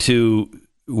trying to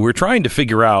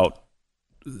figure out.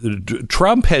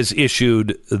 Trump has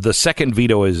issued the second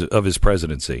veto of his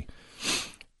presidency,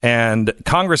 and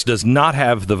Congress does not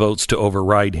have the votes to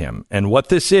override him. And what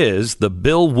this is, the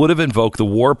bill would have invoked the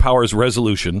War Powers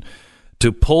Resolution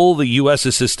to pull the U.S.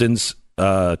 assistance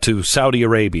to Saudi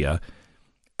Arabia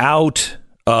out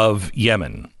of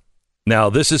Yemen.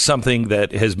 Now, this is something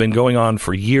that has been going on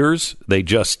for years.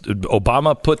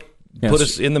 Obama put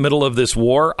us in the middle of this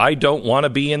war. I don't want to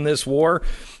be in this war.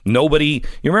 Nobody.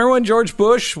 You remember when George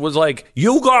Bush was like,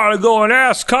 you got to go and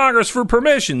ask Congress for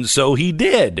permission. So he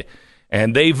did.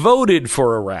 And they voted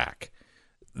for Iraq.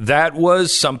 That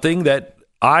was something that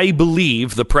I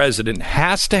believe the president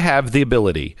has to have the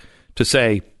ability to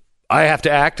say, I have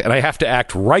to act, and I have to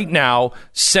act right now.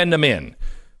 Send them in.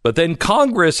 But then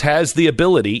Congress has the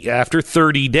ability after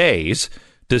 30 days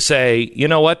to say, you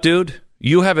know what, dude?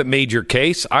 You haven't made your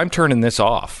case. I'm turning this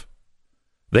off.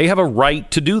 They have a right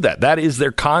to do that. That is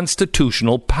their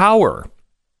constitutional power.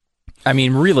 I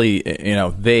mean, really,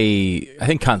 I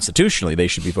think constitutionally they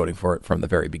should be voting for it from the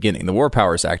very beginning. The War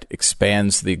Powers Act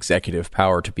expands the executive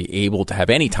power to be able to have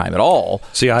any time at all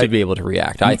to be able to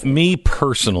react. Me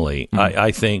personally,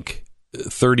 I think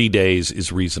 30 days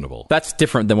is reasonable. That's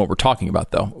different than what we're talking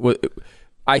about, though.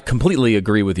 I completely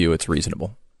agree with you. It's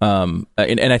reasonable. And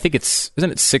I think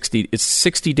isn't it 60? It's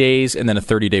 60 days and then a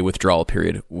 30-day withdrawal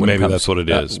period. Maybe that's what it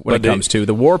is. When it comes to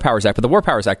the War Powers Act. But the War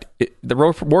Powers Act, the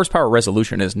War Powers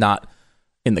Resolution is not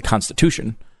in the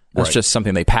Constitution. That's just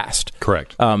something they passed.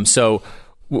 Correct. And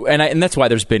that's why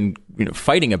there's been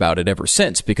fighting about it ever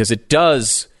since, because it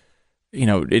does,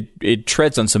 it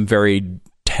treads on some very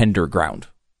tender ground,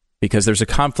 because there's a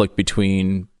conflict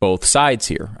between both sides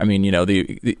here. I mean,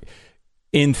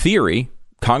 in theory,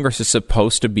 Congress is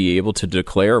supposed to be able to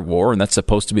declare war, and that's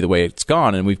supposed to be the way it's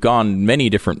gone. And we've gone many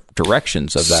different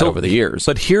directions of that over the years.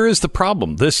 But here is the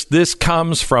problem. This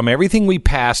comes from everything we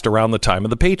passed around the time of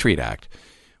the Patriot Act.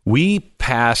 We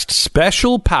passed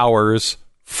special powers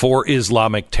for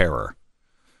Islamic terror,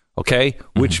 okay?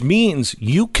 Which means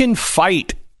you can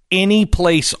fight any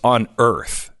place on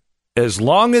earth. As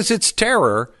long as it's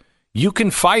terror, you can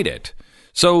fight it.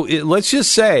 So let's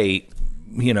just say,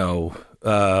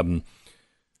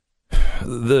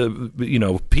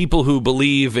 people who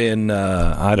believe in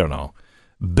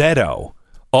Beto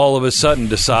all of a sudden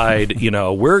decide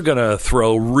we're going to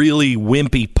throw really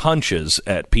wimpy punches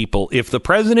at people. If the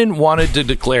president wanted to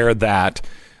declare that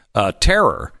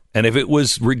terror, and if it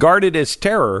was regarded as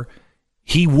terror,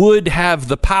 he would have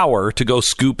the power to go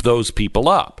scoop those people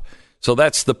up. So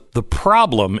that's the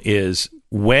problem is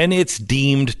when it's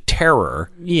deemed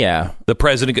terror, the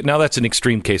president. Now that's an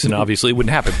extreme case, and obviously it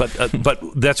wouldn't happen. But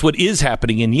that's what is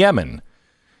happening in Yemen.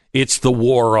 It's the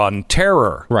war on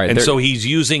terror, right? And so he's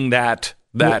using that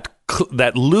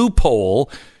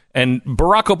loophole. And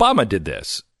Barack Obama did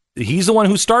this. He's the one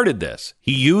who started this.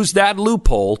 He used that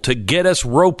loophole to get us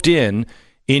roped in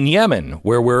Yemen,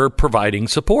 where we're providing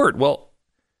support. Well,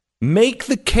 make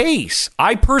the case.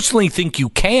 I personally think you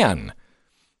can,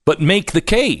 but make the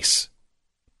case.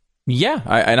 Yeah,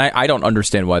 I don't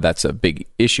understand why that's a big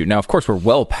issue. Now, of course, we're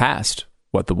well past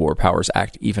what the War Powers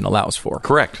Act even allows for.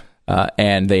 Correct.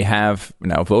 And they have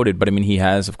now voted, but I mean, he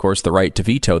has, of course, the right to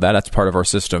veto that. That's part of our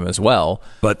system as well.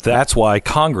 But that's why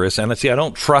Congress, and I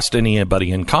don't trust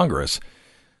anybody in Congress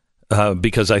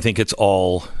because I think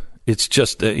it's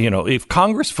just, if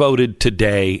Congress voted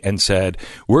today and said,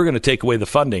 we're going to take away the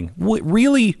funding,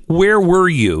 really, where were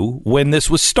you when this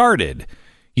was started?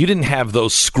 You didn't have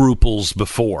those scruples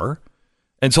before.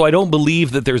 And so I don't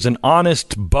believe that there's an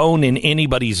honest bone in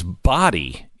anybody's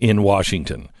body in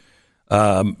Washington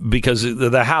because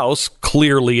the House,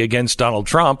 clearly against Donald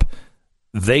Trump,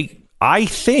 I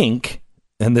think,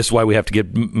 and this is why we have to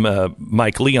get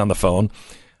Mike Lee on the phone,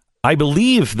 I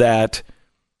believe that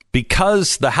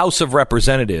because the House of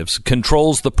Representatives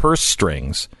controls the purse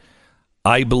strings,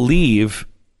 I believe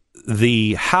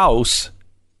the House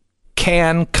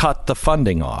can cut the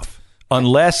funding off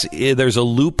unless there's a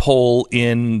loophole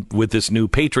with this new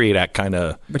Patriot Act kind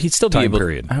of. But he'd still be able.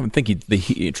 Period. I don't think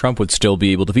Trump would still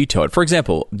be able to veto it. For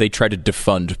example, they tried to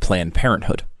defund Planned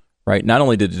Parenthood. Right? Not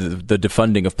only did the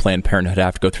defunding of Planned Parenthood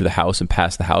have to go through the House and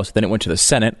pass the House, then it went to the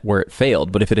Senate where it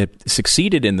failed. But if it had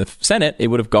succeeded in the Senate, it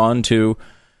would have gone to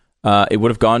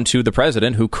the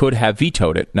president, who could have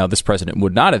vetoed it. Now, this president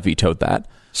would not have vetoed that.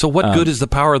 So what good is the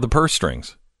power of the purse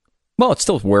strings? Well, it's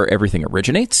still where everything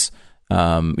originates. It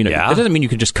doesn't mean you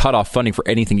can just cut off funding for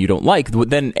anything you don't like.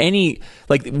 Then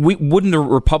wouldn't a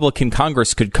Republican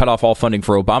Congress could cut off all funding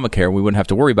for Obamacare, and we wouldn't have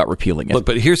to worry about repealing it. Look,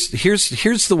 but here's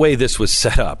the way this was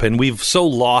set up, and we've so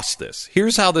lost this.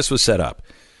 Here's how this was set up.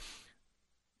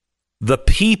 the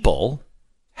people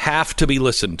have to be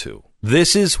listened to.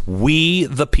 This is we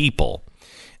the people.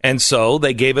 And so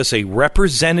they gave us a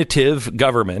representative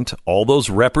government, all those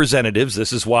representatives.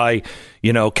 This is why,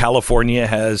 California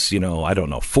has,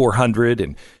 400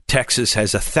 and Texas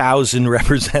has 1,000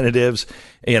 representatives,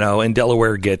 and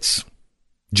Delaware gets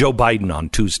Joe Biden on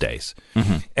Tuesdays.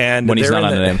 Mm-hmm. And when he's not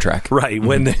on an Amtrak. Right.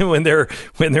 Mm-hmm.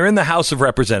 When they're in the House of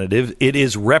Representatives, it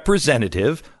is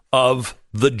representative of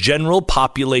the general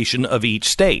population of each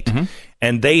state. Mm-hmm.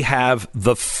 And they have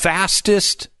the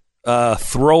fastest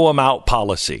throw them out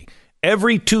policy.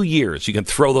 Every 2 years, you can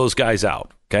throw those guys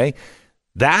out. Okay.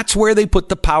 That's where they put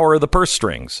the power of the purse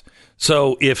strings.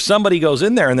 So if somebody goes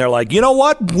in there and they're like, you know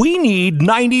what? We need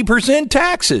 90%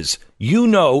 taxes.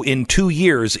 In 2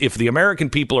 years, if the American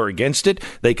people are against it,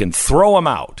 they can throw them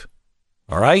out.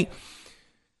 All right.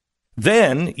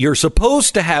 Then you're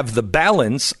supposed to have the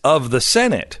balance of the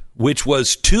Senate, which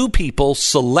was 2 people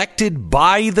selected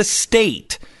by the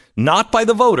state, not by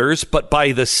the voters, but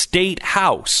by the state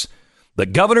house. The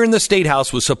governor in the state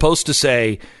house was supposed to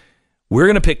say, we're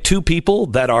going to pick 2 people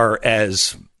that are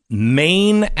as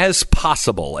Maine as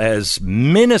possible, as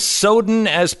Minnesotan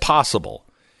as possible.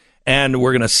 And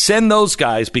we're going to send those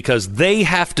guys because they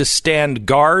have to stand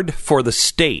guard for the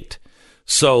state.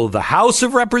 So the House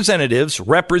of Representatives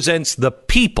represents the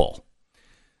people.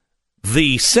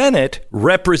 The Senate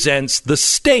represents the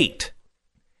state.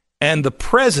 And the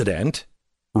president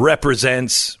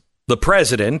represents the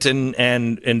president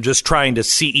and just trying to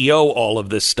CEO all of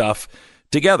this stuff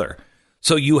together.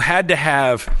 So you had to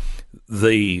have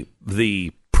the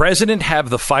president have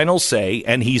the final say,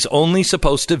 and he's only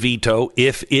supposed to veto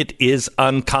if it is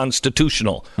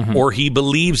unconstitutional, or he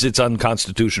believes it's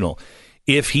unconstitutional.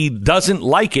 If he doesn't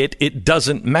like it, it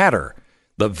doesn't matter.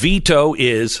 The veto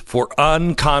is for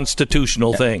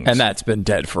unconstitutional things. And that's been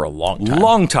dead for a long time.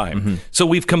 Long time. Mm-hmm. So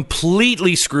we've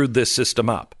completely screwed this system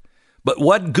up. But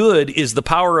what good is the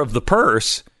power of the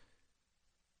purse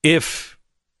if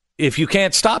you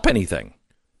can't stop anything?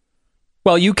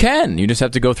 Well, you can. You just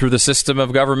have to go through the system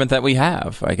of government that we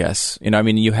have, I guess.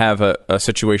 You have a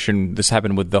situation, this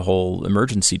happened with the whole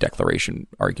emergency declaration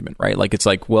argument, right? It's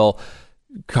like, well,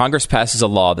 Congress passes a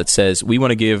law that says we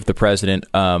want to give the president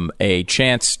a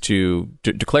chance to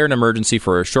declare an emergency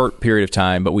for a short period of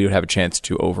time, but we would have a chance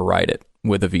to override it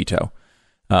with a veto,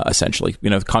 essentially.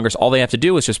 Congress, all they have to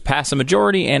do is just pass a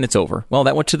majority and it's over. Well,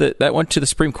 that went to the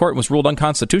Supreme Court and was ruled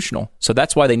unconstitutional. So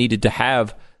that's why they needed to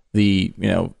have the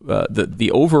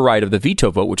override of the veto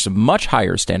vote, which is a much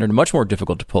higher standard, much more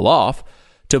difficult to pull off,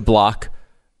 to block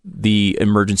the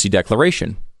emergency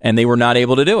declaration. And they were not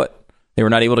able to do it. They were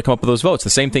not able to come up with those votes. The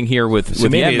same thing here with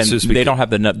Yemen. They don't have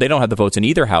the votes in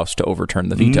either house to overturn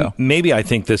the veto. Maybe I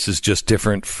think this is just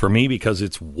different for me because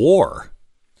it's war.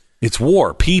 It's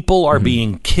war. People are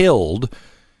being killed.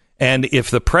 And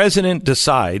if the president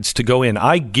decides to go in,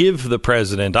 I think the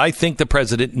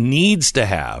president needs to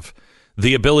have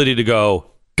the ability to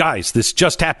go, guys, this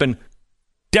just happened.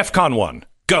 DEFCON 1.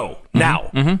 Go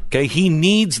now. Okay, he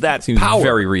needs that Seems power.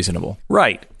 Very reasonable,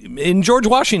 right? In George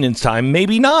Washington's time,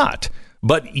 maybe not,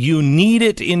 but you need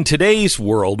it in today's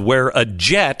world where a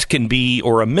jet can be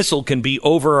or a missile can be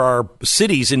over our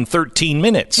cities in 13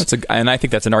 minutes. And I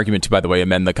think that's an argument to, by the way,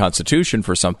 amend the Constitution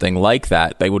for something like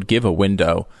that. They would give a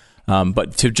window,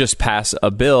 but to just pass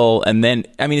a bill and then,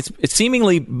 it's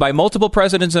seemingly by multiple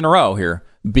presidents in a row here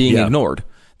being ignored.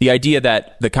 The idea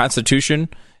that the Constitution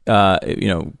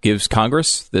gives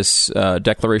Congress this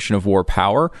declaration of war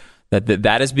power,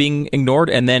 that is being ignored.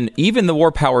 And then even the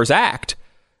War Powers Act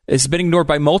has been ignored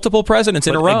by multiple presidents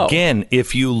in a row. Again,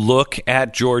 if you look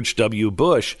at George W.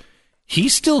 Bush, he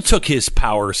still took his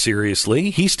power seriously.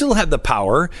 He still had the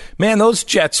power. Man, those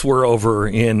jets were over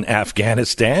in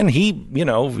Afghanistan. He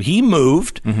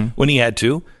moved when he had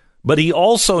to. But he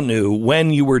also knew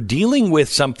when you were dealing with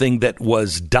something that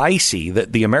was dicey,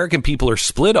 that the American people are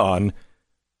split on,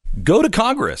 go to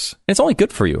Congress. It's only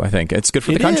good for you, I think. It's good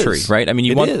for the country, right?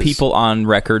 You want people on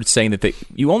record saying that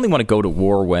you only want to go to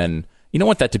war when you don't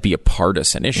want that to be a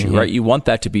partisan issue, right? You want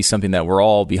that to be something that we're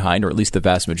all behind, or at least the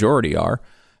vast majority are,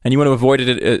 and you want to avoid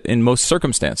it in most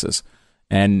circumstances.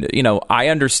 And I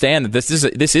understand that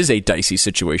this is a dicey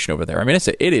situation over there.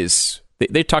 It is.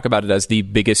 They talk about it as the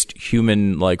biggest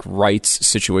human rights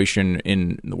situation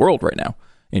in the world right now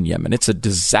in Yemen. It's a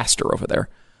disaster over there,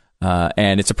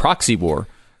 and it's a proxy war.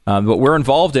 But we're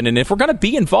involved in it. And if we're going to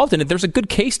be involved in it, there's a good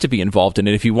case to be involved in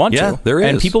it if you want to. There is.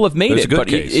 And people have made There's it.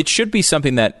 But it should be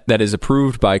something that is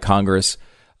approved by Congress.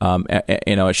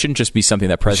 It shouldn't just be something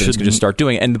that presidents can just start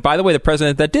doing. And by the way, the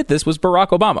president that did this was Barack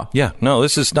Obama. Yeah. No,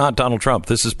 this is not Donald Trump.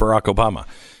 This is Barack Obama.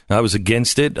 I was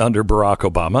against it under Barack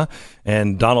Obama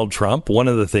and Donald Trump. One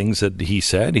of the things that he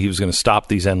said, he was going to stop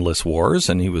these endless wars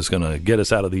and he was going to get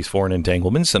us out of these foreign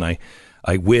entanglements. And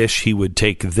I wish he would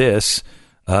take this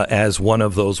as one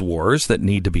of those wars that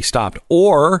need to be stopped,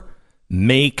 or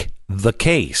make the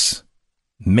case.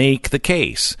 Make the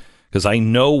case. Because I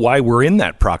know why we're in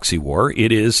that proxy war.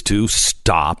 It is to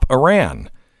stop Iran.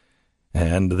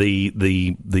 And the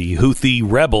Houthi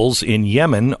rebels in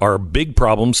Yemen are big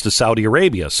problems to Saudi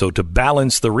Arabia. So to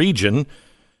balance the region,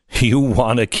 you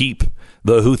want to keep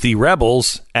the Houthi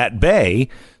rebels at bay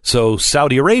so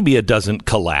Saudi Arabia doesn't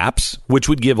collapse, which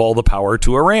would give all the power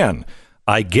to Iran.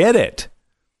 I get it.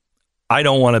 I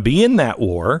don't want to be in that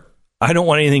war. I don't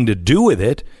want anything to do with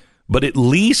it. But at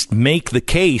least make the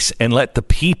case and let the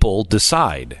people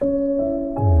decide.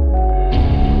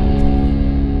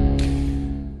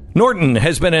 Norton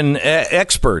has been an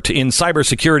expert in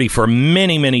cybersecurity for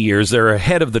many, many years. They're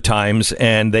ahead of the times,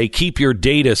 and they keep your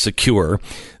data secure.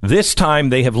 This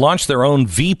time, they have launched their own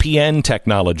VPN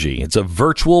technology. It's a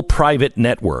virtual private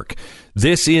network.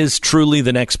 This is truly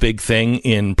the next big thing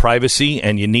in privacy,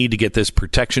 and you need to get this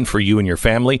protection for you and your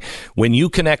family. When you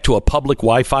connect to a public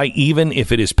Wi-Fi, even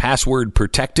if it is password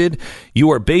protected,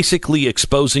 you are basically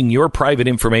exposing your private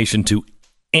information to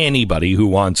anybody who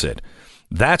wants it.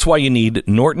 That's why you need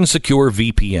Norton Secure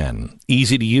VPN.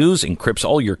 Easy to use, encrypts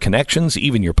all your connections,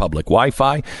 even your public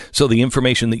Wi-Fi, so the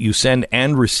information that you send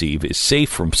and receive is safe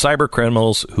from cyber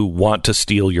criminals who want to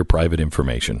steal your private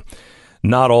information.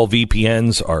 Not all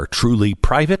VPNs are truly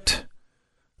private.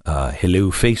 Hello,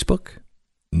 Facebook.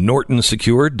 Norton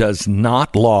Secure does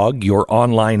not log your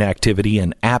online activity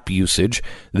and app usage.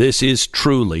 This is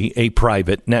truly a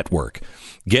private network.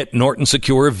 Get Norton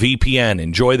Secure VPN.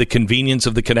 Enjoy the convenience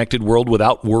of the connected world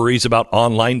without worries about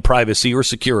online privacy or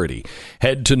security.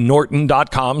 Head to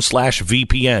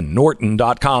norton.com/VPN.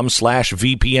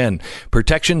 Norton.com/VPN.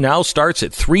 Protection now starts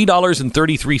at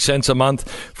 $3.33 a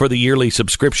month for the yearly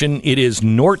subscription. It is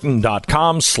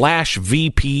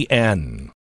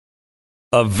norton.com/VPN.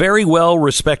 A very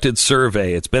well-respected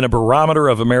survey. It's been a barometer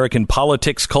of American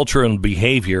politics, culture, and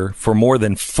behavior for more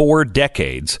than 4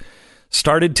 decades.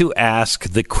 Started to ask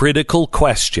the critical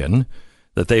question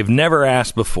that they've never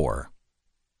asked before.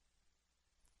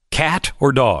 Cat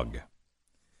or dog?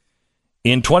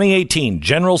 In 2018,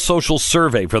 General Social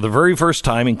Survey, for the very first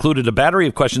time, included a battery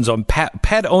of questions on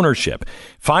pet ownership.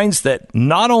 Finds that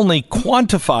not only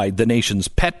quantified the nation's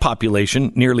pet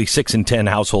population, nearly 6 in 10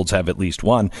 households have at least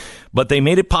one, but they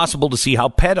made it possible to see how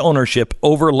pet ownership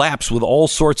overlaps with all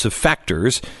sorts of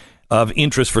factors of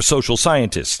interest for social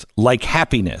scientists, like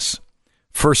happiness.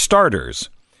 For starters,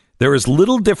 there is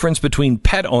little difference between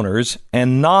pet owners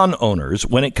and non-owners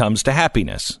when it comes to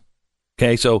happiness.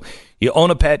 Okay, so you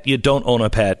own a pet, you don't own a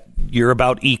pet, you're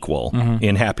about equal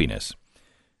in happiness.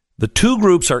 The two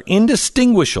groups are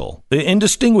indistinguishable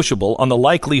on the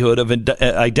likelihood of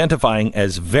identifying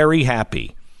as very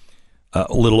happy,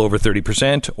 a little over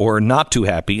 30%, or not too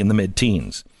happy in the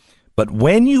mid-teens. But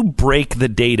when you break the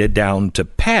data down to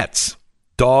pets,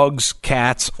 dogs,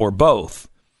 cats, or both,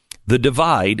 the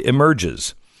divide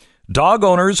emerges. Dog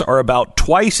owners are about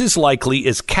twice as likely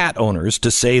as cat owners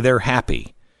to say they're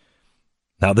happy.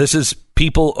 Now, this is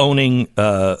people owning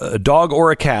a dog or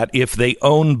a cat. If they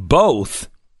own both,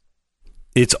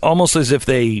 it's almost as if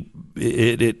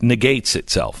it negates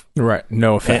itself. Right.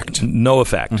 No effect. No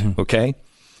effect. Okay.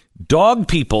 Dog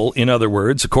people, in other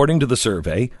words, according to the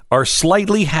survey, are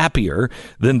slightly happier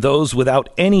than those without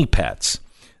any pets.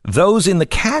 Those in the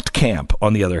cat camp,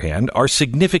 on the other hand, are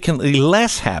significantly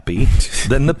less happy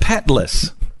than the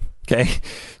petless. Okay?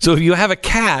 So if you have a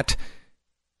cat,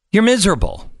 you're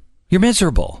miserable. You're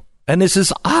miserable. And this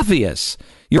is obvious.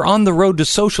 You're on the road to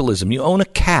socialism. You own a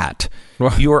cat.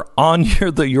 You're on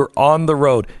the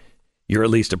road. You're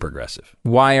at least a progressive.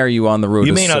 Why are you on the road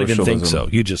to socialism? You may not even think so.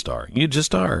 You just are. You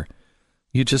just are.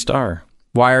 You just are.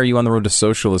 Why are you on the road to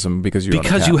socialism? Because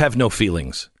you have no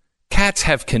feelings. Cats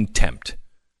have contempt.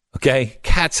 Okay?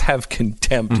 Cats have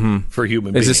contempt for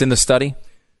human beings. Is this in the study?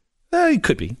 It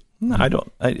could be. No, I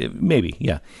don't. Maybe,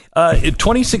 yeah. A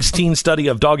 2016 study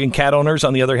of dog and cat owners,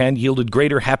 on the other hand, yielded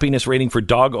greater happiness rating for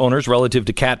dog owners relative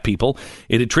to cat people.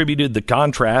 It attributed the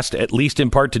contrast, at least in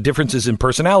part, to differences in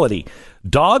personality.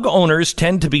 Dog owners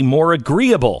tend to be more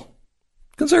agreeable.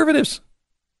 Conservatives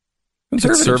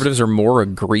are more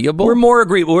agreeable? We're more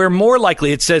agreeable. We're more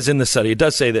likely, it says in the study, it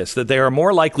does say this, that they are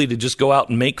more likely to just go out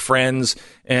and make friends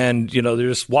and, they're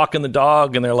just walking the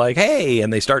dog and they're like, hey,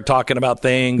 and they start talking about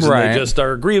things and they just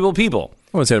are agreeable people.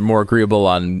 I would say more agreeable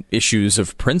on issues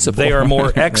of principle. They are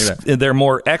more they're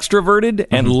more extroverted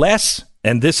and less,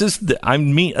 and this is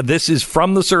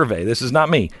from the survey, this is not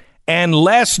me, and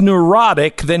less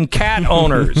neurotic than cat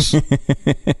owners.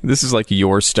 This is like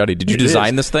your study. Did you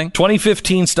design this thing?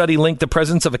 2015 study linked the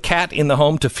presence of a cat in the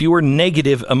home to fewer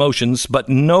negative emotions, but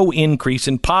no increase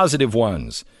in positive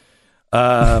ones.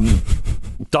 Dog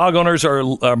owners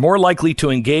are more likely to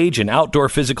engage in outdoor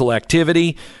physical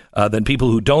activity than people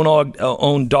who don't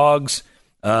own dogs.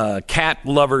 Cat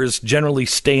lovers generally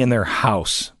stay in their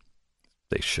house.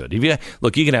 They should.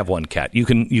 Look, you can have one cat. You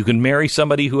can marry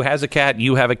somebody who has a cat.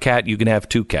 You have a cat. You can have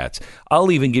 2 cats.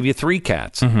 I'll even give you 3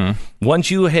 cats. Mm-hmm.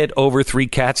 Once you hit over 3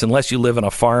 cats, unless you live on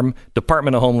a farm,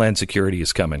 Department of Homeland Security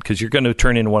is coming because you're going to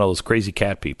turn into one of those crazy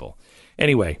cat people.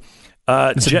 Anyway,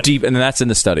 it's deep, and that's in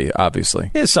the study,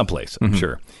 obviously. It's someplace, I'm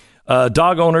sure.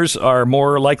 Dog owners are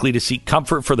more likely to seek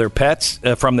comfort for their pets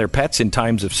from their pets in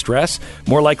times of stress,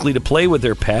 more likely to play with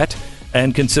their pet,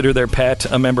 and consider their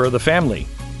pet a member of the family.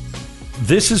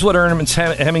 This is what Ernest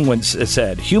Hemingway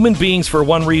said. Human beings, for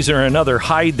one reason or another,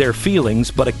 hide their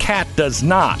feelings, but a cat does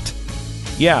not.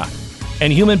 Yeah.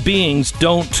 And human beings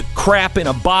don't crap in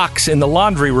a box in the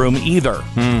laundry room either.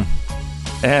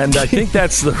 And I think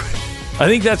that's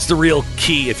the real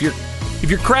key. If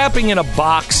you're crapping in a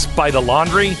box by the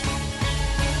laundry,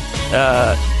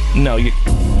 no,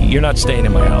 you're not staying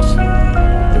in my house.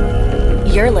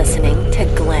 You're listening to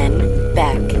Glenn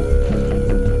Beck.